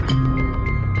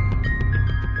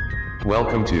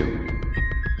Welcome to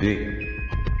the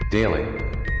Daily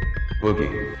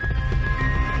Boogie.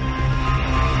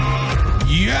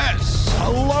 Yes!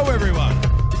 Hello, everyone.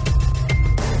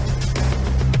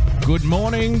 Good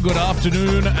morning, good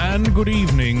afternoon, and good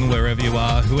evening, wherever you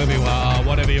are, whoever you are,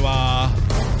 whatever you are.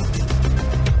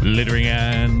 Littering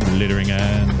and.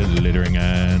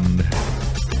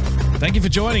 Thank you for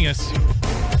joining us.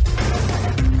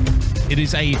 It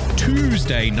is a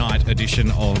Tuesday night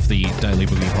edition of the Daily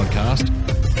Boogie podcast.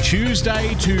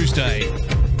 Tuesday.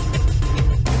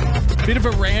 Bit of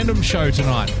a random show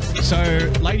tonight. So,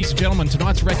 ladies and gentlemen,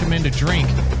 tonight's recommended drink,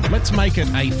 let's make it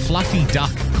a fluffy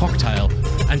duck cocktail.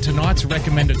 And tonight's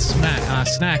recommended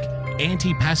snack,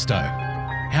 antipasto.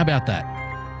 How about that?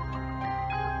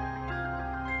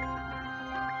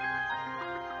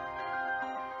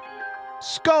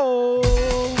 Skål!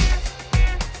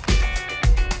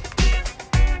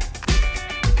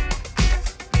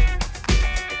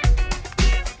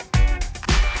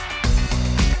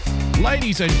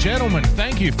 Ladies and gentlemen,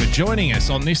 thank you for joining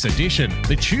us on this edition,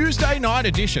 the Tuesday night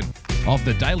edition of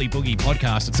the Daily Boogie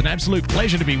podcast. It's an absolute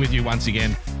pleasure to be with you once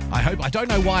again. I don't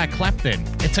know why I clapped then.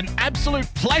 It's an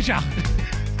absolute pleasure.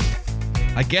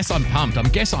 I guess I'm pumped.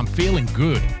 I'm feeling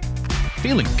good.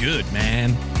 Feeling good,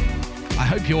 man. I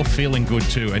hope you're feeling good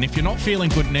too. And if you're not feeling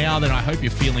good now, then I hope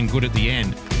you're feeling good at the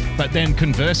end. But then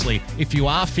conversely, if you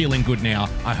are feeling good now,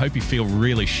 I hope you feel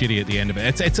really shitty at the end of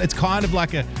it. It's kind of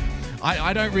like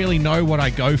I don't really know what I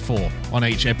go for on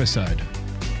each episode.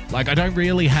 Like, I don't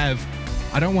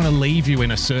want to leave you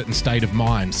in a certain state of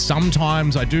mind.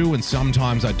 Sometimes I do and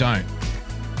sometimes I don't.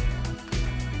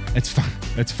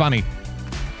 It's funny.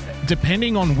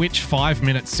 Depending on which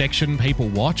 5-minute section people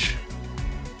watch,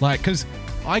 because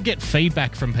I get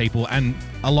feedback from people, and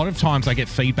a lot of times I get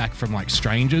feedback from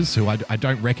strangers who I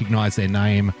don't recognize their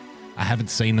name. I haven't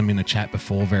seen them in a chat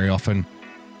before very often.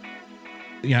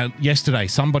 Yesterday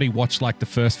somebody watched the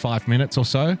first 5 minutes or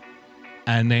so,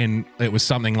 and then it was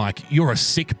something like, "You're a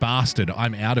sick bastard,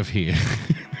 I'm out of here."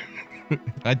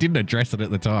 I didn't address it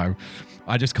at the time.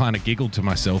 I just kind of giggled to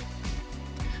myself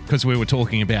because we were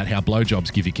talking about how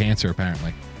blowjobs give you cancer,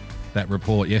 apparently, that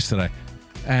report yesterday.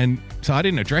 And so I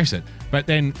didn't address it. But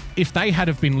then if they had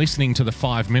have been listening to the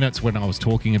 5 minutes when I was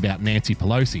talking about Nancy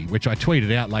Pelosi, which I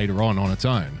tweeted out later on its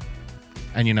own,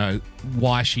 and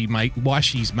why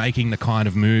she's making the kind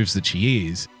of moves that she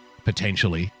is,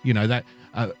 potentially, that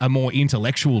a more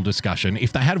intellectual discussion.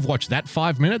 If they had have watched that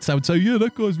 5 minutes, they would say, "Yeah,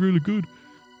 that guy's really good.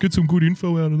 Get some good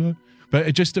info out of that." But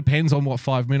it just depends on what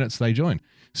 5 minutes they join.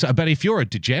 So, but if you're a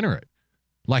degenerate,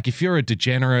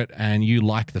 and you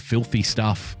like the filthy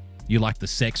stuff, you like the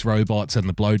sex robots and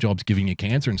the blowjobs giving you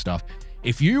cancer and stuff,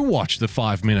 if you watch the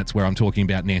 5 minutes where I'm talking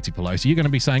about Nancy Pelosi, you're going to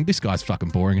be saying, "This guy's fucking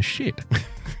boring as shit."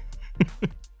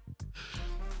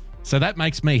 So that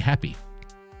makes me happy.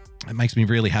 It makes me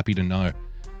really happy to know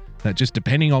that just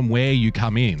depending on where you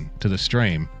come in to the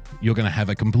stream, you're going to have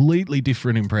a completely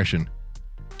different impression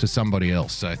to somebody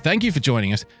else. So thank you for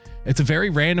joining us. It's a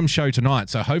very random show tonight,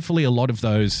 so hopefully a lot of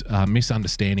those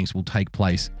misunderstandings will take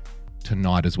place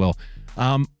tonight as well.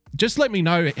 Just let me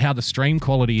know how the stream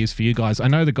quality is for you guys. I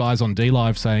know the guys on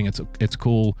DLive saying it's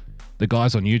cool. The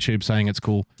guys on YouTube saying it's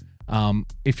cool.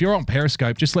 If you're on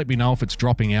Periscope, just let me know if it's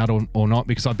dropping out or not,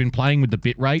 because I've been playing with the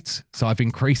bit rates. So I've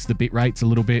increased the bit rates a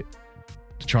little bit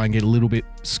to try and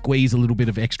squeeze a little bit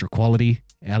of extra quality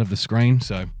out of the screen.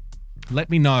 So let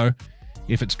me know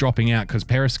if it's dropping out, because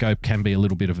Periscope can be a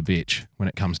little bit of a bitch when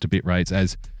it comes to bit rates,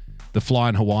 as the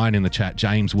Flying Hawaiian in the chat,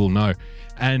 James, will know.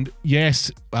 And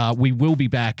yes, we will be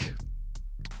back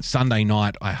Sunday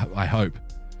night, I hope,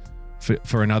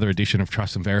 for another edition of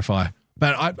Trust and Verify.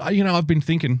 But I've been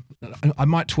thinking I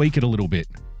might tweak it a little bit.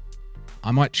 I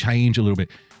might change a little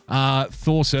bit.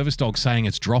 Thor Service Dog saying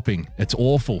it's dropping. It's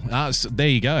awful. So there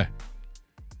you go.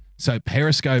 So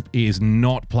Periscope is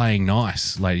not playing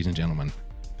nice, ladies and gentlemen.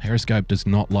 Periscope does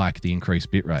not like the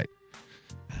increased bitrate.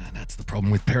 That's the problem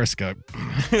with Periscope.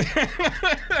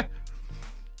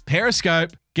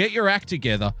 Periscope, get your act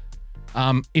together.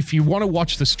 If you want to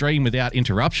watch the stream without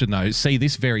interruption, though, see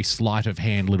this very sleight of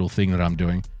hand little thing that I'm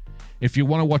doing. If you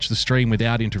want to watch the stream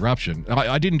without interruption,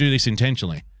 I didn't do this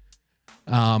intentionally.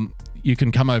 You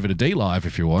can come over to DLive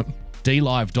if you want.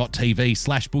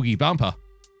 DLive.tv/boogiebumper,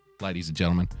 ladies and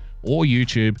gentlemen, or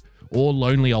YouTube, or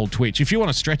lonely old Twitch. If you want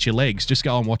to stretch your legs, just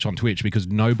go and watch on Twitch, because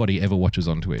nobody ever watches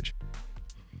on Twitch.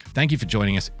 Thank you for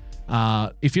joining us.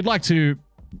 If you'd like to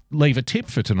leave a tip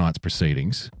for tonight's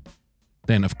proceedings,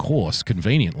 then of course,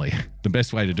 conveniently, the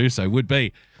best way to do so would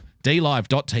be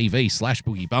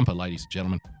DLive.tv/boogiebumper, ladies and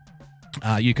gentlemen.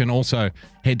 You can also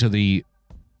head to the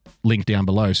link down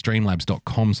below,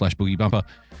 streamlabs.com/boogiebumper.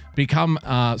 Become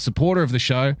a supporter of the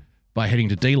show by heading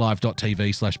to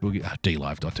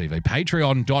dlive.tv/boogie,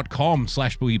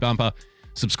 patreon.com/boogiebumper.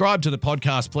 Subscribe to the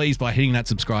podcast, please, by hitting that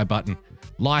subscribe button.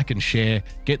 Like and share.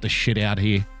 Get the shit out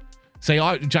here. See,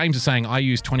 James is saying I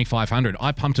used 2,500.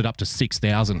 I pumped it up to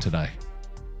 6,000 today.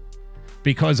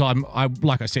 Because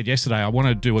like I said yesterday, I want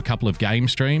to do a couple of game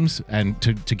streams and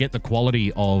to get the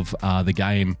quality of the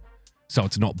game so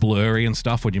it's not blurry and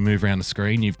stuff when you move around the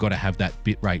screen, you've got to have that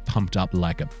bitrate pumped up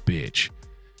like a bitch.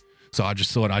 So I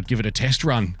just thought I'd give it a test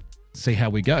run, see how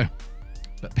we go.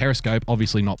 But Periscope,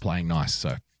 obviously not playing nice,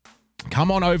 so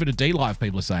come on over to DLive,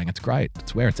 people are saying. It's great.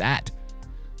 It's where it's at.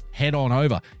 Head on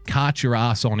over. Cart your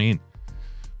ass on in.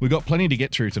 We've got plenty to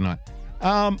get through tonight.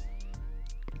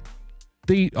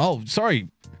 Sorry.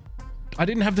 I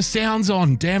didn't have the sounds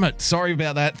on. Damn it. Sorry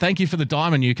about that. Thank you for the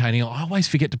diamond, UK Neil. I always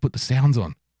forget to put the sounds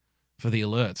on for the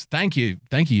alerts. Thank you.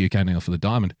 Thank you, UK Neil, for the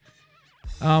diamond.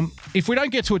 If we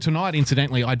don't get to it tonight,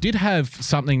 incidentally, I did have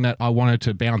something that I wanted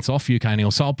to bounce off UK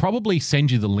Neil, so I'll probably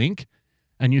send you the link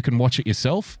and you can watch it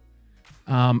yourself.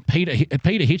 Peter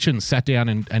Hitchens sat down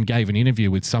and gave an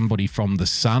interview with somebody from The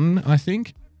Sun, I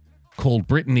think, called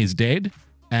Britain is Dead.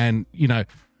 And, you know,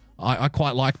 I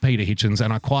quite like Peter Hitchens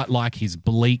and I quite like his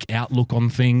bleak outlook on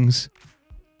things.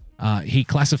 He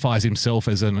classifies himself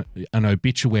as an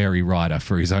obituary writer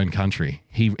for his own country.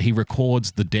 He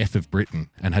records the death of Britain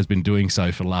and has been doing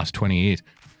so for the last 20 years.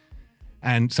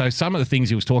 And so some of the things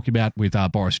he was talking about with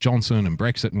Boris Johnson and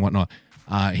Brexit and whatnot,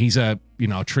 he's a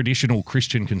traditional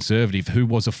Christian conservative who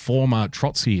was a former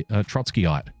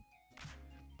Trotskyite.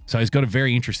 So he's got a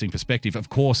very interesting perspective. Of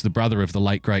course, the brother of the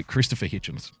late, great Christopher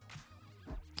Hitchens.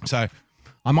 So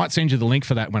I might send you the link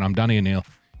for that when I'm done here, Neil.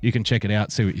 You can check it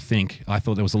out, see what you think. I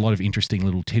thought there was a lot of interesting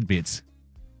little tidbits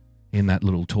in that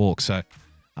little talk. So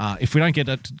if we don't get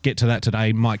to that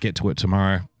today, might get to it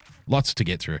tomorrow. Lots to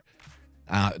get through.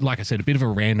 Like I said, a bit of a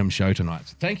random show tonight.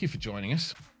 So thank you for joining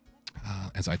us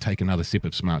as I take another sip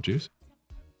of smart juice.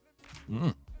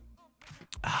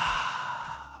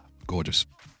 Gorgeous.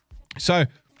 So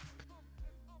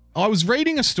I was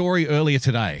reading a story earlier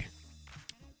today,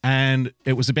 and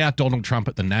it was about Donald Trump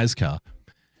at the NASCAR.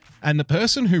 And the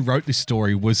person who wrote this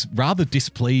story was rather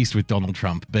displeased with Donald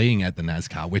Trump being at the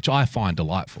NASCAR, which I find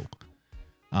delightful.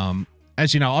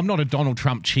 As you know, I'm not a Donald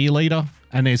Trump cheerleader,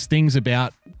 and there's things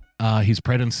about his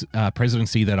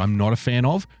presidency that I'm not a fan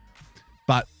of.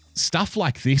 But stuff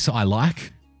like this I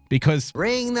like because...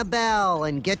 Ring the bell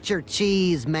and get your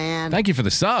cheese, man. Thank you for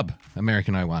the sub,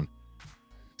 American 01.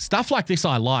 Stuff like this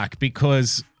I like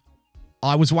because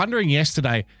I was wondering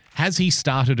yesterday, has he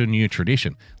started a new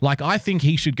tradition? Like, I think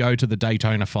he should go to the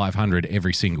Daytona 500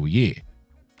 every single year.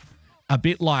 A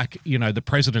bit like, the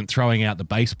president throwing out the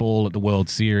baseball at the World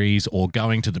Series or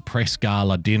going to the press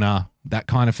gala dinner, that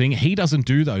kind of thing. He doesn't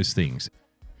do those things.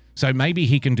 So maybe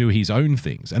he can do his own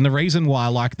things. And the reason why I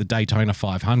like the Daytona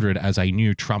 500 as a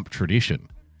new Trump tradition,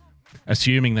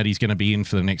 assuming that he's going to be in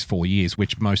for the next 4 years,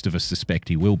 which most of us suspect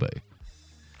he will be,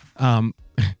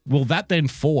 will that then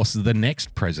force the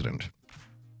next president,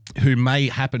 who may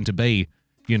happen to be,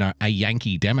 a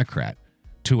Yankee Democrat,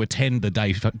 to attend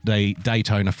the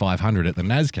Daytona 500 at the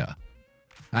NASCAR?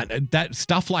 And that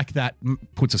stuff like that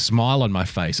puts a smile on my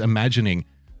face, imagining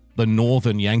the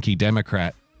northern Yankee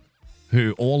Democrat,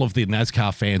 who all of the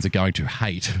NASCAR fans are going to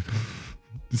hate,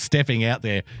 stepping out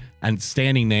there and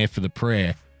standing there for the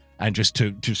prayer and just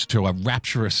to a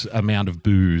rapturous amount of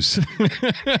booze.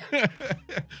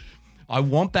 I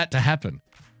want that to happen.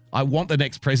 I want the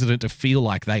next president to feel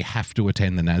like they have to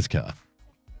attend the NASCAR.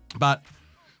 But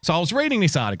so I was reading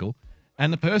this article,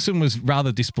 and the person was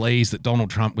rather displeased that Donald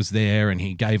Trump was there, and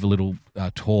he gave a little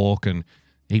talk, and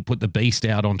he put the beast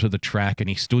out onto the track, and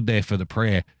he stood there for the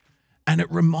prayer. And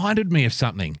it reminded me of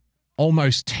something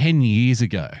almost 10 years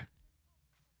ago.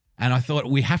 And I thought,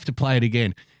 we have to play it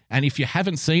again. And if you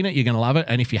haven't seen it, you're going to love it.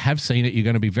 And if you have seen it, you're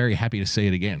going to be very happy to see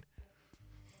it again.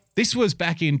 This was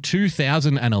back in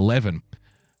 2011.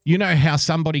 You know how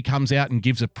somebody comes out and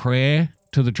gives a prayer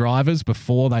to the drivers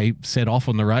before they set off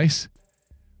on the race?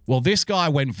 Well, this guy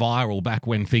went viral back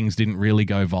when things didn't really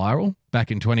go viral,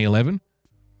 back in 2011.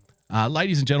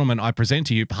 Ladies and gentlemen, I present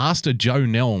to you Pastor Joe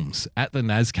Nelms at the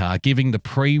NASCAR giving the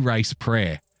pre-race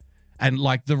prayer. And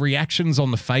like the reactions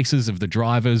on the faces of the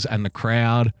drivers and the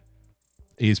crowd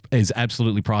is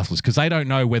absolutely priceless, because they don't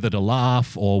know whether to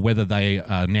laugh or whether they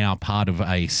are now part of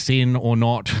a sin or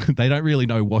not. They don't really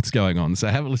know what's going on. So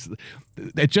have a listen.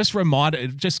 It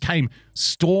just came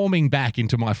storming back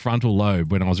into my frontal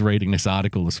lobe when I was reading this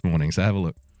article this morning. So have a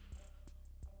look.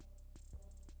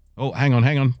 Oh, hang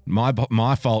on.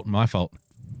 My fault.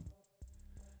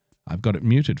 I've got it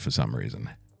muted for some reason.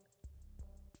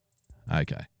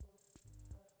 Okay.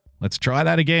 Let's try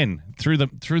that again. Through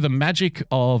the magic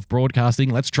of broadcasting,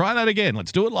 let's try that again.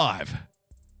 Let's do it live.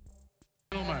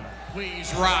 Gentlemen,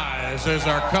 please rise as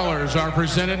our colors are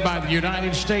presented by the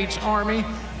United States Army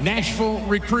Nashville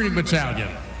Recruiting Battalion.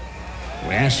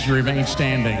 We ask you to remain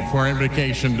standing for our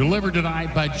invocation delivered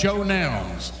tonight by Joe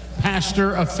Nelms,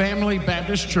 pastor of Family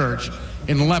Baptist Church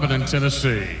in Lebanon,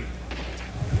 Tennessee.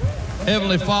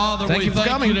 Heavenly Father, we thank you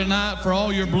coming. tonight for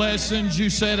all your blessings.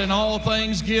 You said in all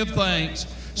things give thanks.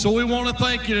 So we want to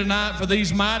thank you tonight for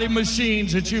these mighty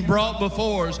machines that you brought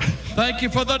before us. Thank you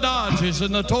for the Dodges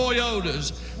and the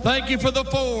Toyotas. Thank you for the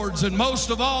Fords. And most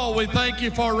of all, we thank you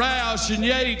for Roush and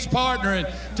Yates partnering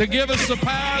to give us the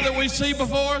power that we see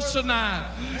before us tonight.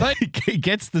 He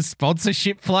gets the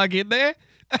sponsorship plug in there.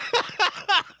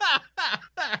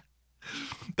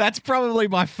 That's probably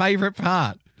my favorite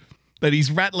part, that he's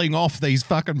rattling off these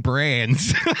fucking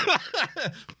brands.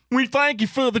 We thank you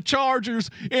for the Chargers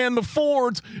and the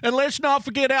Fords, and let's not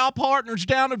forget our partners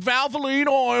down at Valvoline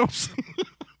Oils.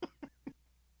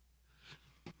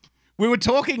 We were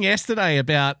talking yesterday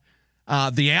about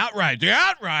the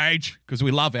outrage, because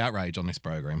we love outrage on this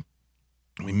program.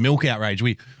 We milk outrage.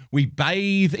 We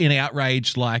bathe in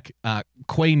outrage like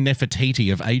Queen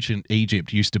Nefertiti of ancient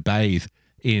Egypt used to bathe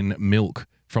in milk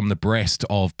from the breast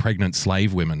of pregnant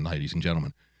slave women, ladies and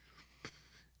gentlemen.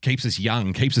 Keeps us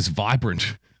young, keeps us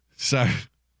vibrant. So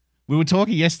we were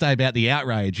talking yesterday about the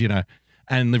outrage,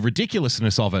 and the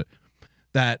ridiculousness of it,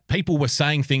 that people were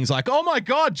saying things like, oh my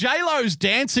God, J-Lo's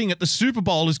dancing at the Super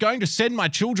Bowl is going to send my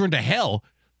children to hell.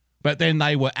 But then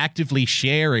they were actively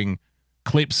sharing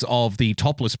clips of the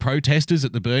topless protesters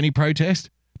at the Bernie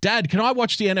protest. Dad, can I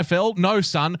watch the NFL? No,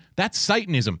 son, that's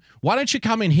Satanism. Why don't you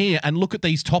come in here and look at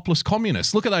these topless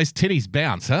communists? Look at those titties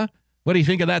bounce, huh? What do you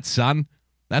think of that, son?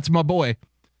 That's my boy.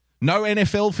 No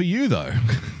NFL for you, though.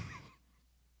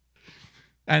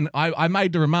 And I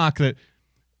made the remark that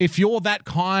if you're that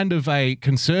kind of a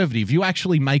conservative, you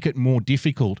actually make it more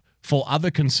difficult for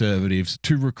other conservatives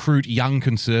to recruit young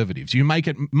conservatives. You make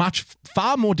it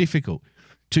far more difficult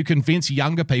to convince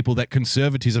younger people that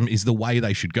conservatism is the way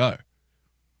they should go.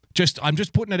 I'm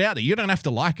just putting it out there. You don't have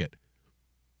to like it.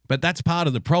 But that's part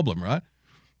of the problem, right?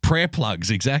 Prayer plugs,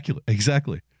 exactly.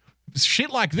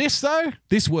 Shit like this, though,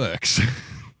 this works.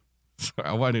 Sorry,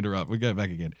 I won't interrupt. We'll go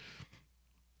back again.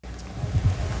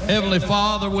 Heavenly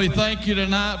Father, we thank you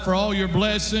tonight for all your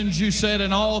blessings. You said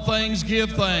in all things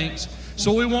give thanks.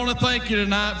 So we want to thank you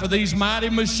tonight for these mighty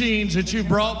machines that you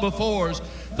brought before us.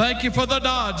 Thank you for the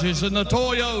Dodges and the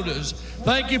Toyotas.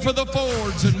 Thank you for the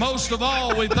Fords. And most of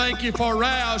all, we thank you for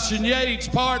Roush and Yates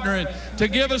partnering to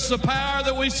give us the power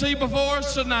that we see before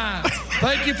us tonight.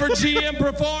 Thank you for GM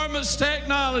Performance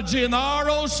Technology and the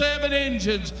R07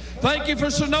 engines. Thank you for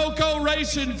Sunoco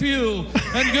Racing Fuel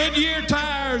and Goodyear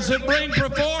tires that bring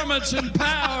performance and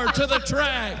power to the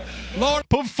track. Lord,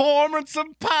 Performance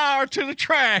and power to the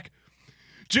track.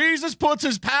 Jesus puts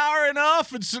his power in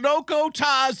us, and Sunoco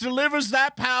Tires delivers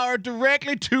that power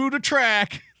directly to the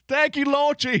track. Thank you,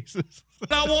 Lord Jesus.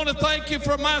 I want to thank you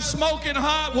for my smoking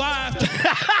hot wife.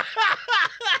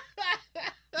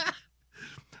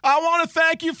 I want to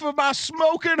thank you for my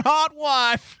smoking hot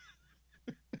wife.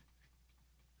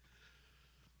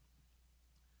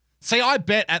 See, I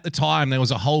bet at the time there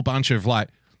was a whole bunch of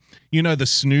the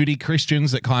snooty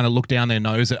Christians that kind of look down their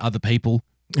nose at other people.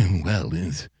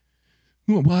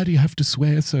 Well, why do you have to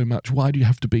swear so much? Why do you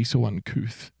have to be so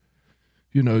uncouth?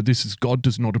 God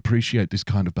does not appreciate this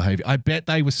kind of behavior. I bet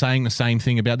they were saying the same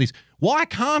thing about this. Why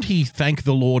can't he thank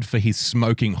the Lord for his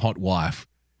smoking hot wife?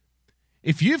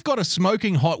 If you've got a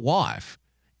smoking hot wife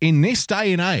in this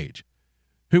day and age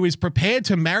who is prepared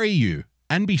to marry you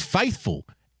and be faithful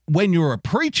when you're a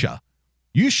preacher,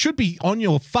 you should be on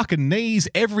your fucking knees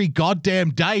every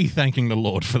goddamn day thanking the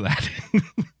Lord for that.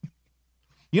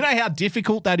 You know how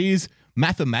difficult that is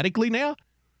mathematically now?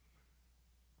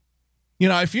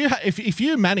 If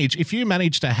you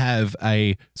manage to have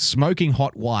a smoking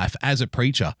hot wife as a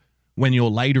preacher when you're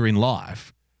later in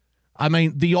life, I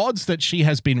mean, the odds that she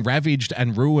has been ravaged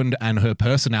and ruined and her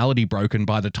personality broken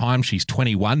by the time she's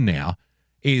 21 now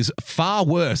is far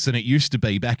worse than it used to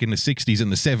be back in the 60s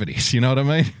and the 70s. You know what I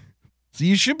mean? So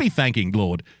you should be thanking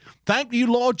Lord. Thank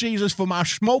you, Lord Jesus, for my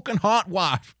smoking hot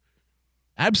wife.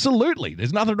 Absolutely.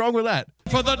 There's nothing wrong with that.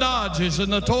 For the Dodges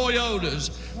and the Toyotas.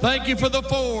 Thank you for the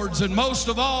Fords. And most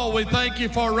of all, we thank you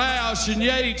for Roush and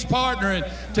Yates partnering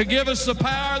to give us the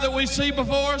power that we see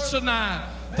before us tonight.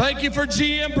 Thank you for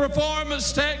GM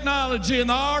Performance Technology and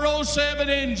the R07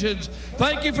 engines.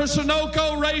 Thank you for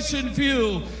Sunoco Racing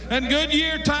Fuel and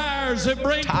Goodyear tires that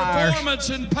bring performance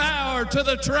and power to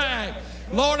the track.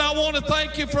 Lord, I want to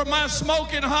thank you for my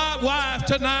smoking hot wife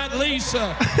tonight,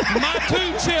 Lisa. My 2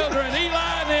 children,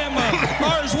 Eli and Emma,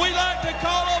 or as we like to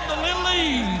call them, the Little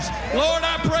E's. Lord,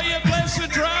 I pray you bless the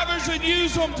drivers and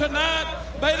use them tonight.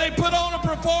 May they put on a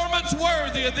performance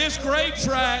worthy of this great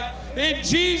track. In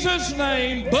Jesus'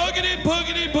 name, boogity,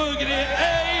 boogity, boogity,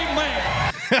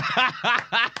 amen.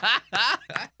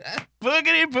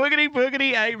 Boogity, boogity,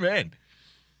 boogity, amen.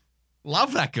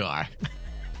 Love that guy.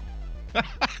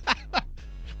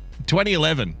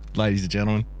 2011, ladies and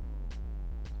gentlemen.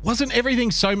 Wasn't everything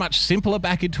so much simpler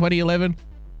back in 2011?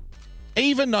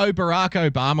 Even though Barack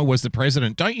Obama was the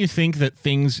president, don't you think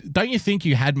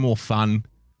you had more fun?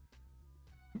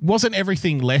 Wasn't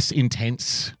everything less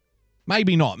intense?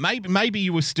 Maybe not. Maybe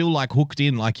you were still like hooked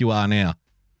in like you are now.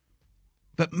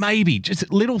 But maybe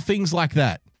just little things like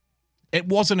that. It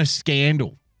wasn't a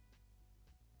scandal.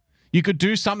 You could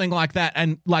do something like that,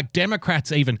 and like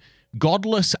Democrats, even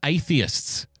godless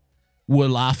atheists were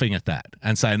laughing at that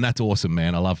and saying, that's awesome,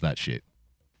 man. I love that shit.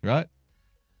 Right?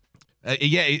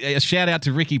 A shout out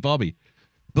to Ricky Bobby.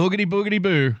 Boogity, boogity,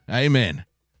 boo. Amen.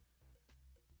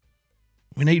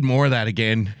 We need more of that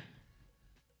again.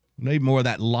 We need more of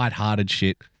that lighthearted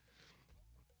shit.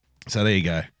 So there you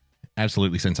go.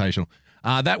 Absolutely sensational.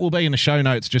 That will be in the show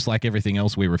notes, just like everything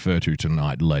else we refer to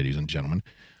tonight, ladies and gentlemen.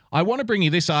 I want to bring you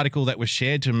this article that was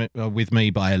shared with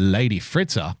me by Lady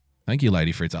Fritzer. Thank you,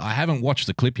 Lady Fritzer. I haven't watched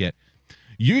the clip yet.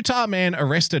 Utah man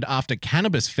arrested after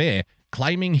cannabis fair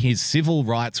claiming his civil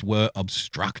rights were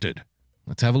obstructed.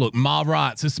 Let's have a look. Muh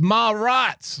Rights. It's Muh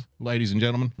Rights, ladies and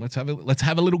gentlemen. Let's have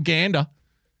a little gander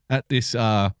at this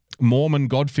Mormon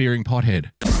God-fearing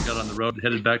pothead. Got on the road and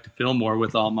headed back to Fillmore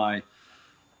with all my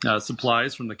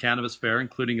supplies from the cannabis fair,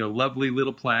 including a lovely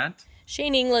little plant.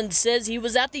 Shane England says he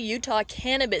was at the Utah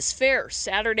Cannabis Fair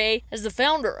Saturday as the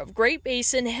founder of Great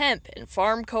Basin Hemp and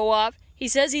Farm Co-op. He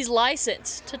says he's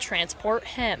licensed to transport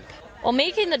hemp. While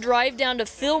making the drive down to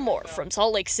Fillmore from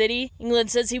Salt Lake City, England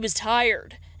says he was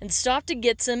tired and stopped to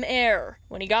get some air.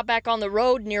 When he got back on the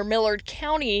road near Millard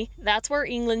County, that's where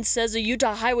England says a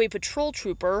Utah Highway Patrol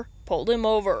trooper pulled him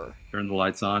over. Turned the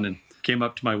lights on and came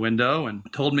up to my window and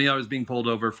told me I was being pulled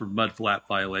over for mud flap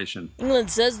violation.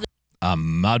 England says a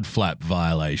mud flap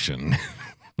violation.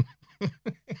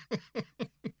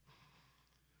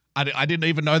 I didn't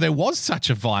even know there was such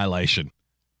a violation.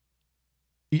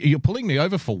 You're pulling me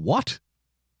over for what?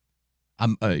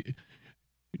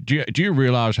 Do you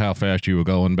realize how fast you were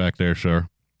going back there, sir?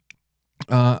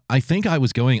 I think I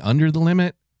was going under the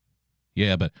limit.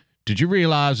 Yeah, but did you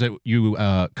realize that you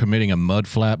committing a mud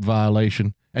flap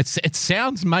violation? It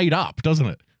sounds made up, doesn't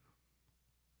it?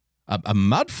 A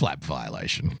mud flap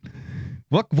violation?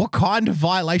 What kind of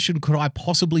violation could I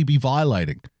possibly be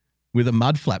violating with a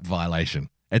mud flap violation?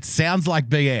 It sounds like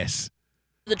BS.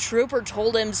 The trooper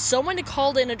told him someone had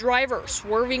called in a driver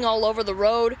swerving all over the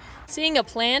road. Seeing a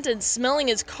plant and smelling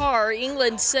his car,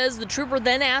 England says the trooper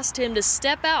then asked him to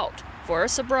step out for a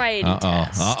sobriety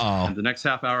test. And the next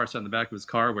half hour, I sat in the back of his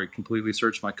car where he completely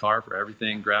searched my car for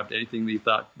everything, grabbed anything that he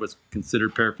thought was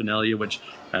considered paraphernalia, which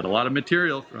had a lot of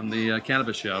material from the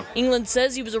cannabis show. England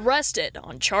says he was arrested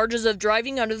on charges of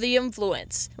driving under the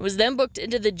influence. He was then booked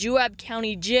into the Juab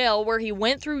County Jail, where he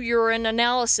went through urine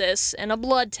analysis and a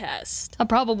blood test. A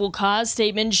probable cause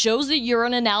statement shows that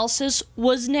urine analysis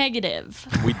was negative.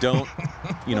 We don't,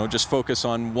 just focus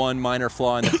on one minor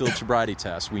flaw in the field sobriety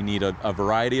test. We need a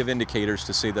variety of indicators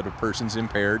to say that a person's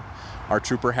impaired. Our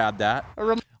trooper had that.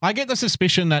 I get the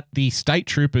suspicion that the state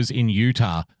troopers in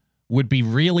Utah would be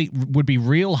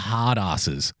real hard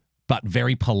asses, but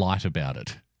very polite about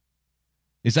it.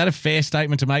 Is that a fair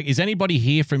statement to make? Is anybody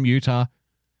here from Utah?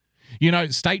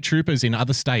 State troopers in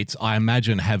other states, I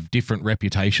imagine, have different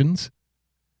reputations.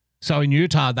 So in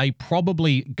Utah, they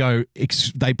probably go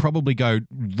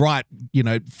right,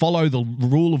 follow the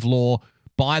rule of law,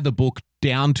 by the book,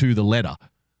 down to the letter.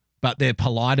 But they're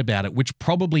polite about it, which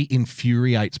probably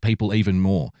infuriates people even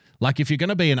more. Like if you're going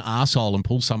to be an arsehole and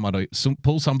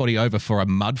pull somebody over for a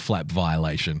mud flap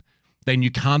violation, then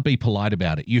you can't be polite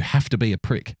about it. You have to be a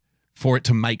prick for it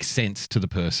to make sense to the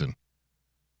person.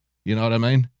 You know what I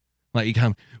mean? Like you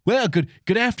come, well, good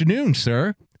afternoon,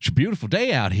 sir. It's a beautiful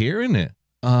day out here, isn't it?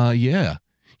 Yeah.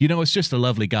 It's just a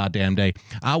lovely goddamn day.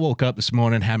 I woke up this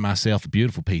morning and had myself a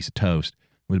beautiful piece of toast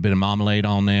with a bit of marmalade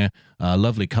on there, a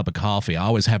lovely cup of coffee. I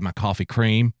always have my coffee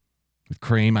with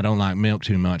cream. I don't like milk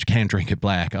too much. Can't drink it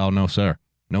black. Oh, no, sir.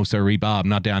 No, sir, Bob.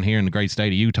 Not down here in the great state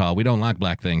of Utah. We don't like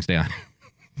black things down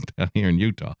here in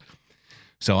Utah.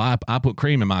 So I put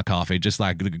cream in my coffee, just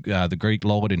like the Greek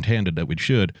Lord intended that we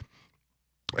should.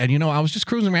 And, I was just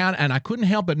cruising around, and I couldn't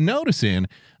help but noticing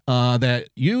that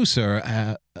you,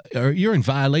 sir, you're in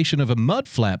violation of a mud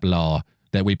flap law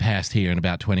that we passed here in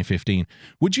about 2015.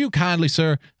 Would you kindly,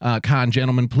 sir, kind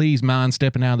gentleman, please mind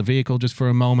stepping out of the vehicle just for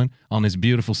a moment on this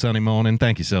beautiful sunny morning?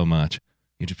 Thank you so much.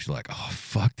 You'd just be like, oh,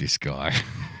 fuck this guy.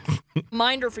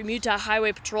 Reminder from Utah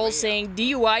Highway Patrol saying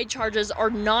DUI charges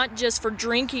are not just for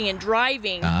drinking and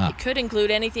driving. It could include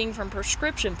anything from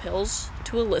prescription pills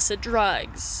to illicit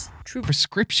drugs.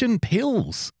 Prescription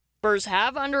pills? Troopers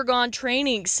have undergone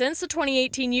training since the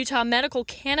 2018 Utah Medical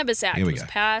Cannabis Act was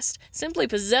passed. Simply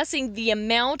possessing the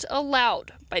amount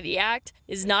allowed by the act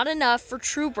is not enough for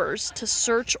troopers to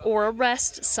search or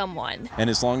arrest someone. And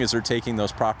as long as they're taking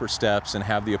those proper steps and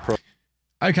have the approach.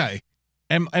 Okay,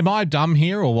 am I dumb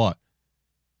here or what?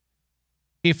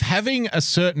 If having a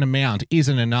certain amount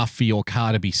isn't enough for your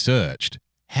car to be searched,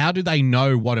 how do they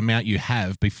know what amount you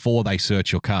have before they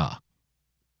search your car?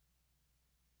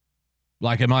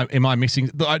 Like, am I missing?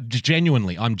 I'm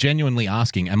genuinely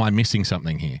asking, am I missing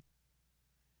something here?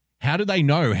 How do they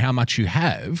know how much you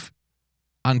have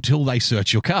until they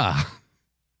search your car?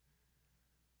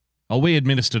 Well, we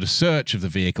administered a search of the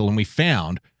vehicle and we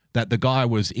found that the guy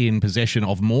was in possession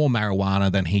of more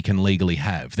marijuana than he can legally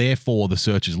have. Therefore, the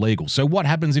search is legal. So what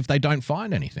happens if they don't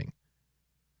find anything?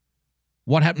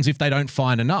 What happens if they don't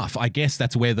find enough? I guess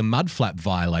that's where the mud flap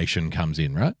violation comes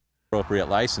in, right? Appropriate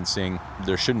licensing,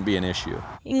 there shouldn't be an issue.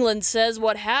 England says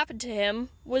what happened to him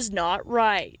was not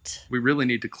right. We really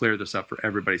need to clear this up for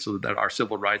everybody so that our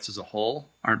civil rights as a whole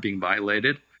aren't being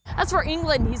violated. As for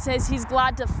England, he says he's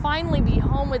glad to finally be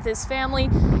home with his family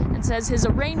and says his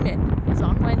arraignment is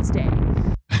on Wednesday.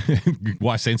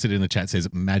 Why Censored in the chat says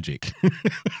magic.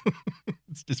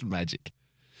 It's just magic.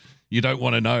 You don't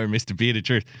want to know, Mr. Bearded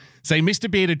Truth. Say, Mr.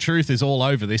 Bearded Truth is all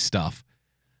over this stuff.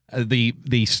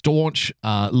 The staunch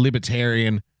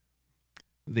libertarian,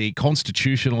 the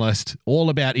constitutionalist, all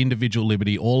about individual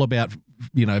liberty, all about,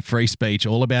 free speech,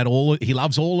 he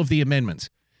loves all of the amendments.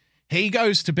 He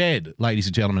goes to bed, ladies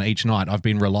and gentlemen, each night. I've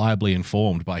been reliably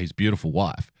informed by his beautiful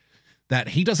wife that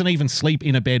he doesn't even sleep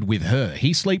in a bed with her.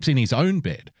 He sleeps in his own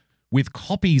bed with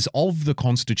copies of the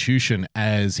Constitution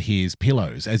as his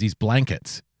pillows, as his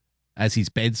blankets, as his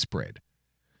bedspread.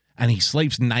 And he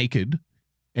sleeps naked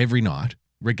every night,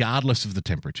 regardless of the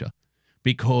temperature,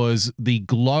 because the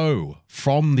glow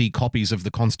from the copies of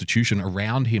the Constitution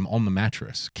around him on the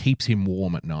mattress keeps him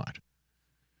warm at night.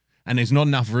 And there's not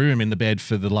enough room in the bed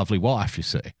for the lovely wife, you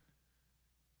see.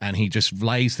 And he just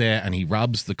lays there and he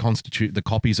rubs the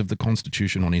copies of the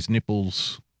Constitution on his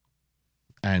nipples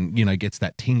and, gets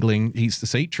that tingling. He's the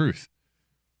seat truth.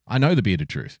 I know the Bearded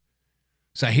Truth.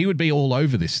 So he would be all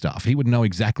over this stuff. He would know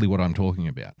exactly what I'm talking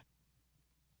about.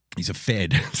 He's a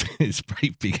Fed. It's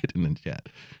pretty bigot in the chat.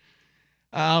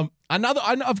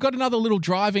 I've got another little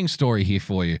driving story here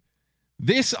for you.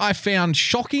 This I found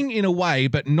shocking in a way,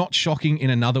 but not shocking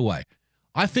in another way.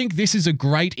 I think this is a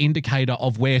great indicator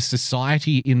of where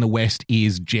society in the West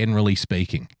is, generally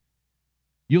speaking.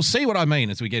 You'll see what I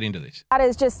mean as we get into this.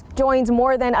 That just joins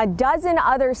more than a dozen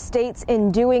other states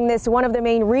in doing this. One of the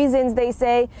main reasons they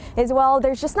say is, well,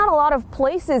 there's just not a lot of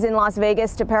places in Las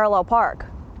Vegas to parallel park.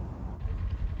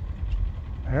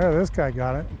 Yeah, this guy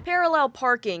got it. Parallel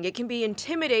parking, it can be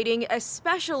intimidating,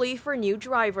 especially for new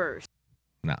drivers.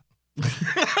 No.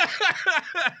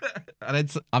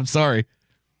 I'm sorry.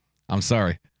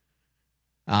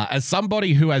 As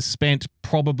somebody who has spent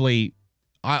probably,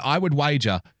 I would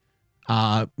wager,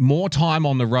 more time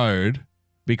on the road,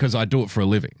 because I do it for a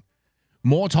living,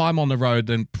 more time on the road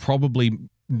than probably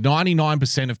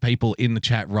 99% of people in the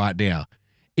chat right now.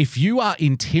 If you are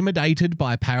intimidated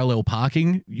by parallel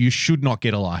parking, you should not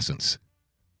get a license.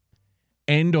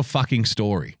 End of fucking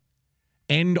story.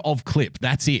 End of clip.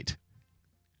 That's it.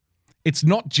 It's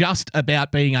not just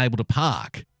about being able to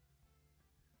park.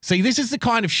 See, this is the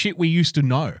kind of shit we used to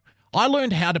know. I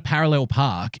learned how to parallel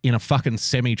park in a fucking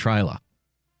semi-trailer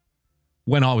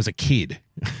when I was a kid.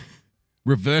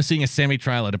 Reversing a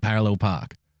semi-trailer to parallel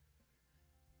park.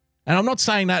 And I'm not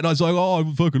saying that, and I was like,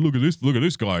 oh, fucking look at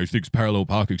this guy who thinks parallel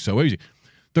parking's so easy.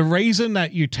 The reason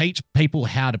that you teach people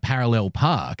how to parallel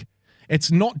park,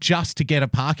 it's not just to get a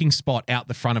parking spot out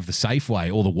the front of the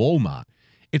Safeway or the Walmart.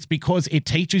 It's because it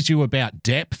teaches you about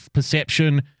depth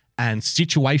perception and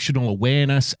situational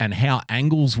awareness and how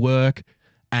angles work.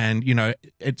 And,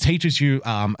 it teaches you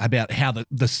about how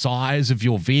the size of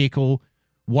your vehicle,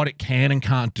 what it can and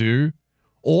can't do.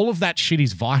 All of that shit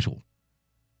is vital.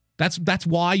 That's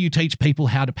why you teach people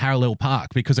how to parallel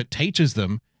park, because it teaches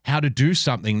them how to do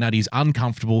something that is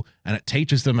uncomfortable, and it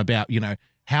teaches them about,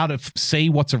 how to see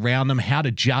what's around them, how to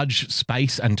judge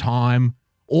space and time.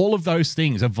 All of those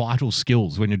things are vital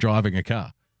skills when you're driving a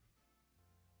car.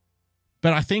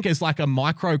 But I think as like a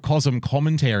microcosm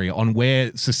commentary on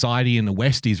where society in the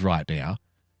West is right now,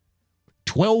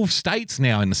 12 states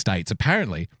now in the States,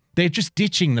 apparently, they're just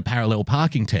ditching the parallel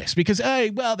parking test because,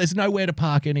 hey, well, there's nowhere to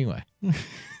park anyway.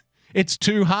 It's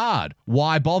too hard.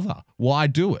 Why bother? Why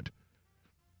do it?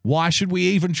 Why should we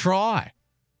even try?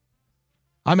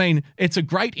 I mean, it's a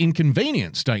great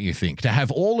inconvenience, don't you think, to have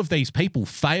all of these people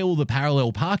fail the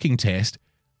parallel parking test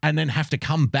and then have to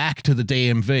come back to the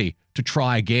DMV to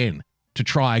try again, to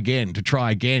try again, to try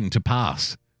again to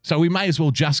pass. So we may as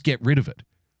well just get rid of it.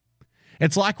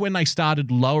 It's like when they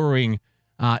started lowering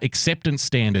acceptance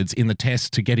standards in the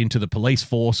test to get into the police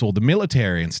force or the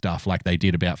military and stuff like they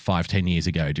did about 5-10 years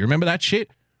ago. Do you remember that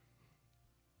shit?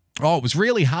 Oh, it was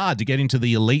really hard to get into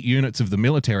the elite units of the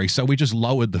military, so we just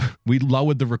lowered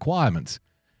the requirements.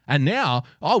 And now,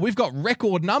 we've got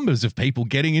record numbers of people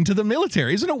getting into the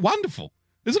military. Isn't it wonderful?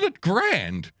 Isn't it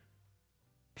grand?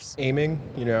 Aiming,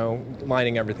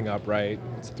 lining everything up right.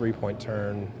 It's a 3-point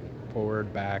turn,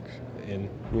 forward, back, in.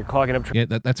 You're clogging up yeah,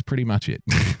 that's pretty much it.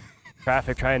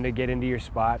 traffic trying to get into your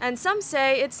spot. And some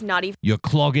say it's not even. You're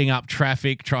clogging up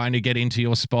traffic trying to get into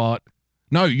your spot.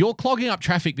 No, you're clogging up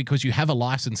traffic because you have a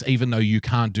license even though you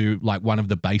can't do like one of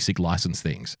the basic license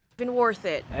things. Been worth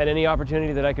it. At any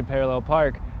opportunity that I could parallel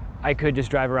park, I could just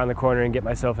drive around the corner and get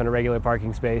myself in a regular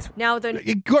parking space. Now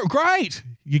then, great.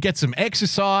 You get some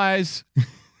exercise.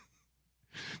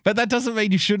 But that doesn't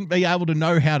mean you shouldn't be able to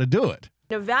know how to do it.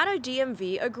 Nevada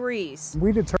DMV agrees.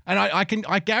 And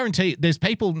I guarantee there's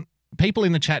people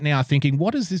in the chat now thinking,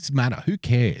 what does this matter? Who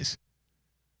cares?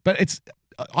 But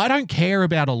I don't care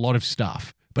about a lot of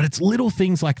stuff, but it's little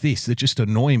things like this that just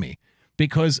annoy me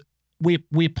because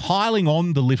we're piling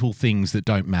on the little things that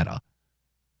don't matter.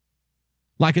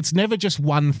 Like it's never just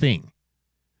one thing.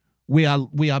 We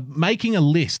are making a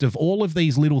list of all of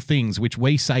these little things which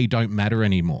we say don't matter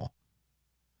anymore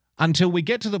until we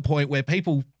get to the point where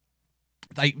people,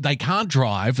 they can't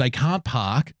drive, they can't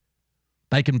park,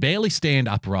 they can barely stand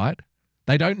upright,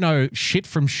 they don't know shit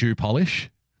from shoe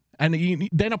polish, and you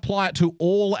then apply it to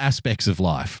all aspects of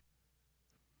life.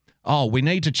 Oh, we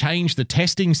need to change the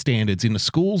testing standards in the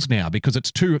schools now because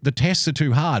the tests are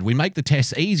too hard. We make the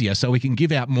tests easier so we can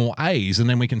give out more A's and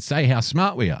then we can say how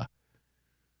smart we are.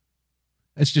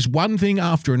 It's just one thing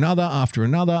after another, after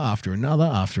another, after another,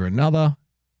 after another.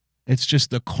 It's just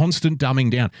the constant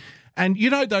dumbing down. And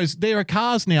there are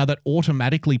cars now that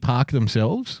automatically park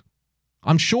themselves.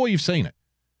 I'm sure you've seen it.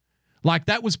 Like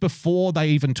that was before they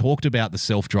even talked about the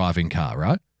self-driving car,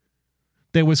 right?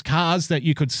 There was cars that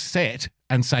you could set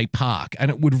and say park, and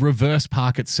it would reverse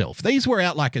park itself. These were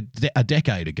out like a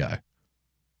decade ago.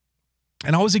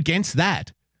 And I was against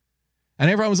that. And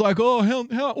everyone was like, oh,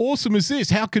 how awesome is this?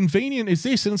 How convenient is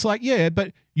this? And it's like, yeah,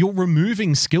 but you're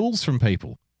removing skills from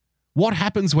people. What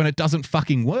happens when it doesn't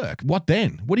fucking work? What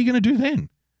then? What are you going to do then?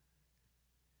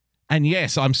 And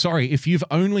yes, I'm sorry, if you've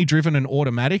only driven an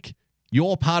automatic,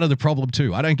 you're part of the problem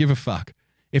too. I don't give a fuck.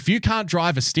 If you can't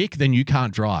drive a stick, then you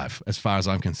can't drive, as far as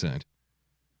I'm concerned.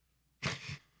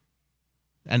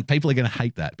 And people are going to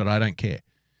hate that, but I don't care.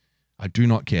 I do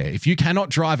not care. If you cannot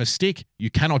drive a stick, you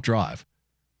cannot drive.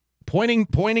 Pointing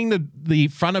the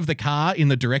front of the car in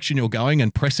the direction you're going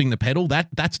and pressing the pedal,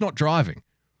 that's not driving.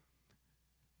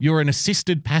 You're an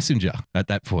assisted passenger at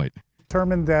that point.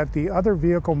 Determined that the other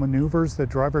vehicle maneuvers that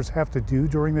drivers have to do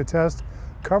during the test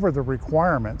cover the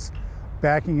requirements.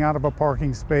 Backing out of a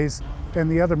parking space and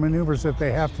the other maneuvers that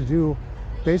they have to do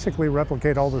basically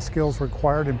replicate all the skills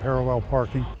required in parallel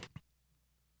parking.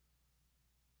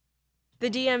 The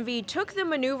DMV took the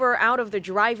maneuver out of the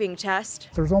driving test.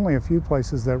 There's only a few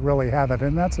places that really have it,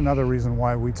 and that's another reason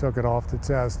why we took it off the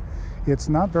test. It's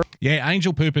not very... Yeah,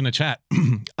 Angel Poop in the chat.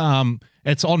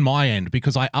 It's on my end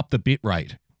because I upped the bit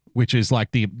rate, which is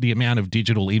like the amount of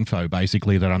digital info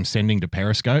basically that I'm sending to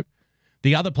Periscope.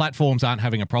 The other platforms aren't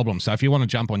having a problem. So if you want to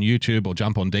jump on YouTube or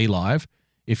jump on DLive,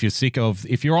 if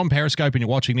you're on Periscope and you're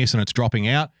watching this and it's dropping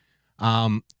out,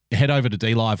 head over to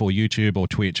DLive or YouTube or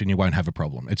Twitch and you won't have a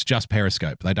problem. It's just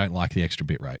Periscope. They don't like the extra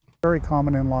bit rate. Very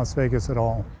common in Las Vegas at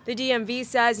all. The DMV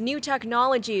says new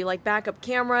technology like backup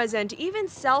cameras and even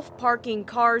self-parking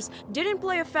cars didn't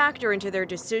play a factor into their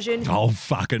decision. Oh,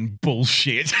 fucking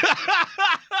bullshit.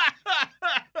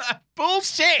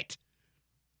 Bullshit.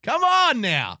 Come on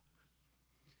now.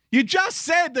 You just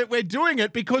said that we're doing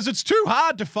it because it's too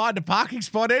hard to find a parking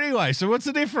spot anyway. So what's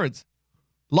the difference?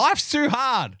 Life's too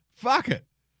hard. Fuck it.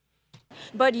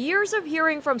 But years of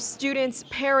hearing from students,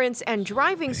 parents, and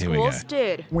driving schools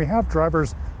did. We have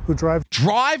drivers who drive...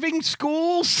 Driving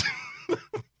schools?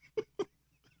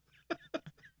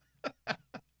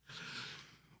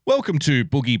 Welcome to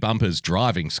Boogie Bumpers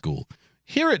Driving School.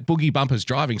 Here at Boogie Bumpers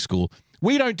Driving School,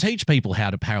 we don't teach people how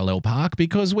to parallel park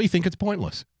because we think it's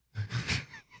pointless.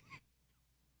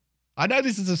 I know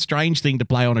this is a strange thing to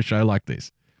play on a show like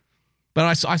this, but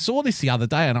I saw this the other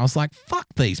day and I was like, fuck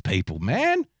these people,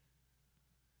 man.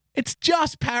 It's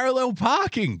just parallel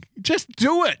parking. Just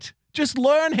do it. Just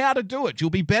learn how to do it. You'll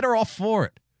be better off for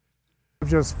it.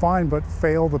 Just fine, but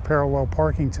fail the parallel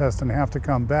parking test and have to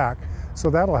come back. So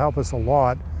that'll help us a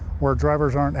lot, where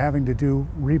drivers aren't having to do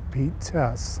repeat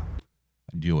tests.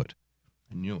 I knew it.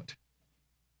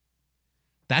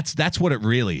 That's what it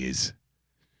really is.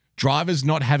 Drivers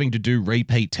not having to do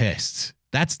repeat tests.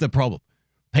 That's the problem.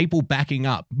 People backing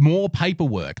up. More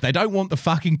paperwork. They don't want the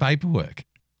fucking paperwork.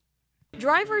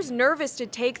 Drivers nervous to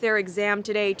take their exam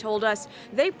today told us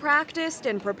they practiced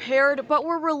and prepared, but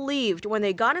were relieved when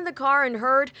they got in the car and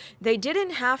heard they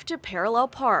didn't have to parallel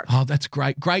park. Oh, that's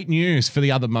great. Great news for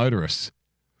the other motorists.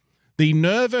 The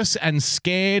nervous and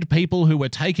scared people who were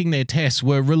taking their tests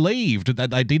were relieved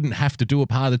that they didn't have to do a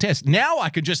part of the test. Now I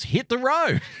can just hit the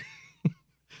road.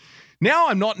 Now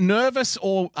I'm not nervous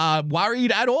or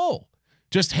worried at all.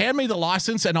 Just hand me the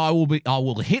license and I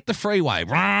will hit the freeway.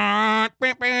 Out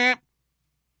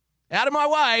of my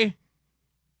way.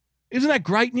 Isn't that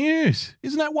great news?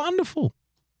 Isn't that wonderful?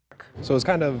 So it's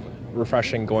kind of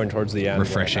refreshing going towards the end.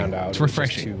 Refreshing. When I found out It's it was just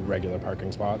refreshing. 2 regular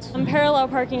parking spots. I'm parallel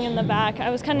parking in the back. I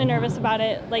was kind of nervous about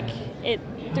it. Like, it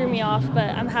threw me off, but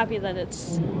I'm happy that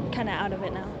it's kind of out of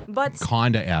it now. But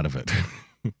Kind of out of it.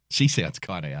 She sounds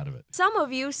kind of out of it. some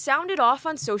of you sounded off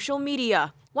on social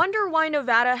media. Wonder why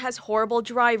Nevada has horrible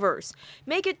drivers.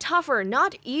 Make it tougher,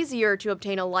 not easier to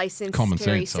obtain a license, Common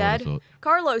Terry sense, I would've said. thought.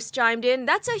 Carlos chimed in,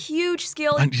 that's a huge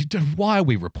skill. And why are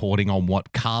we reporting on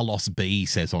what Carlos B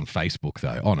says on Facebook,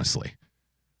 though, honestly?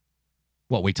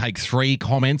 What, we take 3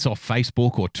 comments off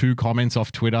Facebook or 2 comments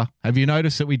off Twitter? Have you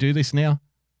noticed that we do this now?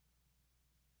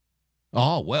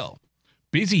 Oh, well.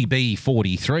 Busy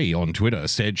B43 on Twitter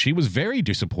said she was very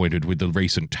disappointed with the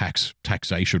recent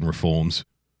taxation reforms.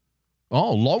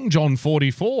 Oh, Long John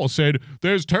 44 said,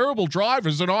 there's terrible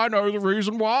drivers and I know the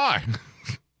reason why.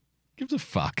 Gives a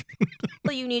fuck.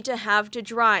 you need to have to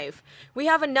drive. We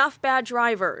have enough bad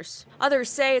drivers. Others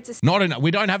say it's a Not enough. We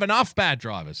don't have enough bad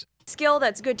drivers. skill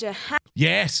that's good to have.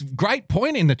 Yes, great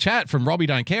point in the chat from Robbie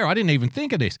Don't Care. I didn't even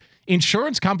think of this.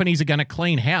 Insurance companies are going to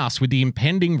clean house with the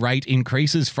impending rate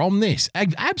increases from this.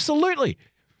 Absolutely.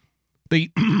 The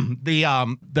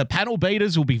panel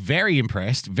beaters will be very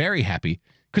impressed, very happy,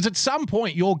 because at some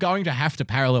point you're going to have to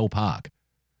parallel park.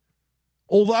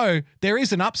 Although there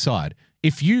is an upside.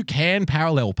 If you can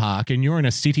parallel park and you're in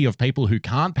a city of people who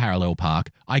can't parallel park,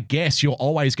 I guess you're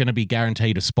always going to be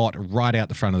guaranteed a spot right out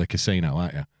the front of the casino,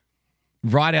 aren't you?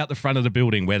 Right out the front of the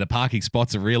building where the parking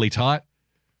spots are really tight.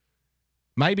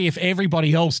 Maybe if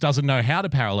everybody else doesn't know how to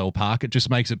parallel park, it just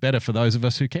makes it better for those of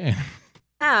us who can.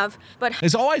 But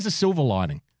There's always a silver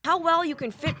lining. how well you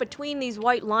can fit between these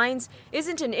white lines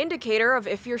isn't an indicator of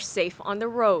if you're safe on the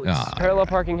roads. Parallel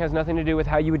parking has nothing to do with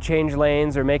how you would change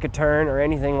lanes or make a turn or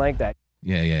anything like that.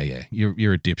 Yeah.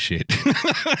 You're a dipshit.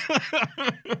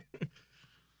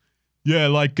 Yeah,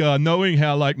 like knowing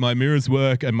how like my mirrors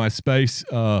work and my space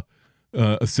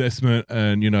assessment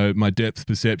and, you know, my depth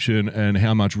perception and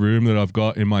how much room that I've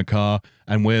got in my car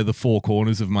and where the 4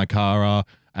 corners of my car are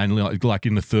and like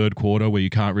in the third quarter where you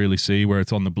can't really see where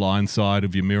it's on the blind side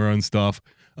of your mirror and stuff.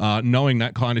 Knowing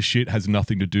that kind of shit has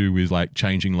nothing to do with like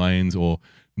changing lanes or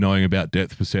knowing about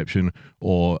depth perception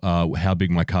or how big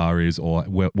my car is or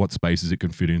what spaces it can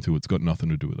fit into. It's got nothing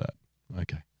to do with that.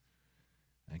 Okay.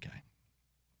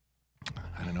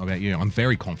 I don't know about you. I'm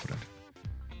very confident.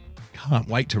 Can't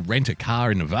wait to rent a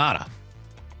car in Nevada.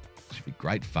 Should be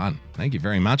great fun. Thank you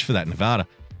very much for that, Nevada.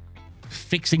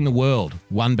 Fixing the world,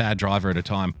 one bad driver at a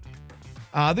time.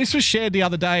 This was shared the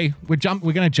other day. We're going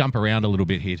to jump around a little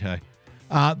bit here today.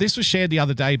 This was shared the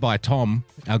other day by Tom,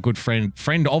 our good friend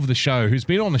of the show, who's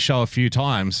been on the show a few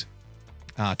times,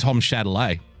 Tom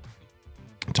Chatelet.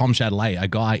 Tom Chatelet, a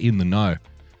guy in the know,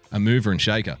 a mover and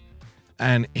shaker.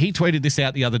 And he tweeted this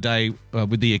out the other day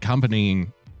with the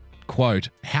accompanying quote,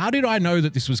 "How did I know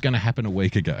that this was going to happen a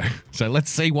week ago?" So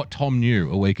let's see what Tom knew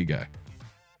a week ago.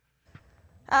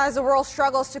 As the world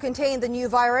struggles to contain the new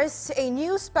virus, a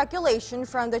new speculation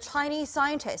from the Chinese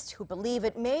scientists who believe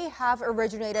it may have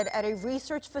originated at a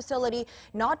research facility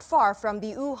not far from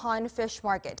the Wuhan fish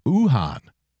market. Wuhan.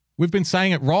 We've been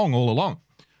saying it wrong all along.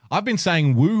 I've been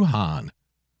saying Wuhan,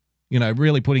 you know,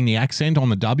 really putting the accent on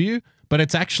the W, but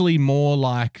it's actually more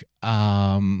like,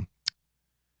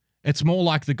 it's more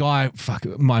like the guy, fuck,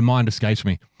 my mind escapes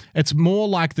me. It's more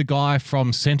like the guy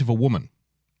from Scent of a Woman.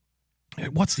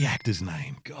 What's the actor's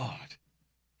name? God.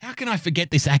 How can I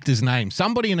forget this actor's name?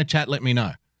 Somebody in the chat let me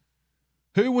know.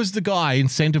 Who was the guy in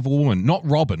Scent of a Woman? Not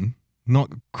Robin,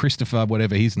 not Christopher,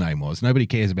 whatever his name was. Nobody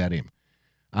cares about him.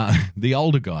 The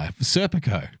older guy,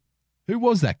 Serpico. Who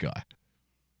was that guy?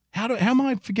 How am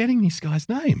I forgetting this guy's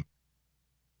name?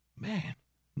 Man,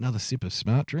 another sip of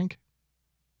smart drink.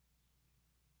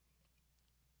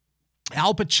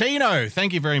 Al Pacino.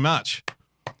 Thank you very much.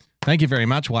 Thank you very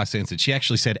much, Why Censored. She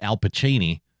actually said Al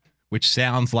Pacini, which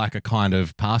sounds like a kind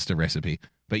of pasta recipe.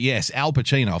 But yes, Al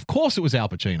Pacino. Of course it was Al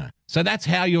Pacino. So that's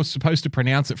how you're supposed to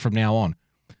pronounce it from now on.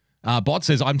 Bot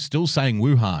says, I'm still saying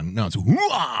Wuhan. No, it's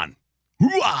Wuhan.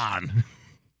 Wuhan.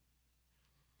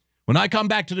 When I come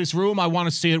back to this room, I want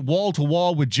to see it wall to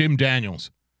wall with Jim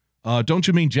Daniels. Don't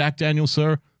you mean Jack Daniels,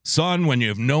 sir? Son, when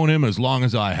you've known him as long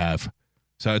as I have.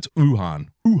 So it's Wuhan.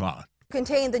 Wuhan.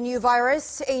 Contain the new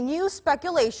virus, a new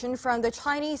speculation from the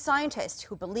Chinese scientists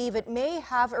who believe it may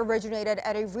have originated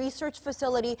at a research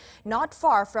facility not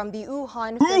far from the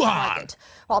Wuhan fish market.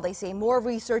 While they say more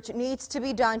research needs to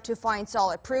be done to find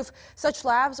solid proof, such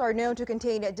labs are known to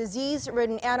contain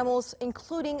disease-ridden animals,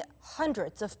 including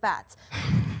hundreds of bats.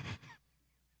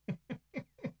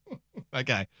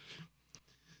 Okay.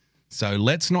 So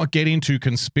let's not get into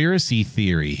conspiracy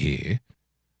theory here.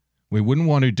 We wouldn't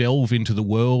want to delve into the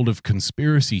world of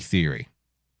conspiracy theory.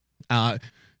 I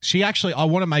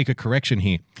want to make a correction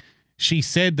here. She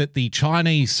said that the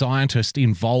Chinese scientist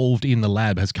involved in the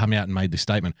lab has come out and made this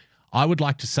statement. I would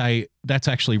like to say that's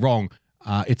actually wrong.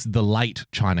 It's the late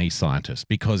Chinese scientist,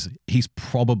 because he's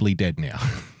probably dead now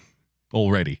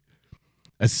already.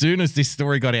 As soon as this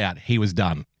story got out, he was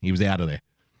done. He was out of there.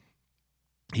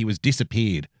 He was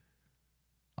disappeared,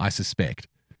 I suspect.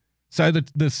 So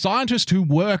the scientist who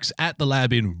works at the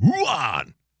lab in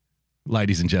Wuhan,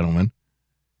 ladies and gentlemen,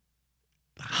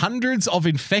 hundreds of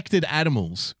infected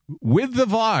animals with the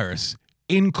virus,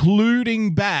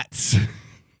 including bats.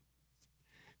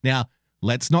 Now,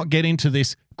 let's not get into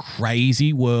this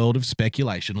crazy world of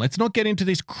speculation. Let's not get into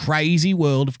this crazy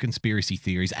world of conspiracy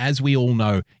theories. As we all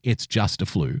know, it's just a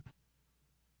flu.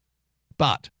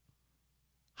 But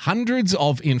hundreds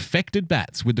of infected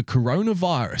bats with the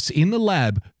coronavirus in the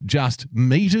lab just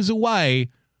meters away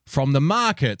from the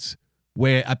markets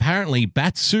where apparently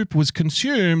bat soup was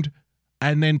consumed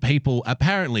and then people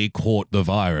apparently caught the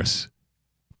virus.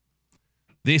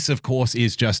 This, of course,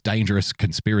 is just dangerous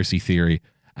conspiracy theory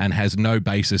and has no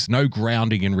basis, no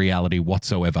grounding in reality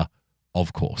whatsoever,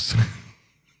 of course.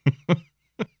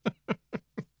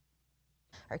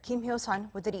 Kim Hyo-sun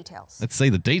with the details. Let's see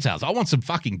the details. I want some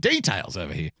fucking details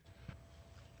over here.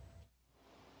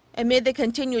 Amid the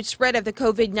continued spread of the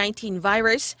COVID-19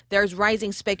 virus, there's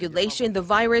rising speculation the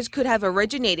virus could have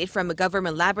originated from a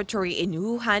government laboratory in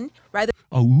Wuhan rather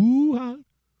Wuhan.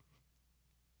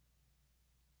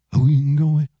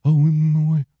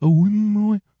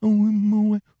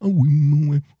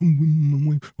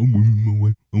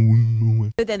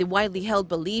 than the widely held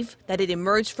belief that it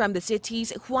emerged from the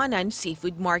city's Huanan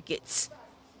seafood markets.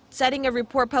 Citing a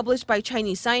report published by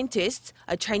Chinese scientists,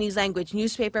 a Chinese-language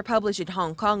newspaper published in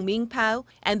Hong Kong, Mingpao,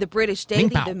 and the British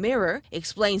daily The Mirror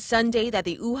explained Sunday that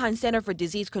the Wuhan Center for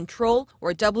Disease Control,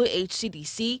 or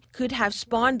WHCDC, could have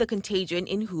spawned the contagion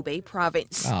in Hubei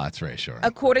province. Oh, that's reassuring.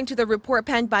 According to the report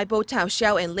penned by Bo Tao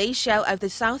Xiao and Lei Xiao of the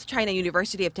South China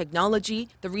University of Technology,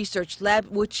 the research lab,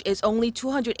 which is only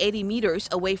 280 meters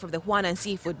away from the Huanan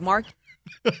seafood market,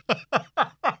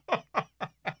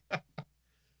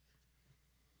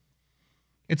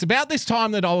 It's about this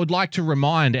time that I would like to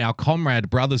remind our comrade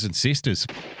brothers and sisters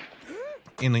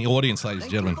in the audience, ladies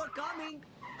and gentlemen.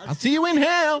 I'll see you in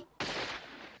hell.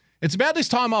 It's about this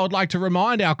time I would like to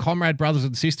remind our comrade brothers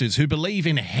and sisters who believe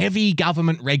in heavy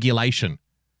government regulation.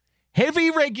 Heavy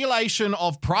regulation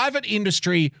of private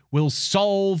industry will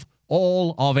solve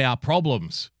all of our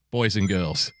problems, boys and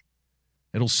girls.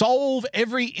 It'll solve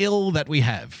every ill that we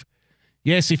have.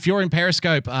 Yes, if you're in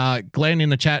Periscope, Glenn in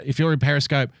the chat, if you're in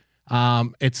Periscope,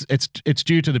 it's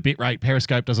due to the bit rate.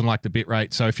 Periscope doesn't like the bit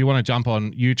rate. So if you want to jump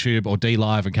on YouTube or D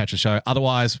Live and catch the show,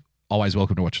 otherwise, always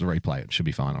welcome to watch the replay. It should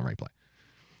be fine on replay.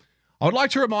 I would like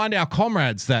to remind our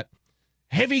comrades that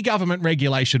heavy government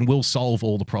regulation will solve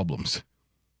all the problems.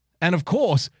 And of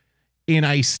course, in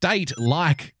a state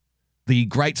like the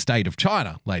great state of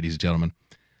China, ladies and gentlemen,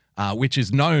 which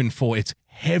is known for its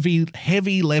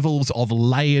heavy levels of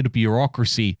layered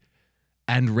bureaucracy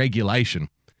and regulation,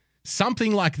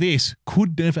 something like this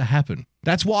could never happen.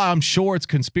 That's why I'm sure it's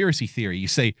conspiracy theory, you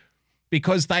see,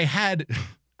 because they had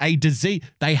a disease,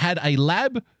 they had a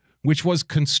lab which was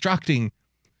constructing,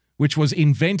 which was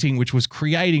inventing, which was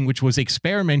creating, which was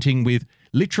experimenting with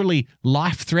literally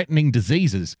life-threatening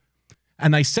diseases.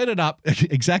 And they set it up,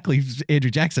 exactly, Andrew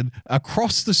Jackson,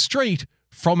 across the street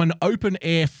from an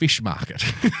open-air fish market.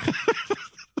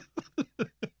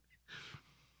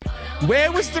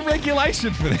 Where was the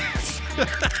regulation for this?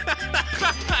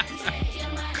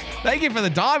 Thank you for the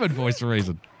diamond voice for a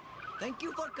reason. Thank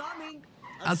you for coming.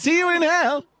 I'll see you in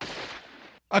hell.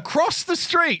 Across the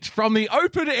street from the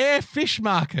open-air fish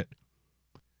market.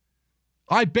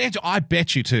 I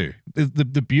bet you too.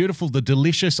 The beautiful, the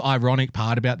delicious, ironic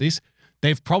part about this,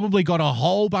 they've probably got a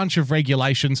whole bunch of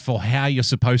regulations for how you're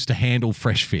supposed to handle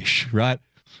fresh fish, right?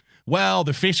 Well,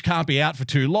 the fish can't be out for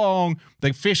too long.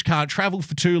 The fish can't travel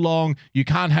for too long. You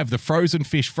can't have the frozen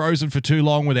fish frozen for too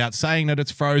long without saying that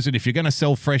it's frozen. If you're going to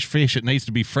sell fresh fish, it needs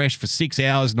to be fresh for 6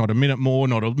 hours, not a minute more,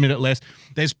 not a minute less.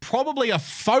 There's probably a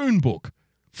phone book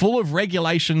full of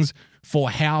regulations for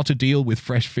how to deal with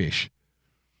fresh fish.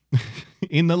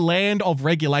 In the land of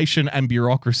regulation and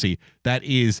bureaucracy, that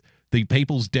is the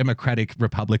People's Democratic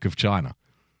Republic of China.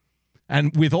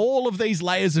 And with all of these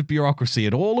layers of bureaucracy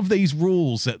and all of these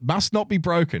rules that must not be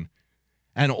broken,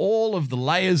 and all of the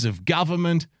layers of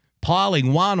government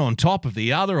piling one on top of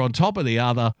the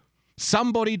other,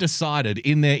 somebody decided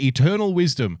in their eternal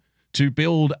wisdom to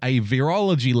build a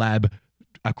virology lab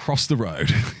across the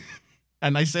road.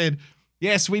 And they said,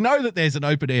 yes, we know that there's an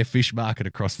open-air fish market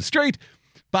across the street,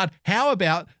 but how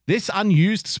about this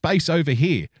unused space over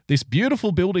here, this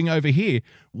beautiful building over here?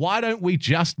 Why don't we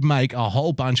just make a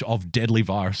whole bunch of deadly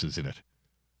viruses in it?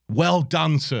 Well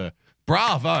done, sir.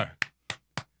 Bravo.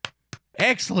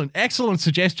 Excellent, excellent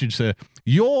suggestion, sir.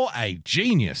 You're a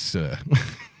genius, sir.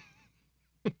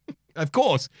 Of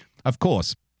course. I've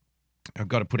got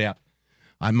to put out,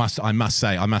 I must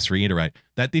reiterate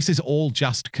that this is all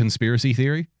just conspiracy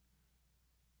theory.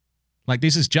 Like,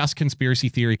 this is just conspiracy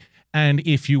theory. And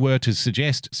if you were to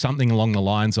suggest something along the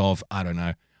lines of, I don't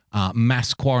know,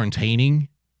 mass quarantining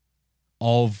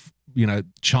of,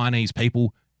 Chinese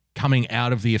people coming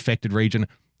out of the affected region,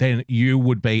 then you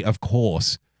would be, of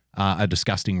course, a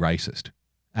disgusting racist.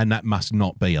 And that must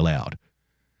not be allowed.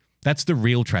 That's the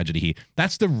real tragedy here.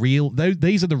 These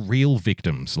are the real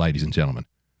victims, ladies and gentlemen.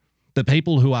 The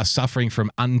people who are suffering from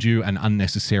undue and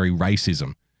unnecessary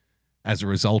racism as a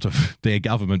result of their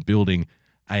government building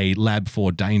a lab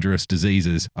for dangerous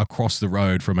diseases across the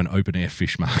road from an open-air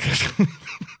fish market.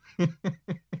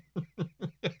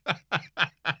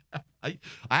 I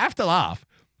have to laugh.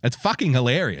 It's fucking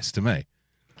hilarious to me.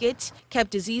 It kept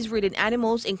disease-ridden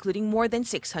animals, including more than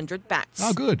 600 bats.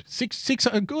 Oh, good.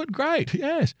 Good, great,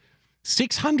 yes.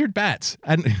 600 bats.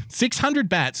 And 600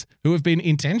 bats who have been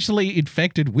intentionally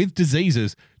infected with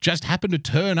diseases just happen to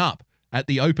turn up at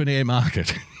the open-air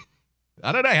market.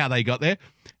 I don't know how they got there.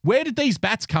 Where did these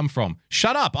bats come from?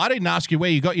 Shut up. I didn't ask you where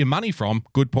you got your money from.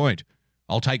 Good point.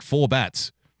 I'll take 4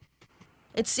 bats.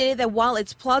 It stated that while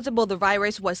it's plausible the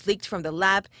virus was leaked from the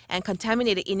lab and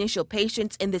contaminated initial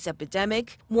patients in this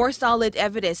epidemic, more solid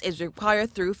evidence is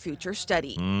required through future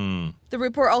study. The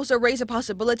report also raised a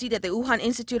possibility that the Wuhan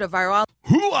Institute of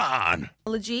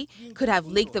Virology could have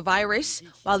leaked the virus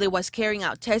while it was carrying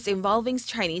out tests involving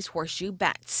Chinese horseshoe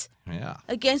bats. Yeah.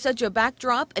 Against such a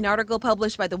backdrop, an article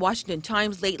published by the Washington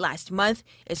Times late last month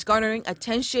is garnering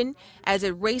attention as it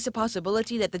raised the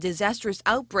possibility that the disastrous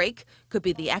outbreak could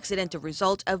be the accidental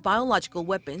result of biological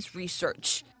weapons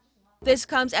research. This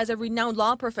comes as a renowned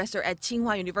law professor at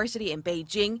Tsinghua University in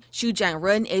Beijing, Xu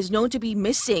Jiangren, is known to be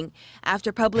missing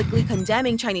after publicly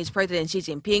condemning Chinese President Xi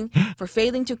Jinping for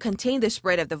failing to contain the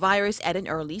spread of the virus at an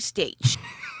early stage.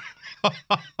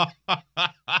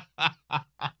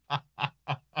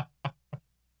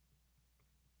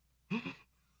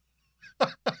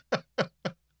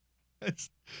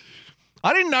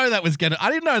 I didn't know they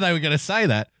were going to say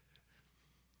that.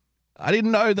 I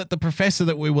didn't know that the professor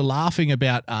that we were laughing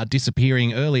about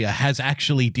disappearing earlier has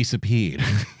actually disappeared.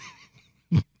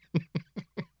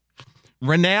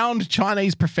 Renowned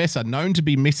Chinese professor known to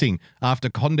be missing after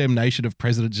condemnation of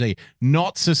President Xi.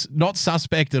 Not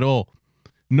suspect at all.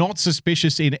 Not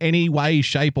suspicious in any way,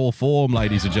 shape, or form,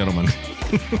 ladies and gentlemen.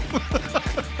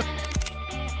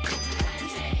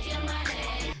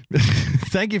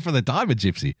 Thank you for the diamond,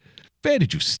 Gypsy. Where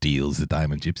did you steal the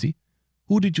diamond, Gypsy?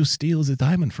 Who did you steal the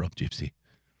diamond from, Gypsy?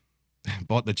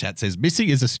 Bot the chat says, missing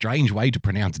is a strange way to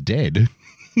pronounce dead.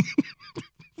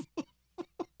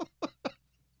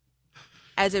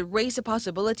 As it raised the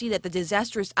possibility that the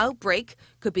disastrous outbreak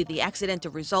could be the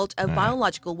accidental result of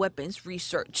biological weapons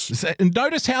research.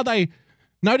 Notice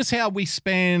how we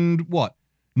spend,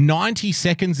 90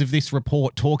 seconds of this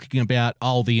report talking about,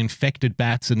 the infected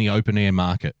bats in the open-air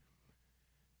market.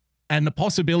 And the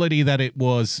possibility that it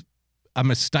was a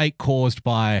mistake caused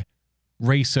by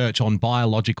research on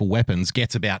biological weapons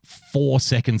gets about 4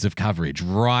 seconds of coverage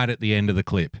right at the end of the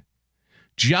clip.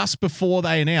 Just before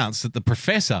they announced that the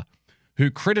professor who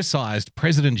criticized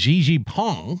President Xi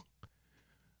Jinping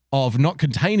of not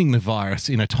containing the virus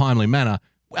in a timely manner,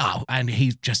 well, and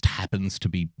he just happens to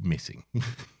be missing.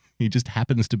 He just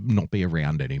happens to not be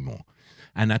around anymore.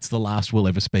 And that's the last we'll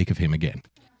ever speak of him again.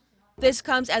 This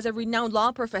comes as a renowned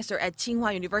law professor at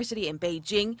Tsinghua University in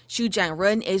Beijing, Xu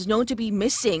Jianren, is known to be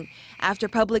missing after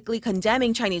publicly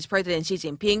condemning Chinese President Xi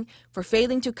Jinping for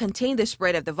failing to contain the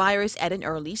spread of the virus at an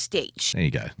early stage. There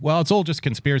you go. Well, it's all just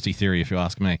conspiracy theory, if you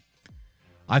ask me.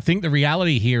 I think the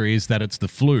reality here is that it's the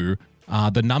flu.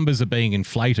 The numbers are being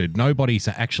inflated. Nobody's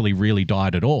actually really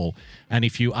died at all. And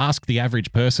if you ask the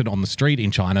average person on the street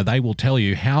in China, they will tell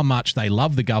you how much they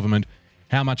love the government,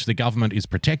 how much the government is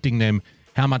protecting them,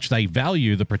 how much they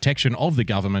value the protection of the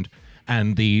government,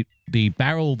 and the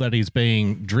barrel that is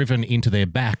being driven into their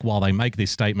back while they make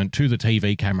this statement to the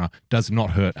TV camera does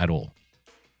not hurt at all.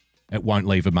 It won't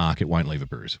leave a mark. It won't leave a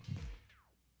bruise.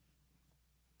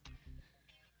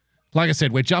 Like I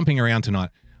said, we're jumping around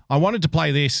tonight. I wanted to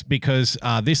play this because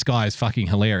this guy is fucking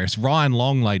hilarious. Ryan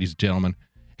Long, ladies and gentlemen.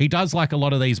 He does like a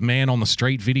lot of these man on the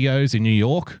street videos in New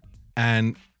York,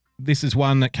 and this is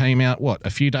one that came out, a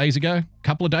few days ago? A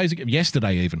couple of days ago?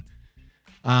 Yesterday even.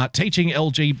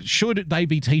 Should they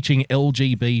be teaching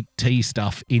LGBT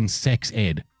stuff in sex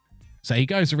ed? So he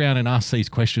goes around and asks these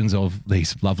questions of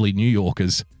these lovely New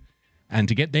Yorkers and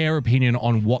to get their opinion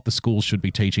on what the schools should be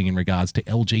teaching in regards to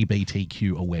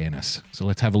LGBTQ awareness. So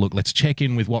let's have a look. Let's check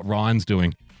in with what Ryan's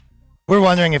doing. We're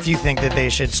wondering if you think that they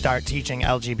should start teaching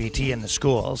LGBT in the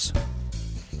schools.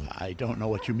 I don't know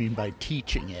what you mean by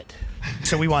teaching it.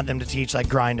 So we want them to teach like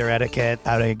grinder etiquette,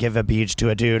 how to give a beach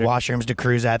to a dude, washrooms to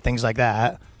cruise at, things like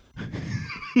that.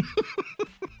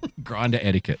 Grinder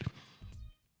etiquette.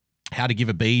 How to give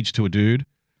a beach to a dude.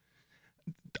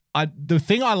 The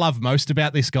thing I love most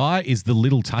about this guy is the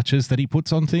little touches that he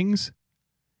puts on things.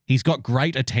 He's got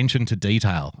great attention to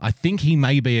detail. I think he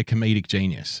may be a comedic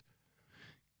genius.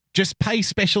 Just pay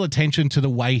special attention to the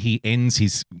way he ends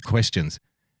his questions.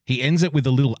 He ends it with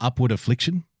a little upward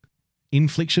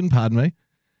inflection, pardon me.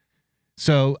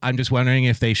 So I'm just wondering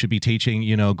if they should be teaching,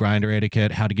 grinder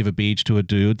etiquette, how to give a beach to a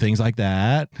dude, things like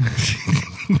that.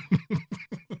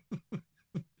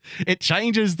 It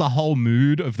changes the whole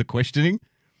mood of the questioning.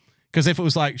 Because if it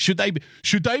was like, should they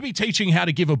be teaching how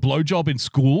to give a blowjob in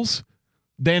schools?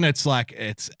 Then it's like,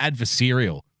 it's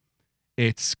adversarial.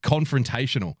 It's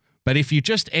confrontational. But if you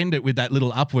just end it with that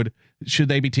little upward, should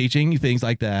they be teaching things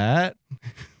like that?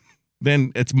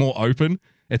 Then it's more open.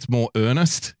 It's more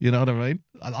earnest. You know what I mean?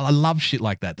 I love shit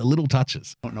like that. The little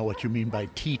touches. I don't know what you mean by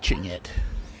teaching it.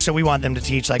 So we want them to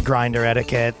teach like grinder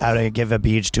etiquette, how to give a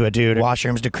beach to a dude,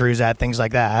 washrooms to cruise at, things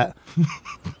like that.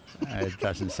 It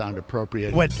doesn't sound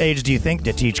appropriate. What age do you think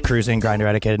to teach cruising, grinder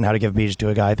etiquette, and how to give a beach to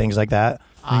a guy, things like that?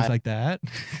 Things like that?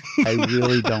 I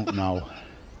really don't know.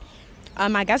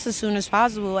 I guess as soon as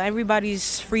possible.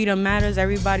 Everybody's freedom matters.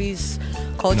 Everybody's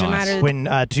culture matters. When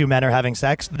two men are having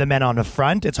sex, the men on the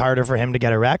front, it's harder for him to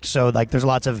get erect. So, there's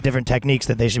lots of different techniques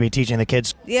that they should be teaching the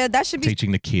kids. Yeah, that should be...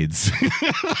 Teaching the kids.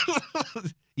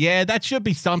 Yeah, that should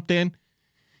be something.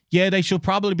 Yeah, they should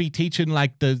probably be teaching,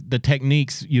 the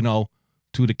techniques,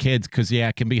 to the kids. Because,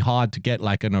 it can be hard to get,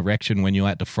 an erection when you're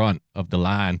at the front of the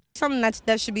line. Something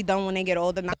that should be done when they get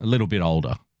older. A little bit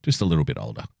older. Just a little bit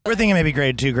older. We're thinking maybe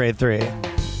grade 2, grade 3.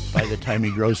 By the time he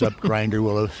grows up, grinder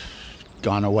will have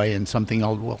gone away and something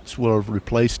else will have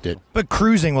replaced it. But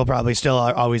cruising will probably still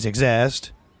always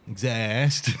exist. He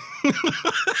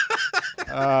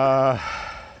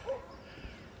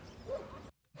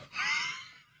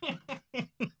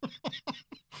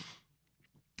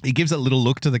gives a little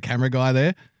look to the camera guy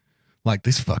there. Like,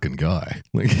 this fucking guy.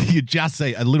 You just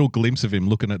see a little glimpse of him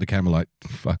looking at the camera like,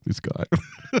 fuck this guy.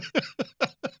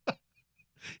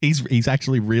 He's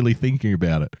actually really thinking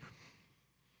about it.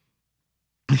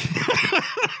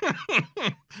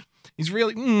 He's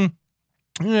really,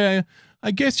 yeah,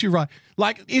 I guess you're right.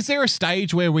 Is there a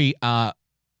stage where we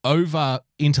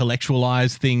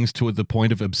over-intellectualize things to the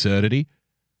point of absurdity?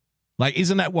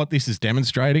 Isn't that what this is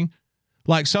demonstrating?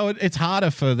 So it's harder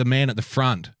for the man at the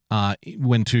front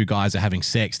when two guys are having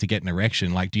sex to get an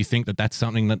erection. Do you think that that's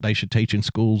something that they should teach in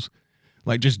schools?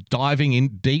 Just diving in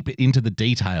deep into the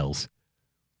details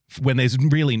when there's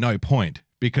really no point,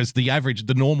 because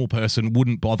the normal person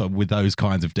wouldn't bother with those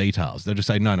kinds of details. They'll just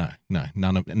say, no,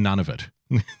 none of it.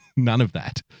 None of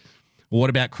that. Well, what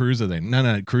about cruiser then?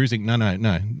 No, cruising. No,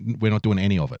 we're not doing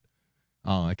any of it.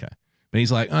 Oh, okay. But he's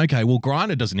like, okay, well,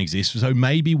 grinder doesn't exist, so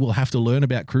maybe we'll have to learn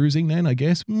about cruising then, I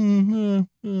guess.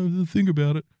 Think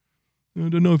about it. I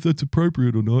don't know if that's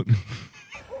appropriate or not.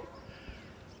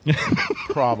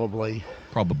 Probably.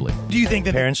 Do you think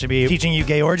that parents should be teaching you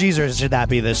gay orgies, or should that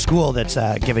be the school that's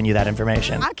giving you that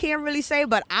information? I can't really say,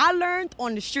 but I learned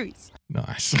on the streets.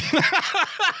 Nice.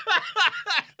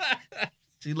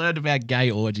 She learned about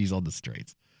gay orgies on the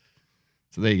streets.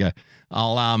 So there you go.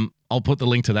 I'll put the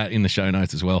link to that in the show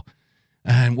notes as well.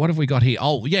 And what have we got here?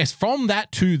 Oh, yes, from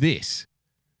that to this.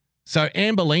 So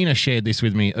Amberlina shared this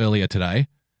with me earlier today.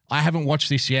 I haven't watched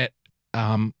this yet.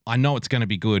 I know it's going to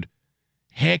be good.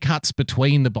 Haircuts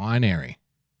between the binary.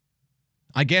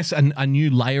 I guess a new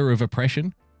layer of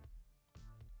oppression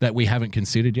that we haven't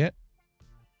considered yet.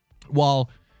 While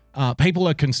people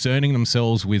are concerning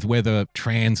themselves with whether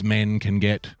trans men can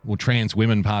get, or trans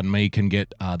women, can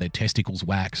get their testicles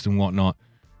waxed and whatnot.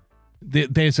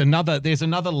 There's another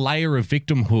layer of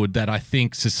victimhood that I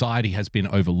think society has been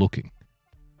overlooking.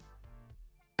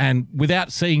 And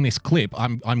without seeing this clip,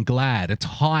 I'm glad. It's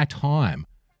high time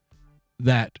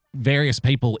that various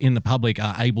people in the public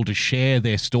are able to share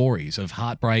their stories of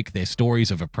heartbreak, their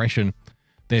stories of oppression,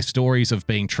 their stories of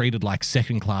being treated like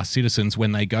second-class citizens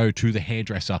when they go to the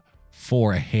hairdresser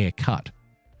for a haircut.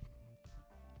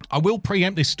 I will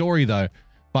preempt this story, though,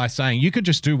 by saying you could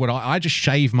just do what I just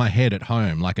shave my head at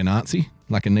home like a Nazi,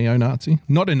 like a neo-Nazi.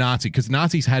 Not a Nazi, because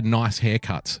Nazis had nice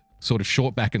haircuts, sort of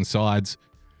short back and sides.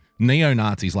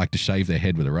 Neo-Nazis like to shave their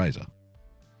head with a razor.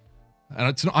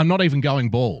 And I'm not even going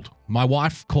bald. My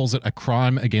wife calls it a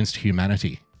crime against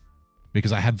humanity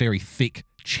because I have very thick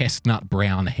chestnut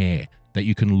brown hair that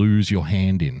you can lose your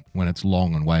hand in when it's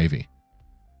long and wavy.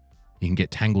 You can get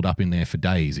tangled up in there for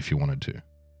days if you wanted to.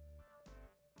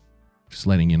 Just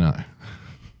letting you know.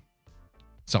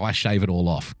 So I shave it all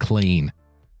off, clean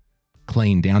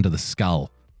down to the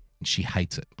skull, and she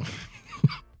hates it.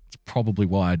 It's probably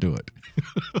why I do it.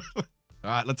 All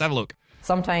right, let's have a look.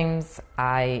 Sometimes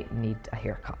I need a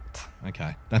haircut.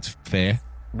 Okay, that's fair.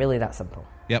 Really that simple.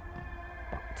 Yep.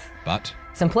 But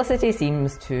simplicity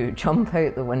seems to jump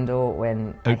out the window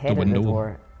when I head out the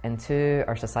door into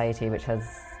our society, which has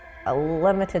a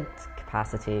limited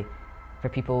capacity for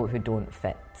people who don't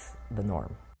fit the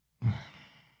norm.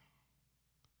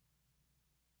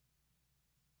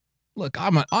 Look,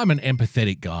 I'm an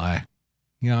empathetic guy.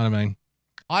 You know what I mean?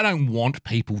 I don't want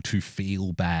people to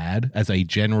feel bad as a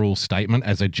general statement,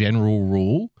 as a general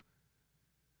rule.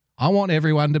 I want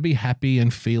everyone to be happy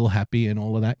and feel happy and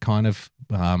all of that kind of,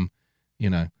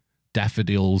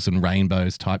 daffodils and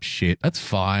rainbows type shit. That's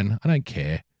fine. I don't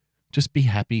care. Just be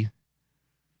happy.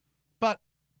 But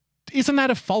isn't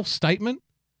that a false statement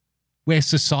where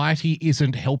society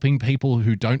isn't helping people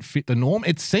who don't fit the norm?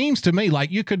 It seems to me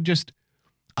like you could just,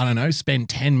 spend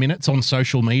 10 minutes on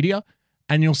social media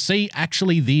and you'll see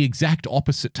actually the exact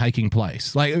opposite taking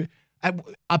place. Like,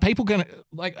 are people going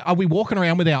to, are we walking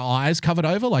around with our eyes covered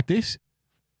over like this?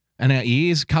 And our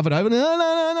ears covered over?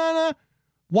 No.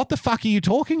 What the fuck are you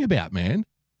talking about, man?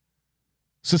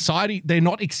 Society, they're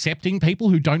not accepting people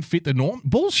who don't fit the norm?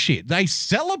 Bullshit. They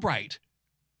celebrate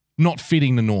not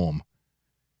fitting the norm.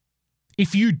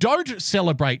 If you don't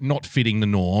celebrate not fitting the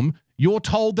norm, you're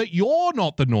told that you're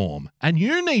not the norm and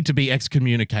you need to be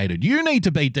excommunicated. You need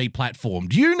to be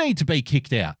deplatformed. You need to be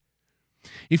kicked out.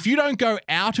 If you don't go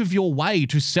out of your way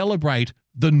to celebrate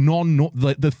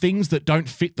the things that don't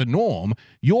fit the norm,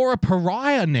 you're a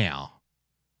pariah now.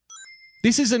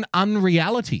 This is an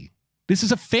unreality. This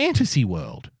is a fantasy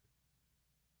world.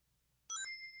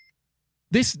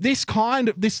 This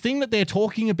thing that they're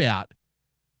talking about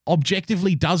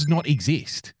objectively does not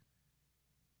exist.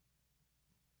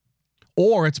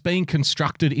 Or it's being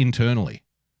constructed internally,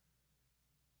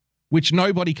 which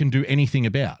nobody can do anything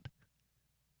about.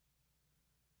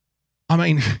 I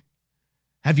mean,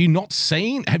 have you not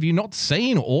seen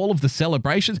all of the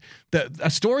celebrations?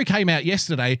 A story came out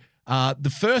yesterday.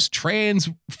 The first trans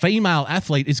female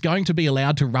athlete is going to be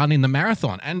allowed to run in the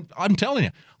marathon. And I'm telling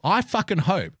you, I fucking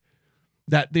hope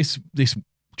that this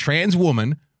trans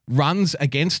woman runs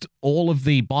against all of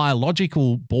the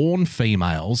biological born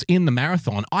females in the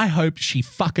marathon. I hope she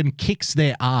fucking kicks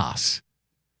their ass.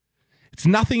 It's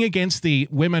nothing against the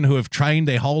women who have trained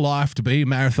their whole life to be a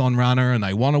marathon runner and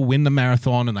they want to win the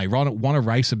marathon and they want to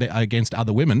race against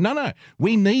other women. No.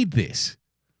 We need this.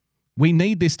 We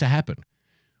need this to happen.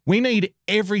 We need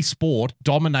every sport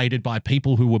dominated by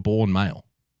people who were born male.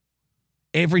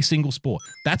 Every single sport.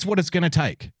 That's what it's going to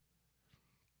take.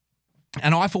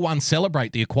 And I, for one,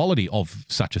 celebrate the equality of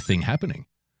such a thing happening.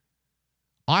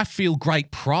 I feel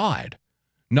great pride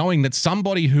knowing that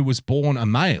somebody who was born a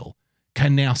male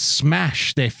can now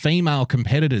smash their female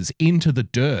competitors into the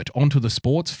dirt onto the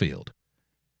sports field.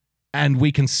 And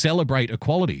we can celebrate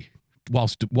equality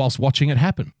whilst watching it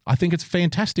happen. I think it's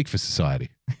fantastic for society.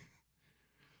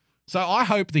 So I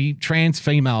hope the trans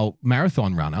female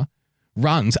marathon runner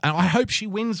runs, and I hope she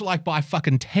wins like by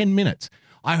fucking 10 minutes.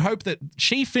 I hope that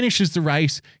she finishes the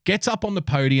race, gets up on the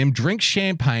podium, drinks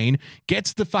champagne,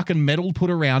 gets the fucking medal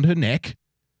put around her neck,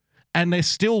 and there's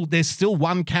still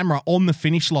one camera on the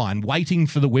finish line waiting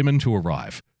for the women to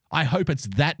arrive. I hope it's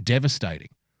that devastating.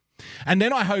 And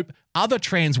then I hope other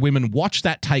trans women watch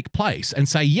that take place and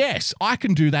say, yes, I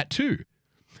can do that too.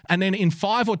 And then in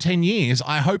 5 or 10 years,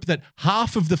 I hope that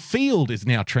half of the field is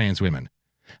now trans women.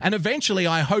 And eventually,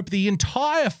 I hope the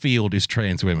entire field is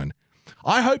trans women.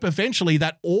 I hope eventually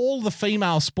that all the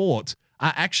female sports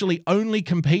are actually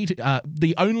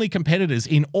the only competitors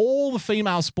in all the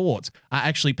female sports are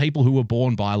actually people who were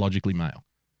born biologically male.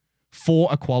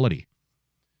 For equality.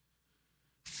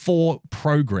 For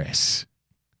progress.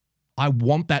 I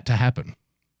want that to happen.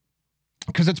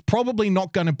 Because it's probably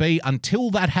not going to be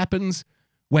until that happens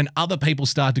when other people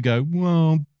start to go,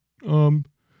 well,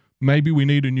 maybe we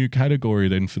need a new category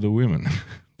then for the women,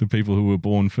 the people who were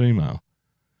born female.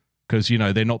 Because,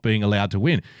 they're not being allowed to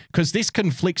win. Because this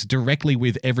conflicts directly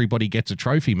with everybody gets a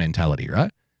trophy mentality,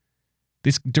 right?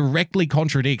 This directly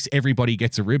contradicts everybody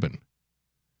gets a ribbon.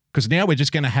 Because now we're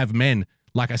just going to have men,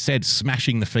 like I said,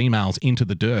 smashing the females into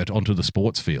the dirt onto the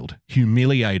sports field,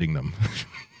 humiliating them.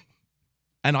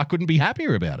 And I couldn't be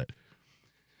happier about it.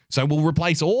 So we'll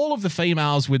replace all of the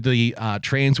females with the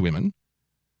trans women,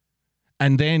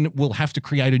 and then we'll have to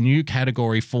create a new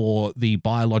category for the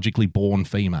biologically born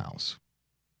females.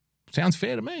 Sounds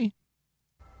fair to me.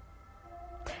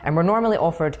 And we're normally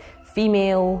offered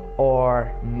female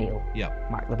or male.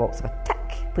 Yep. Mark the box with a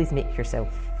tick. Please make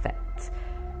yourself fit.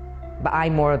 But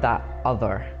I'm more of that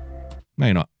other. No,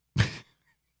 you're not.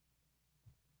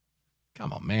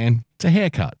 Come on, man. It's a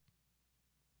haircut.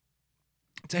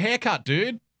 It's a haircut,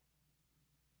 dude.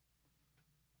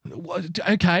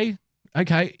 Okay.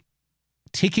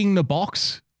 Ticking the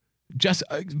box. Just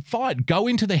fine. Go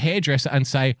into the hairdresser and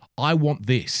say, I want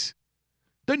this.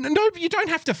 No, you don't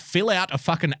have to fill out a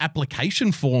fucking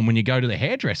application form when you go to the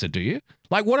hairdresser, do you?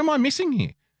 Like, what am I missing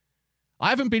here? I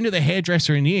haven't been to the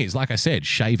hairdresser in years. Like I said,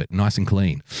 shave it nice and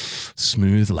clean.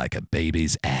 Smooth like a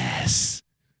baby's ass.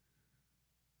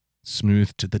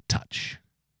 Smooth to the touch.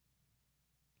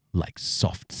 Like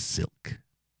soft silk.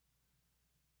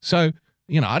 So,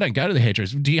 I don't go to the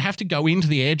hairdresser. Do you have to go into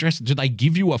the hairdresser? Do they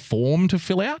give you a form to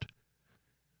fill out?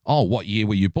 Oh, what year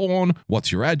were you born?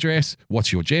 What's your address?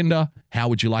 What's your gender? How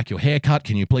would you like your haircut?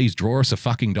 Can you please draw us a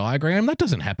fucking diagram? That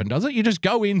doesn't happen, does it? You just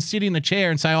go in, sit in the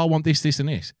chair and say, I want this, this, and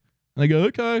this. And they go,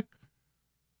 okay.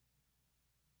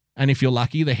 And if you're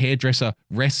lucky, the hairdresser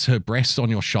rests her breasts on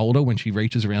your shoulder when she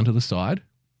reaches around to the side.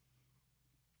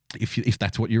 If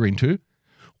that's what you're into.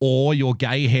 Or your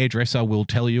gay hairdresser will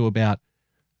tell you about,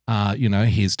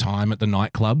 his time at the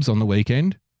nightclubs on the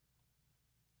weekend.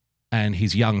 And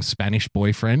his young Spanish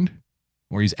boyfriend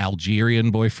or his Algerian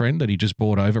boyfriend that he just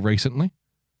brought over recently.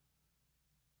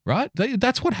 Right?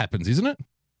 That's what happens, isn't it?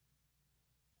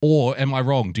 Or am I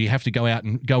wrong? Do you have to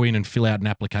go in and fill out an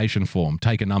application form,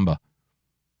 take a number?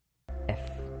 If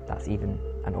that's even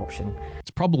an option.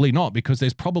 It's probably not, because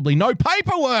there's probably no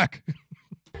paperwork.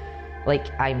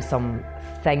 Like I'm some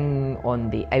thing on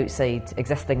the outside,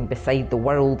 existing beside the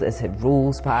world as it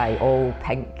rolls by, all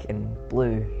pink and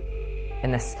blue.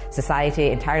 In this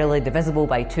society entirely divisible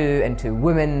by two into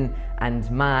woman and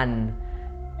man.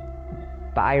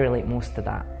 But I relate most to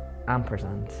that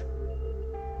ampersand.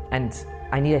 And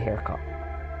I need a haircut.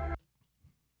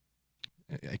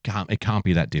 It can't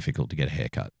be that difficult to get a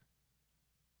haircut.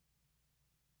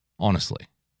 Honestly.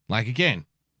 Like, again,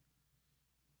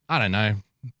 I don't know.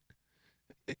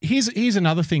 Here's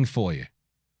another thing for you.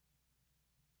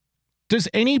 Does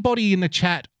anybody in the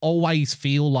chat always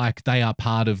feel like they are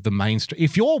part of the mainstream?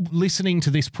 If you're listening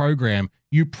to this program,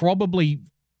 you probably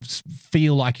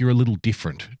feel like you're a little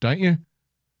different, don't you?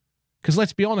 Because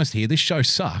let's be honest here, this show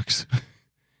sucks.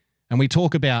 And we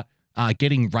talk about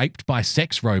getting raped by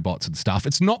sex robots and stuff.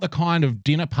 It's not the kind of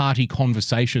dinner party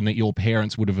conversation that your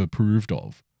parents would have approved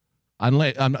of.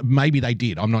 Unless maybe they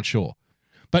did, I'm not sure.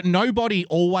 But nobody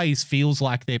always feels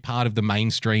like they're part of the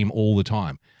mainstream all the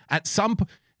time. At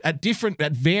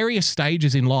various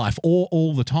stages in life or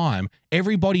all the time,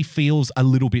 everybody feels a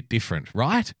little bit different,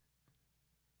 right?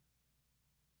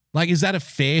 Like, is that a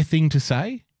fair thing to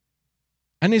say?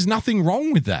 And there's nothing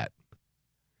wrong with that.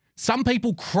 Some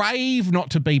people crave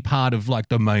not to be part of like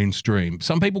the mainstream.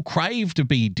 Some people crave to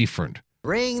be different.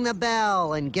 Ring the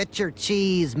bell and get your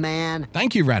cheese, man.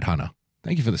 Thank you, Rat Hunter.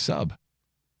 Thank you for the sub.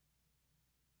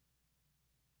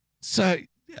 So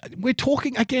we're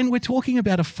talking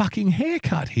about a fucking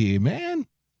haircut here, man.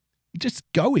 Just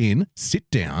go in, sit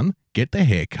down, get the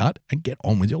haircut, and get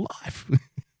on with your life.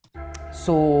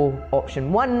 So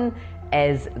option 1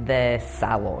 is the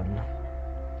salon.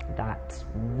 That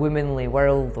womanly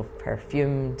world of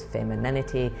perfumed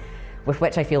femininity with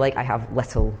which I feel like I have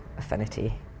little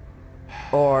affinity.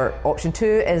 Or option 2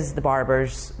 is the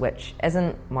barbers, which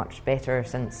isn't much better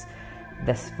since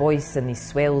this voice and these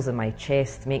swells in my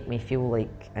chest make me feel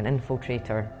like an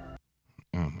infiltrator.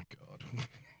 Oh my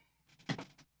God.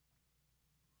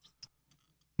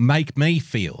 Make me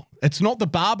feel. It's not the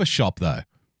barber shop though.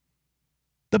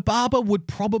 The barber would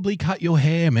probably cut your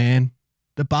hair, man.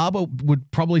 The barber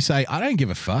would probably say, I don't give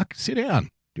a fuck. Sit down. Do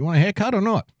you want a haircut or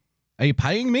not? Are you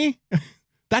paying me?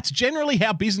 That's generally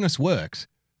how business works.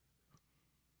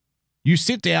 You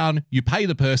sit down, you pay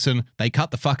the person, they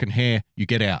cut the fucking hair, you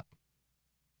get out.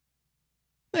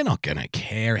 They're not going to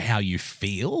care how you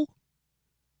feel.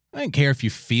 I don't care if you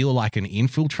feel like an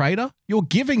infiltrator. You're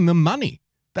giving them money.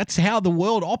 That's how the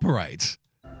world operates.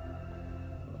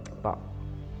 But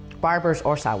barbers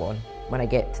or salon when I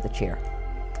get to the chair.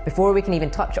 Before we can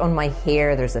even touch on my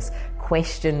hair, there's this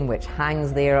question which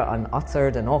hangs there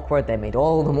unuttered and awkward, then made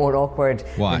all the more awkward.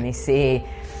 Why? When they say,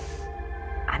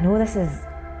 I know this is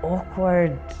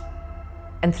awkward.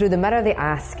 And through the mirror they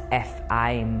ask if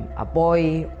I'm a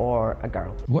boy or a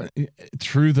girl. What?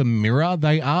 Through the mirror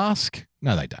they ask?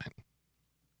 No, they don't.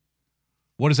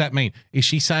 What does that mean? Is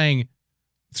she saying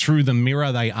through the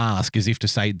mirror they ask as if to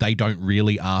say they don't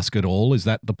really ask at all? Is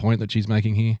that the point that she's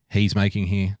making here? He's making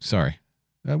here? Sorry.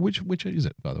 Which is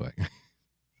it, by the way?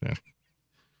 Yeah.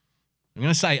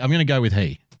 I'm going to go with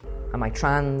he. Am I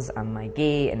trans? Am I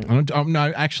gay? And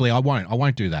no, actually, I won't. I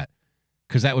won't do that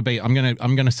because that would be. I'm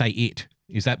going to say it.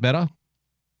 Is that better?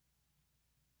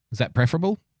 Is that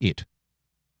preferable? It.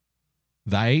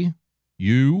 They.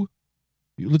 You.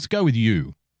 Let's go with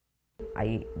you.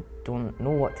 I don't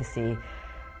know what to say.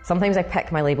 Sometimes I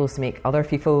pick my labels to make other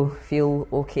people feel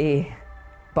okay.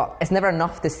 But it's never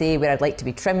enough to say where I'd like to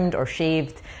be trimmed or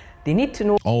shaved. They need to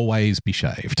know. Always be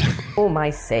shaved. Oh, my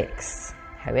sex.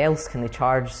 How else can they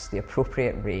charge the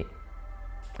appropriate rate?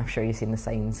 I'm sure you've seen the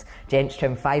signs. Gents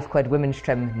trim £5, women's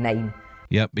trim 9.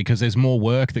 Yep, because there's more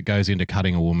work that goes into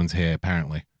cutting a woman's hair,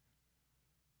 apparently.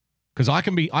 Because I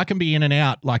can be in and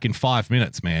out like in 5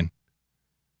 minutes, man.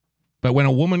 But when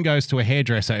a woman goes to a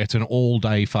hairdresser, it's an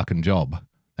all-day fucking job.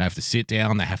 They have to sit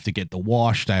down, they have to get the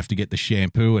wash, they have to get the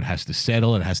shampoo, it has to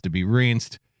settle, it has to be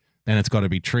rinsed, then it's got to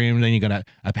be trimmed, then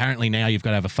apparently now you've got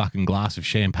to have a fucking glass of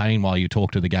champagne while you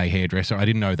talk to the gay hairdresser. I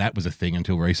didn't know that was a thing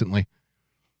until recently.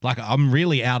 Like, I'm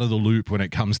really out of the loop when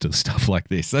it comes to stuff like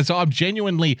this. So I'm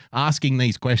genuinely asking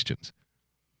these questions.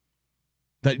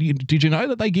 Did you know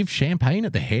that they give champagne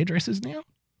at the hairdressers now?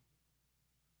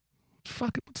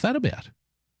 Fuck, what's that about?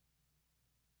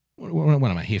 What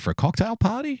am I here for, a cocktail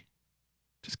party?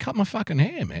 Just cut my fucking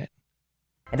hair, man.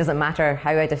 It doesn't matter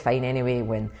how I define anyway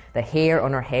when the hair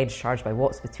on our head's charged by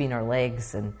what's between our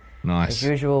legs. And nice. As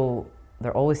usual,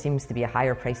 there always seems to be a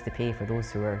higher price to pay for those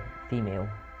who are female.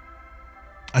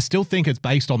 I still think it's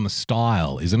based on the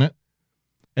style, isn't it?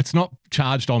 It's not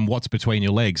charged on what's between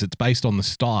your legs. It's based on the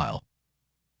style.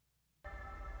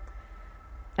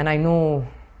 And I know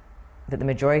that the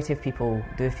majority of people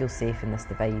do feel safe in this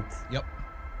divide.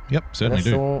 Yep, certainly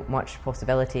There's so much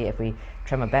possibility if we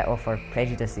trim a bit off our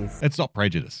prejudices. It's not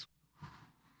prejudice.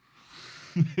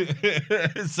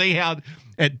 See how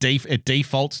it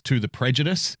defaults to the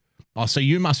prejudice? Oh, so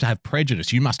you must have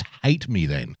prejudice. You must hate me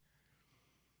then.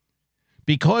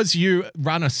 Because you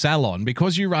run a salon,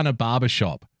 because you run a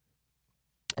barbershop,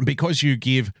 because you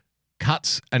give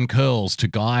cuts and curls to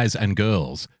guys and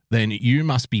girls, then you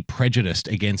must be prejudiced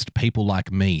against people like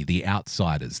me, the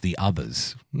outsiders, the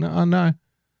others.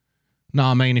 No,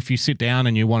 I mean, if you sit down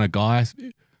and you want a guy's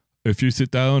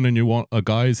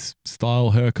style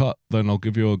haircut, then I'll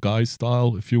give you a guy's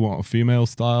style. If you want a female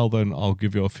style, then I'll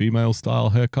give you a female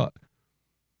style haircut.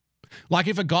 Like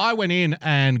if a guy went in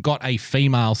and got a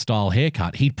female style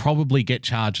haircut, he'd probably get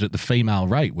charged at the female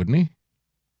rate, wouldn't he?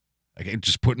 Okay,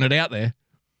 just putting it out there.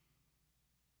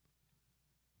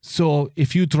 So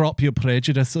if you drop your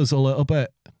prejudices a little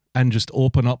bit and just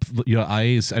open up your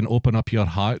eyes and open up your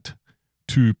heart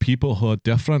to people who are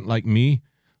different like me,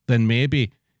 then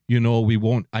maybe, we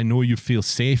won't, I know you feel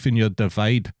safe in your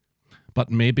divide, but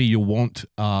maybe you won't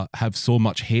have so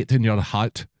much hate in your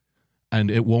heart and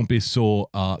it won't be so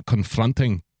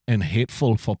confronting and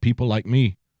hateful for people like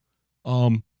me.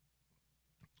 I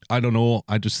don't know.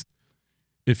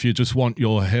 If you just want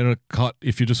your hair cut,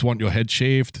 if you just want your head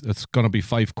shaved, it's going to be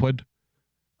 £5.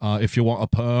 If you want a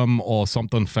perm or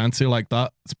something fancy like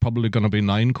that, it's probably going to be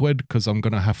 £9 because I'm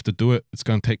going to have to do it. It's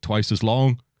going to take twice as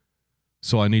long.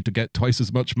 So I need to get twice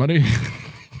as much money.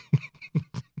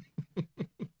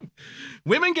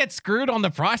 Women get screwed on the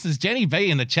prices. Jenny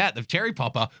B in the chat, the cherry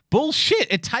popper.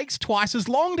 Bullshit. It takes twice as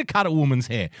long to cut a woman's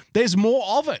hair. There's more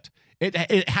of it.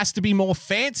 It has to be more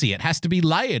fancy. It has to be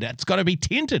layered. It's got to be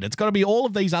tinted. It's got to be all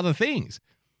of these other things.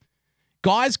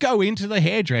 Guys go into the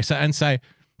hairdresser and say,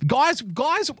 guys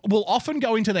will often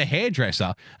go into the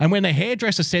hairdresser, and when the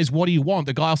hairdresser says, what do you want?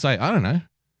 The guy will say, I don't know.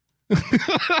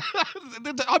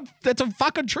 That's a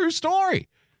fucking true story.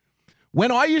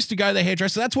 When I used to go to the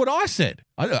hairdresser, that's what I said.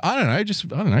 I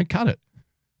don't know, cut it.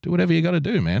 Do whatever you got to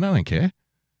do, man. I don't care.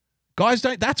 Guys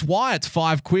don't. That's why it's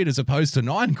 £5 as opposed to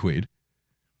 £9.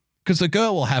 Because the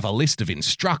girl will have a list of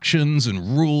instructions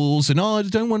and rules and, I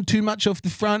don't want too much off the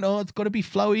front. Oh, it's got to be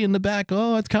flowy in the back.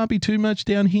 Oh, it can't be too much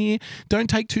down here. Don't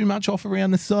take too much off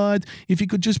around the sides. If you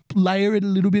could just layer it a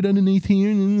little bit underneath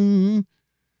here.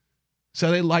 So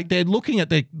they're looking at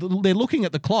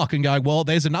the clock and going, well,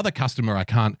 there's another customer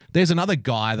there's another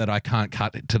guy that I can't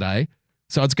cut today.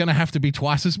 So it's going to have to be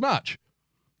twice as much.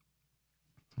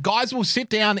 Guys will sit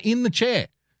down in the chair.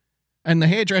 And the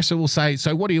hairdresser will say,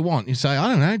 so what do you want? You say, I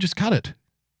don't know, just cut it.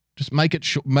 Just make it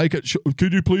short.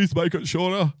 Could you please make it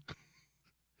shorter?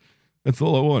 That's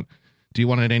all I want. Do you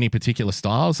want it in any particular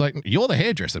style? It's like, you're the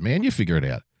hairdresser, man. You figure it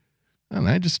out. I don't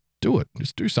know, just do it.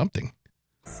 Just do something.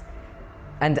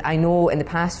 And I know in the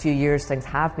past few years things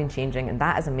have been changing, and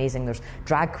that is amazing. There's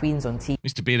drag queens on TV.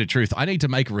 Mr. Bearded Truth, I need to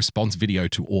make a response video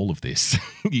to all of this.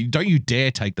 Don't you dare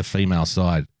take the female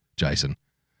side, Jason.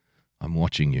 I'm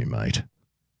watching you, mate.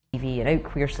 TV and out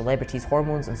queer celebrities,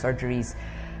 hormones and surgeries,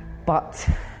 but...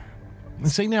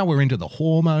 See, now we're into the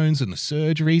hormones and the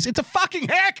surgeries. It's a fucking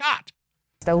haircut!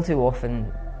 Still too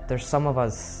often, there's some of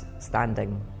us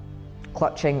standing,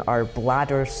 clutching our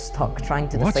bladders stuck, trying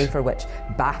to decipher which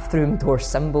bathroom door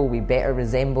symbol we better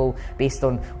resemble based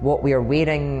on what we are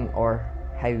wearing or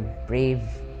how brave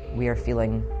we are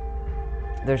feeling.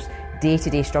 There's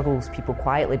day-to-day struggles people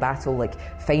quietly battle, like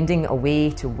finding a way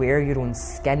to wear your own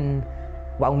skin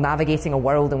while navigating a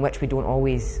world in which we don't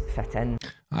always fit in.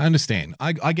 I understand.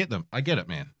 I get them. I get it,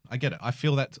 man. I get it. I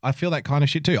feel that kind of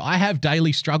shit too. I have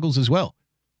daily struggles as well.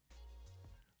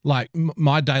 Like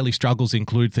my daily struggles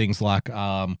include things like,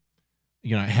 how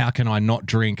can I not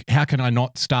drink? How can I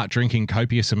not start drinking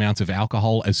copious amounts of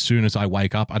alcohol as soon as I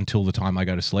wake up until the time I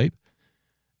go to sleep?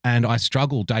 And I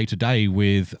struggle day to day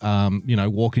with,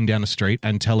 walking down the street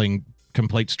and telling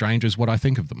complete strangers what I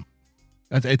think of them.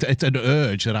 It's an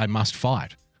urge that I must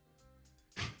fight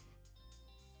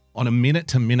on a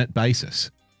minute-to-minute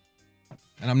basis.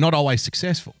 And I'm not always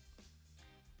successful.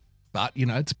 But,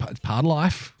 it's part of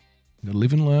life. You got to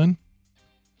live and learn.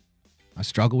 I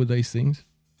struggle with these things.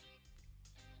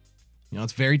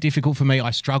 It's very difficult for me.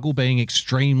 I struggle being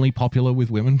extremely popular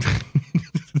with women.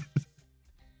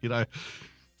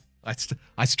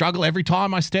 I struggle every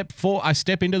time I step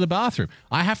into the bathroom.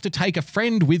 I have to take a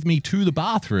friend with me to the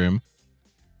bathroom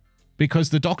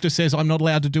because the doctor says I'm not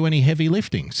allowed to do any heavy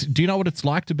lifting. Do you know what it's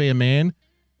like to be a man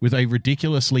with a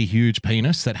ridiculously huge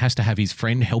penis that has to have his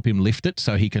friend help him lift it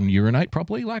so he can urinate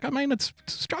properly? It's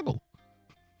a struggle.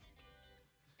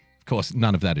 Of course,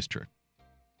 none of that is true.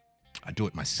 I do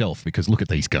it myself because look at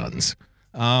these guns.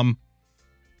 All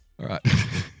right.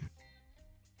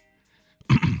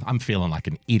 I'm feeling like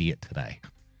an idiot today.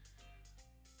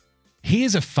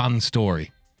 Here's a fun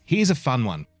story. Here's a fun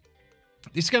one.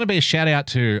 This is going to be a shout out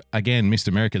to, again, Mr.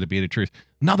 America, the Bearded Truth.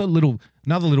 Another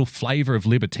little flavor of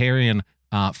libertarian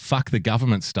fuck the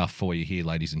government stuff for you here,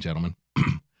 ladies and gentlemen.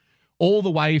 All the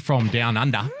way from down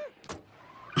under.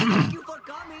 Thank you for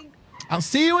coming. I'll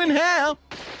see you in hell.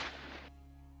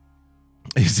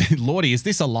 Lordy, is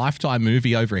this a Lifetime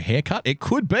movie over a haircut? It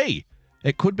could be.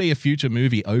 It could be a future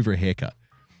movie over a haircut.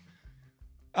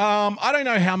 I don't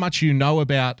know how much you know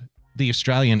about the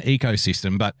Australian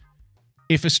ecosystem, but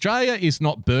if Australia is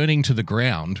not burning to the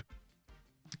ground,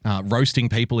 roasting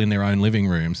people in their own living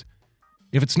rooms,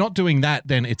 if it's not doing that,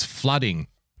 then it's flooding,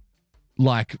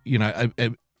 like, in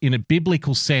a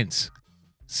biblical sense,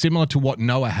 similar to what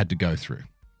Noah had to go through.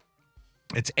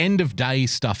 It's end of day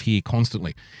stuff here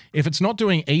constantly. If it's not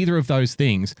doing either of those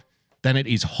things, then it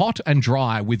is hot and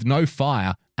dry with no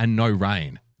fire and no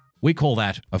rain. We call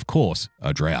that, of course,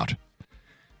 a drought.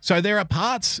 So there are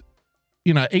parts,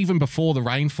 even before the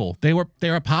rainfall, there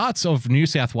are parts of New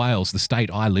South Wales, the state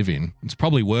I live in, it's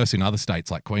probably worse in other states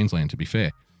like Queensland, to be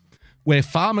fair, where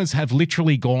farmers have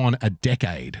literally gone a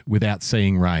decade without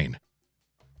seeing rain.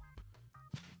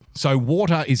 So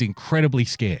water is incredibly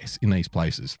scarce in these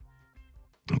places.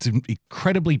 It's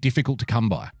incredibly difficult to come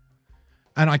by.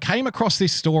 And I came across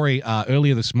this story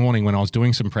earlier this morning when I was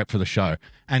doing some prep for the show,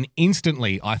 and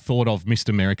instantly I thought of Mr.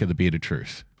 America, the Bearded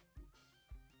Truth.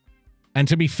 And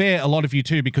to be fair, a lot of you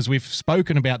too, because we've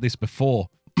spoken about this before.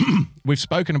 We've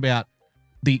spoken about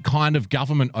the kind of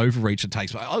government overreach it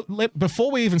takes.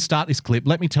 Before we even start this clip,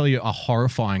 let me tell you a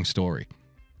horrifying story.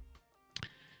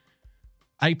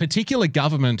 A particular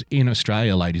government in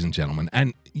Australia, ladies and gentlemen,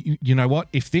 and you know what?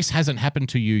 If this hasn't happened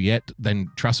to you yet,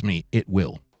 then trust me, it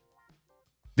will.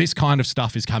 This kind of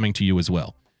stuff is coming to you as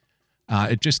well.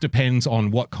 It just depends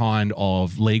on what kind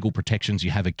of legal protections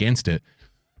you have against it.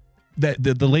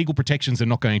 The legal protections are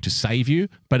not going to save you,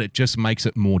 but it just makes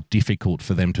it more difficult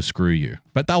for them to screw you.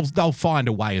 But they'll find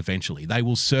a way eventually. They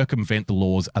will circumvent the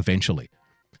laws eventually.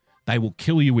 They will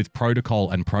kill you with protocol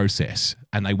and process,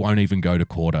 and they won't even go to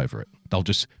court over it. They'll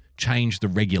just change the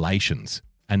regulations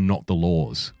and not the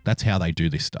laws. That's how they do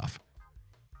this stuff.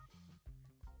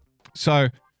 So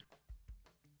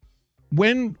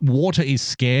when water is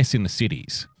scarce in the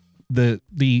cities,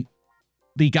 the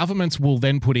governments will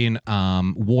then put in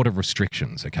water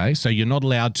restrictions, okay? So you're not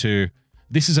allowed to...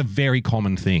 This is a very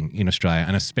common thing in Australia,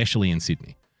 and especially in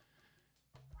Sydney.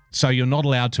 So you're not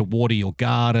allowed to water your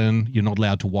garden, you're not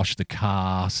allowed to wash the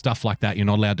car, stuff like that. You're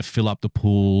not allowed to fill up the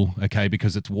pool, okay,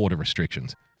 because it's water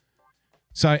restrictions.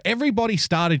 So everybody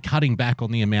started cutting back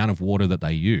on the amount of water that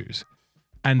they use.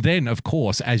 And then, of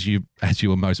course, as you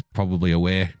are most probably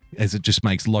aware, as it just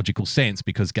makes logical sense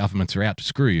because governments are out to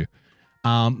screw you,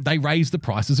 they raise the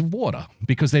prices of water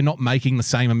because they're not making the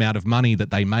same amount of money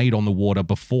that they made on the water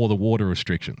before the water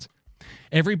restrictions.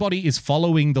 Everybody is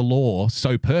following the law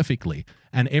so perfectly,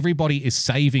 and everybody is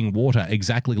saving water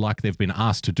exactly like they've been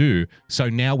asked to do. So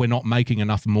now we're not making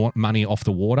enough more money off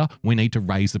the water. We need to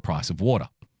raise the price of water.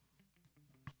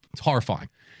 It's horrifying.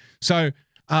 So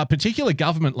a particular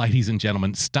government, ladies and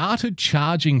gentlemen, started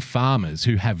charging farmers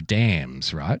who have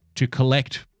dams, right, to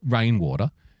collect rainwater.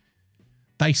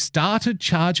 They started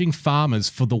charging farmers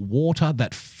for the water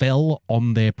that fell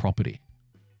on their property.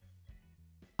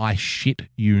 I shit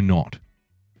you not.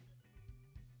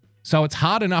 So it's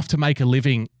hard enough to make a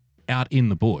living out in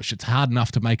the bush. It's hard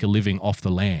enough to make a living off the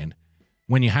land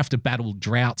when you have to battle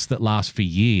droughts that last for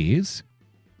years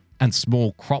and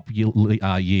small crop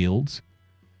yields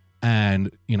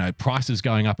and, you know, prices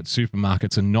going up at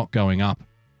supermarkets and not going up,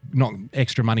 not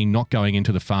extra money not going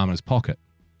into the farmer's pocket.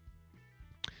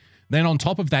 Then on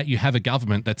top of that, you have a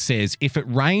government that says if it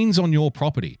rains on your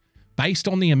property, based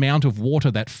on the amount of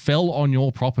water that fell on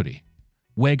your property,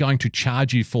 we're going to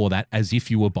charge you for that as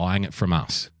if you were buying it from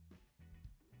us.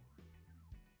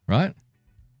 Right?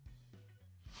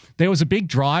 There was a big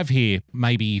drive here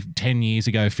maybe 10 years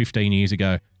ago, 15 years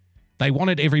ago. They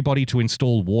wanted everybody to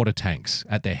install water tanks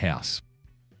at their house.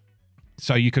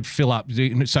 So you could fill up,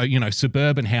 so, you know,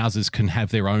 suburban houses can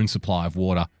have their own supply of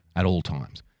water at all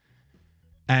times.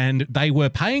 And they were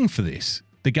paying for this.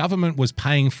 The government was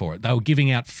paying for it. They were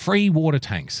giving out free water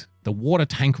tanks, the water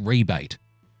tank rebate.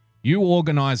 You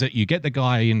organize it, you get the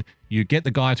guy in, you get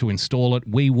the guy to install it,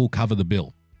 we will cover the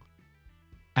bill.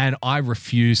 And I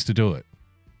refused to do it.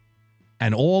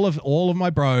 And all of my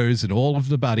bros and all of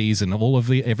the buddies and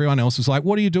everyone else was like,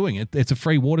 what are you doing? It's a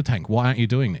free water tank. Why aren't you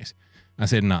doing this? I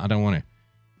said, no, I don't want to.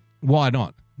 Why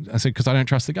not? I said, because I don't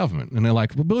trust the government. And they're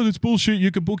like, well, but it's bullshit. You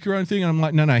could book your own thing. And I'm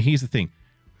like, no, here's the thing.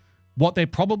 What they're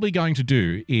probably going to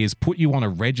do is put you on a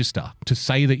register to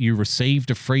say that you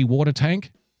received a free water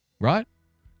tank, right?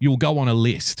 You'll go on a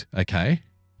list, okay?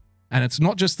 And it's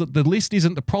not just that the list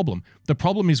isn't the problem. The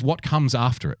problem is what comes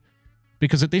after it.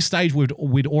 Because at this stage,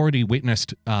 we'd already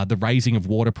witnessed the raising of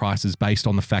water prices based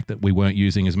on the fact that we weren't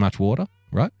using as much water,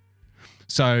 right?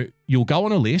 So you'll go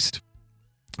on a list,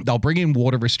 they'll bring in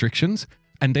water restrictions,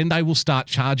 and then they will start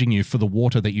charging you for the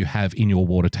water that you have in your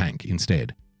water tank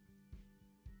instead.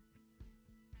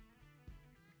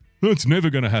 That's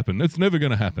never going to happen. That's never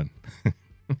going to happen.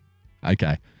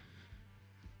 Okay.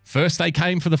 First they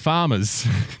came for the farmers.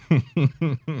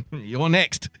 You're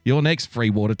next. You're next, free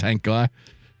water tank guy.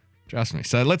 Trust me.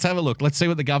 So let's have a look. Let's see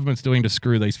what the government's doing to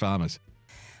screw these farmers.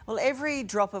 Well, every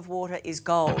drop of water is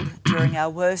gold during our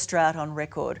worst drought on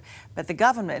record. But the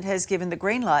government has given the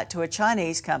green light to a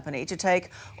Chinese company to take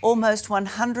almost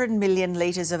 100 million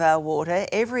litres of our water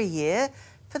every year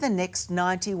for the next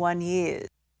 91 years.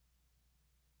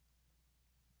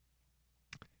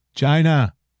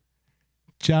 China.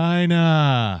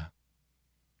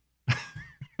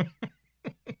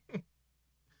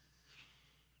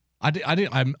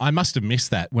 I must have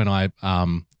missed that when I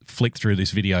flicked through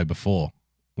this video before.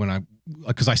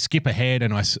 Because I skip ahead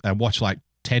and I watch like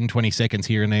 10, 20 seconds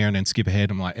here and there and then skip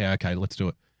ahead. I'm like, yeah, okay, let's do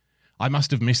it. I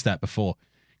must have missed that before.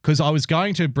 because I was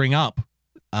going to bring up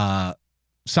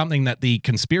something that the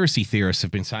conspiracy theorists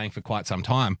have been saying for quite some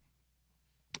time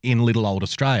in little old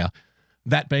Australia,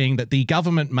 that being that the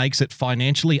government makes it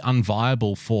financially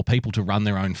unviable for people to run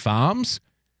their own farms,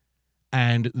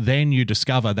 and then you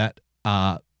discover that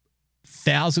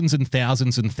thousands and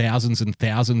thousands and thousands and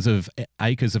thousands of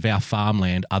acres of our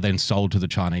farmland are then sold to the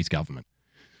Chinese government.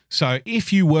 So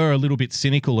if you were a little bit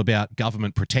cynical about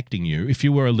government protecting you, if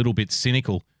you were a little bit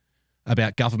cynical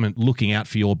about government looking out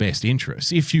for your best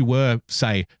interests, if you were,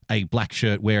 say, a black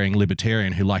shirt wearing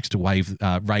libertarian who likes to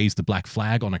raise the black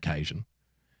flag on occasion,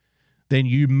 then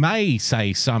you may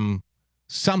say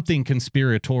something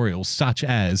conspiratorial, such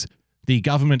as the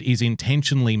government is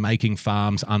intentionally making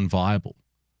farms unviable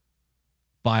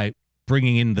by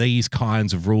bringing in these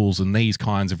kinds of rules and these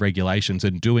kinds of regulations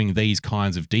and doing these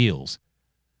kinds of deals.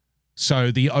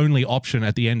 So the only option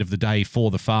at the end of the day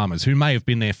for the farmers, who may have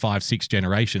been there 5-6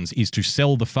 generations, is to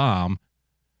sell the farm,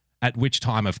 at which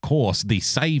time, of course, the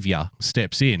savior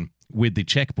steps in with the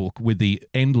checkbook, with the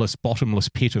endless, bottomless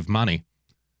pit of money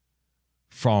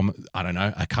from, I don't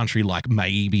know, a country like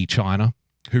maybe China,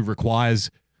 who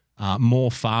requires more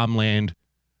farmland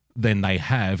than they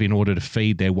have in order to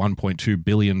feed their 1.2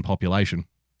 billion population.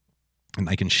 And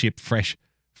they can ship fresh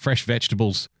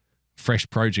vegetables, fresh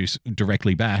produce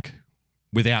directly back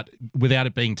without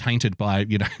it being tainted by,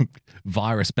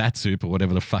 virus bat soup or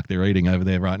whatever the fuck they're eating over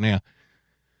there right now.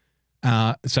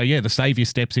 The savior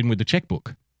steps in with the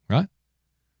checkbook, right?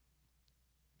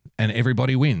 And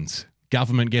everybody wins.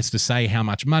 Government gets to say how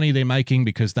much money they're making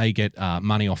because they get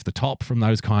money off the top from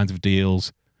those kinds of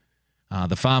deals.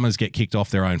 The farmers get kicked off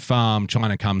their own farm.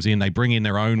 China comes in, they bring in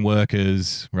their own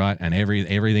workers, right? And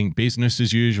everything business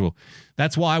as usual.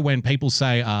 That's why when people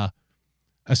say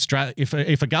Australia,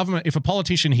 if a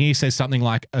politician here says something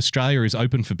like Australia is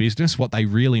open for business, what they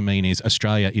really mean is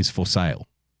Australia is for sale.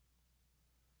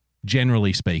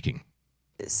 Generally speaking.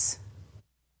 Yes.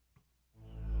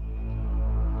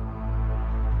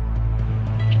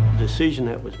 Decision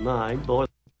that was made by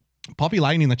Poppy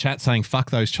Lane in the chat saying, fuck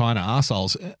those China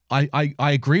arseholes. I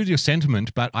agree with your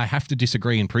sentiment, but I have to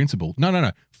disagree in principle.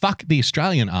 No. Fuck the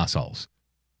Australian arseholes.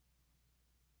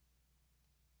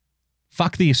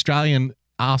 Fuck the Australian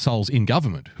arseholes in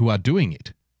government who are doing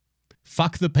it.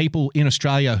 Fuck the people in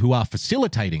Australia who are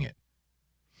facilitating it.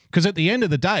 Because at the end of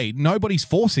the day, nobody's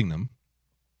forcing them.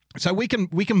 So we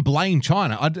can blame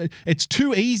China. It's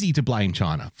too easy to blame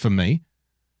China for me.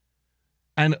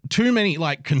 And too many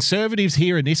conservatives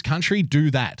here in this country do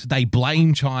that. They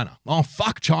blame China. Oh,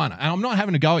 fuck China. And I'm not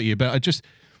having to go at you, but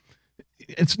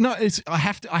I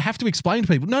have to explain to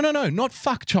people. No, not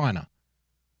fuck China.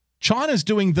 China's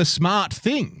doing the smart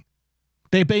thing.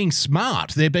 They're being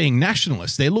smart. They're being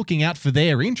nationalists. They're looking out for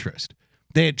their interest.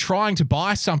 They're trying to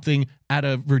buy something at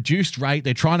a reduced rate.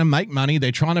 They're trying to make money.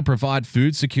 They're trying to provide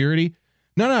food security.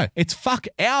 No, it's fuck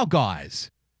our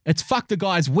guys. It's fuck the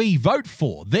guys we vote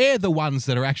for. They're the ones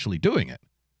that are actually doing it.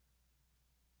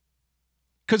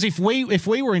 Because if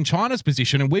we were in China's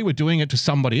position and we were doing it to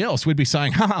somebody else, we'd be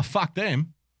saying, fuck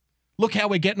them. Look how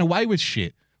we're getting away with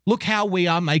shit. Look how we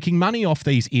are making money off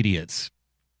these idiots.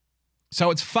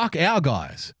 So it's fuck our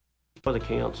guys. By the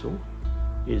council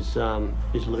is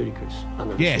ludicrous.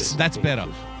 Yes, that's better.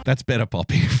 That's better,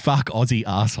 Poppy. Fuck Aussie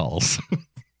assholes.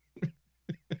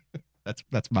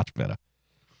 That's much better.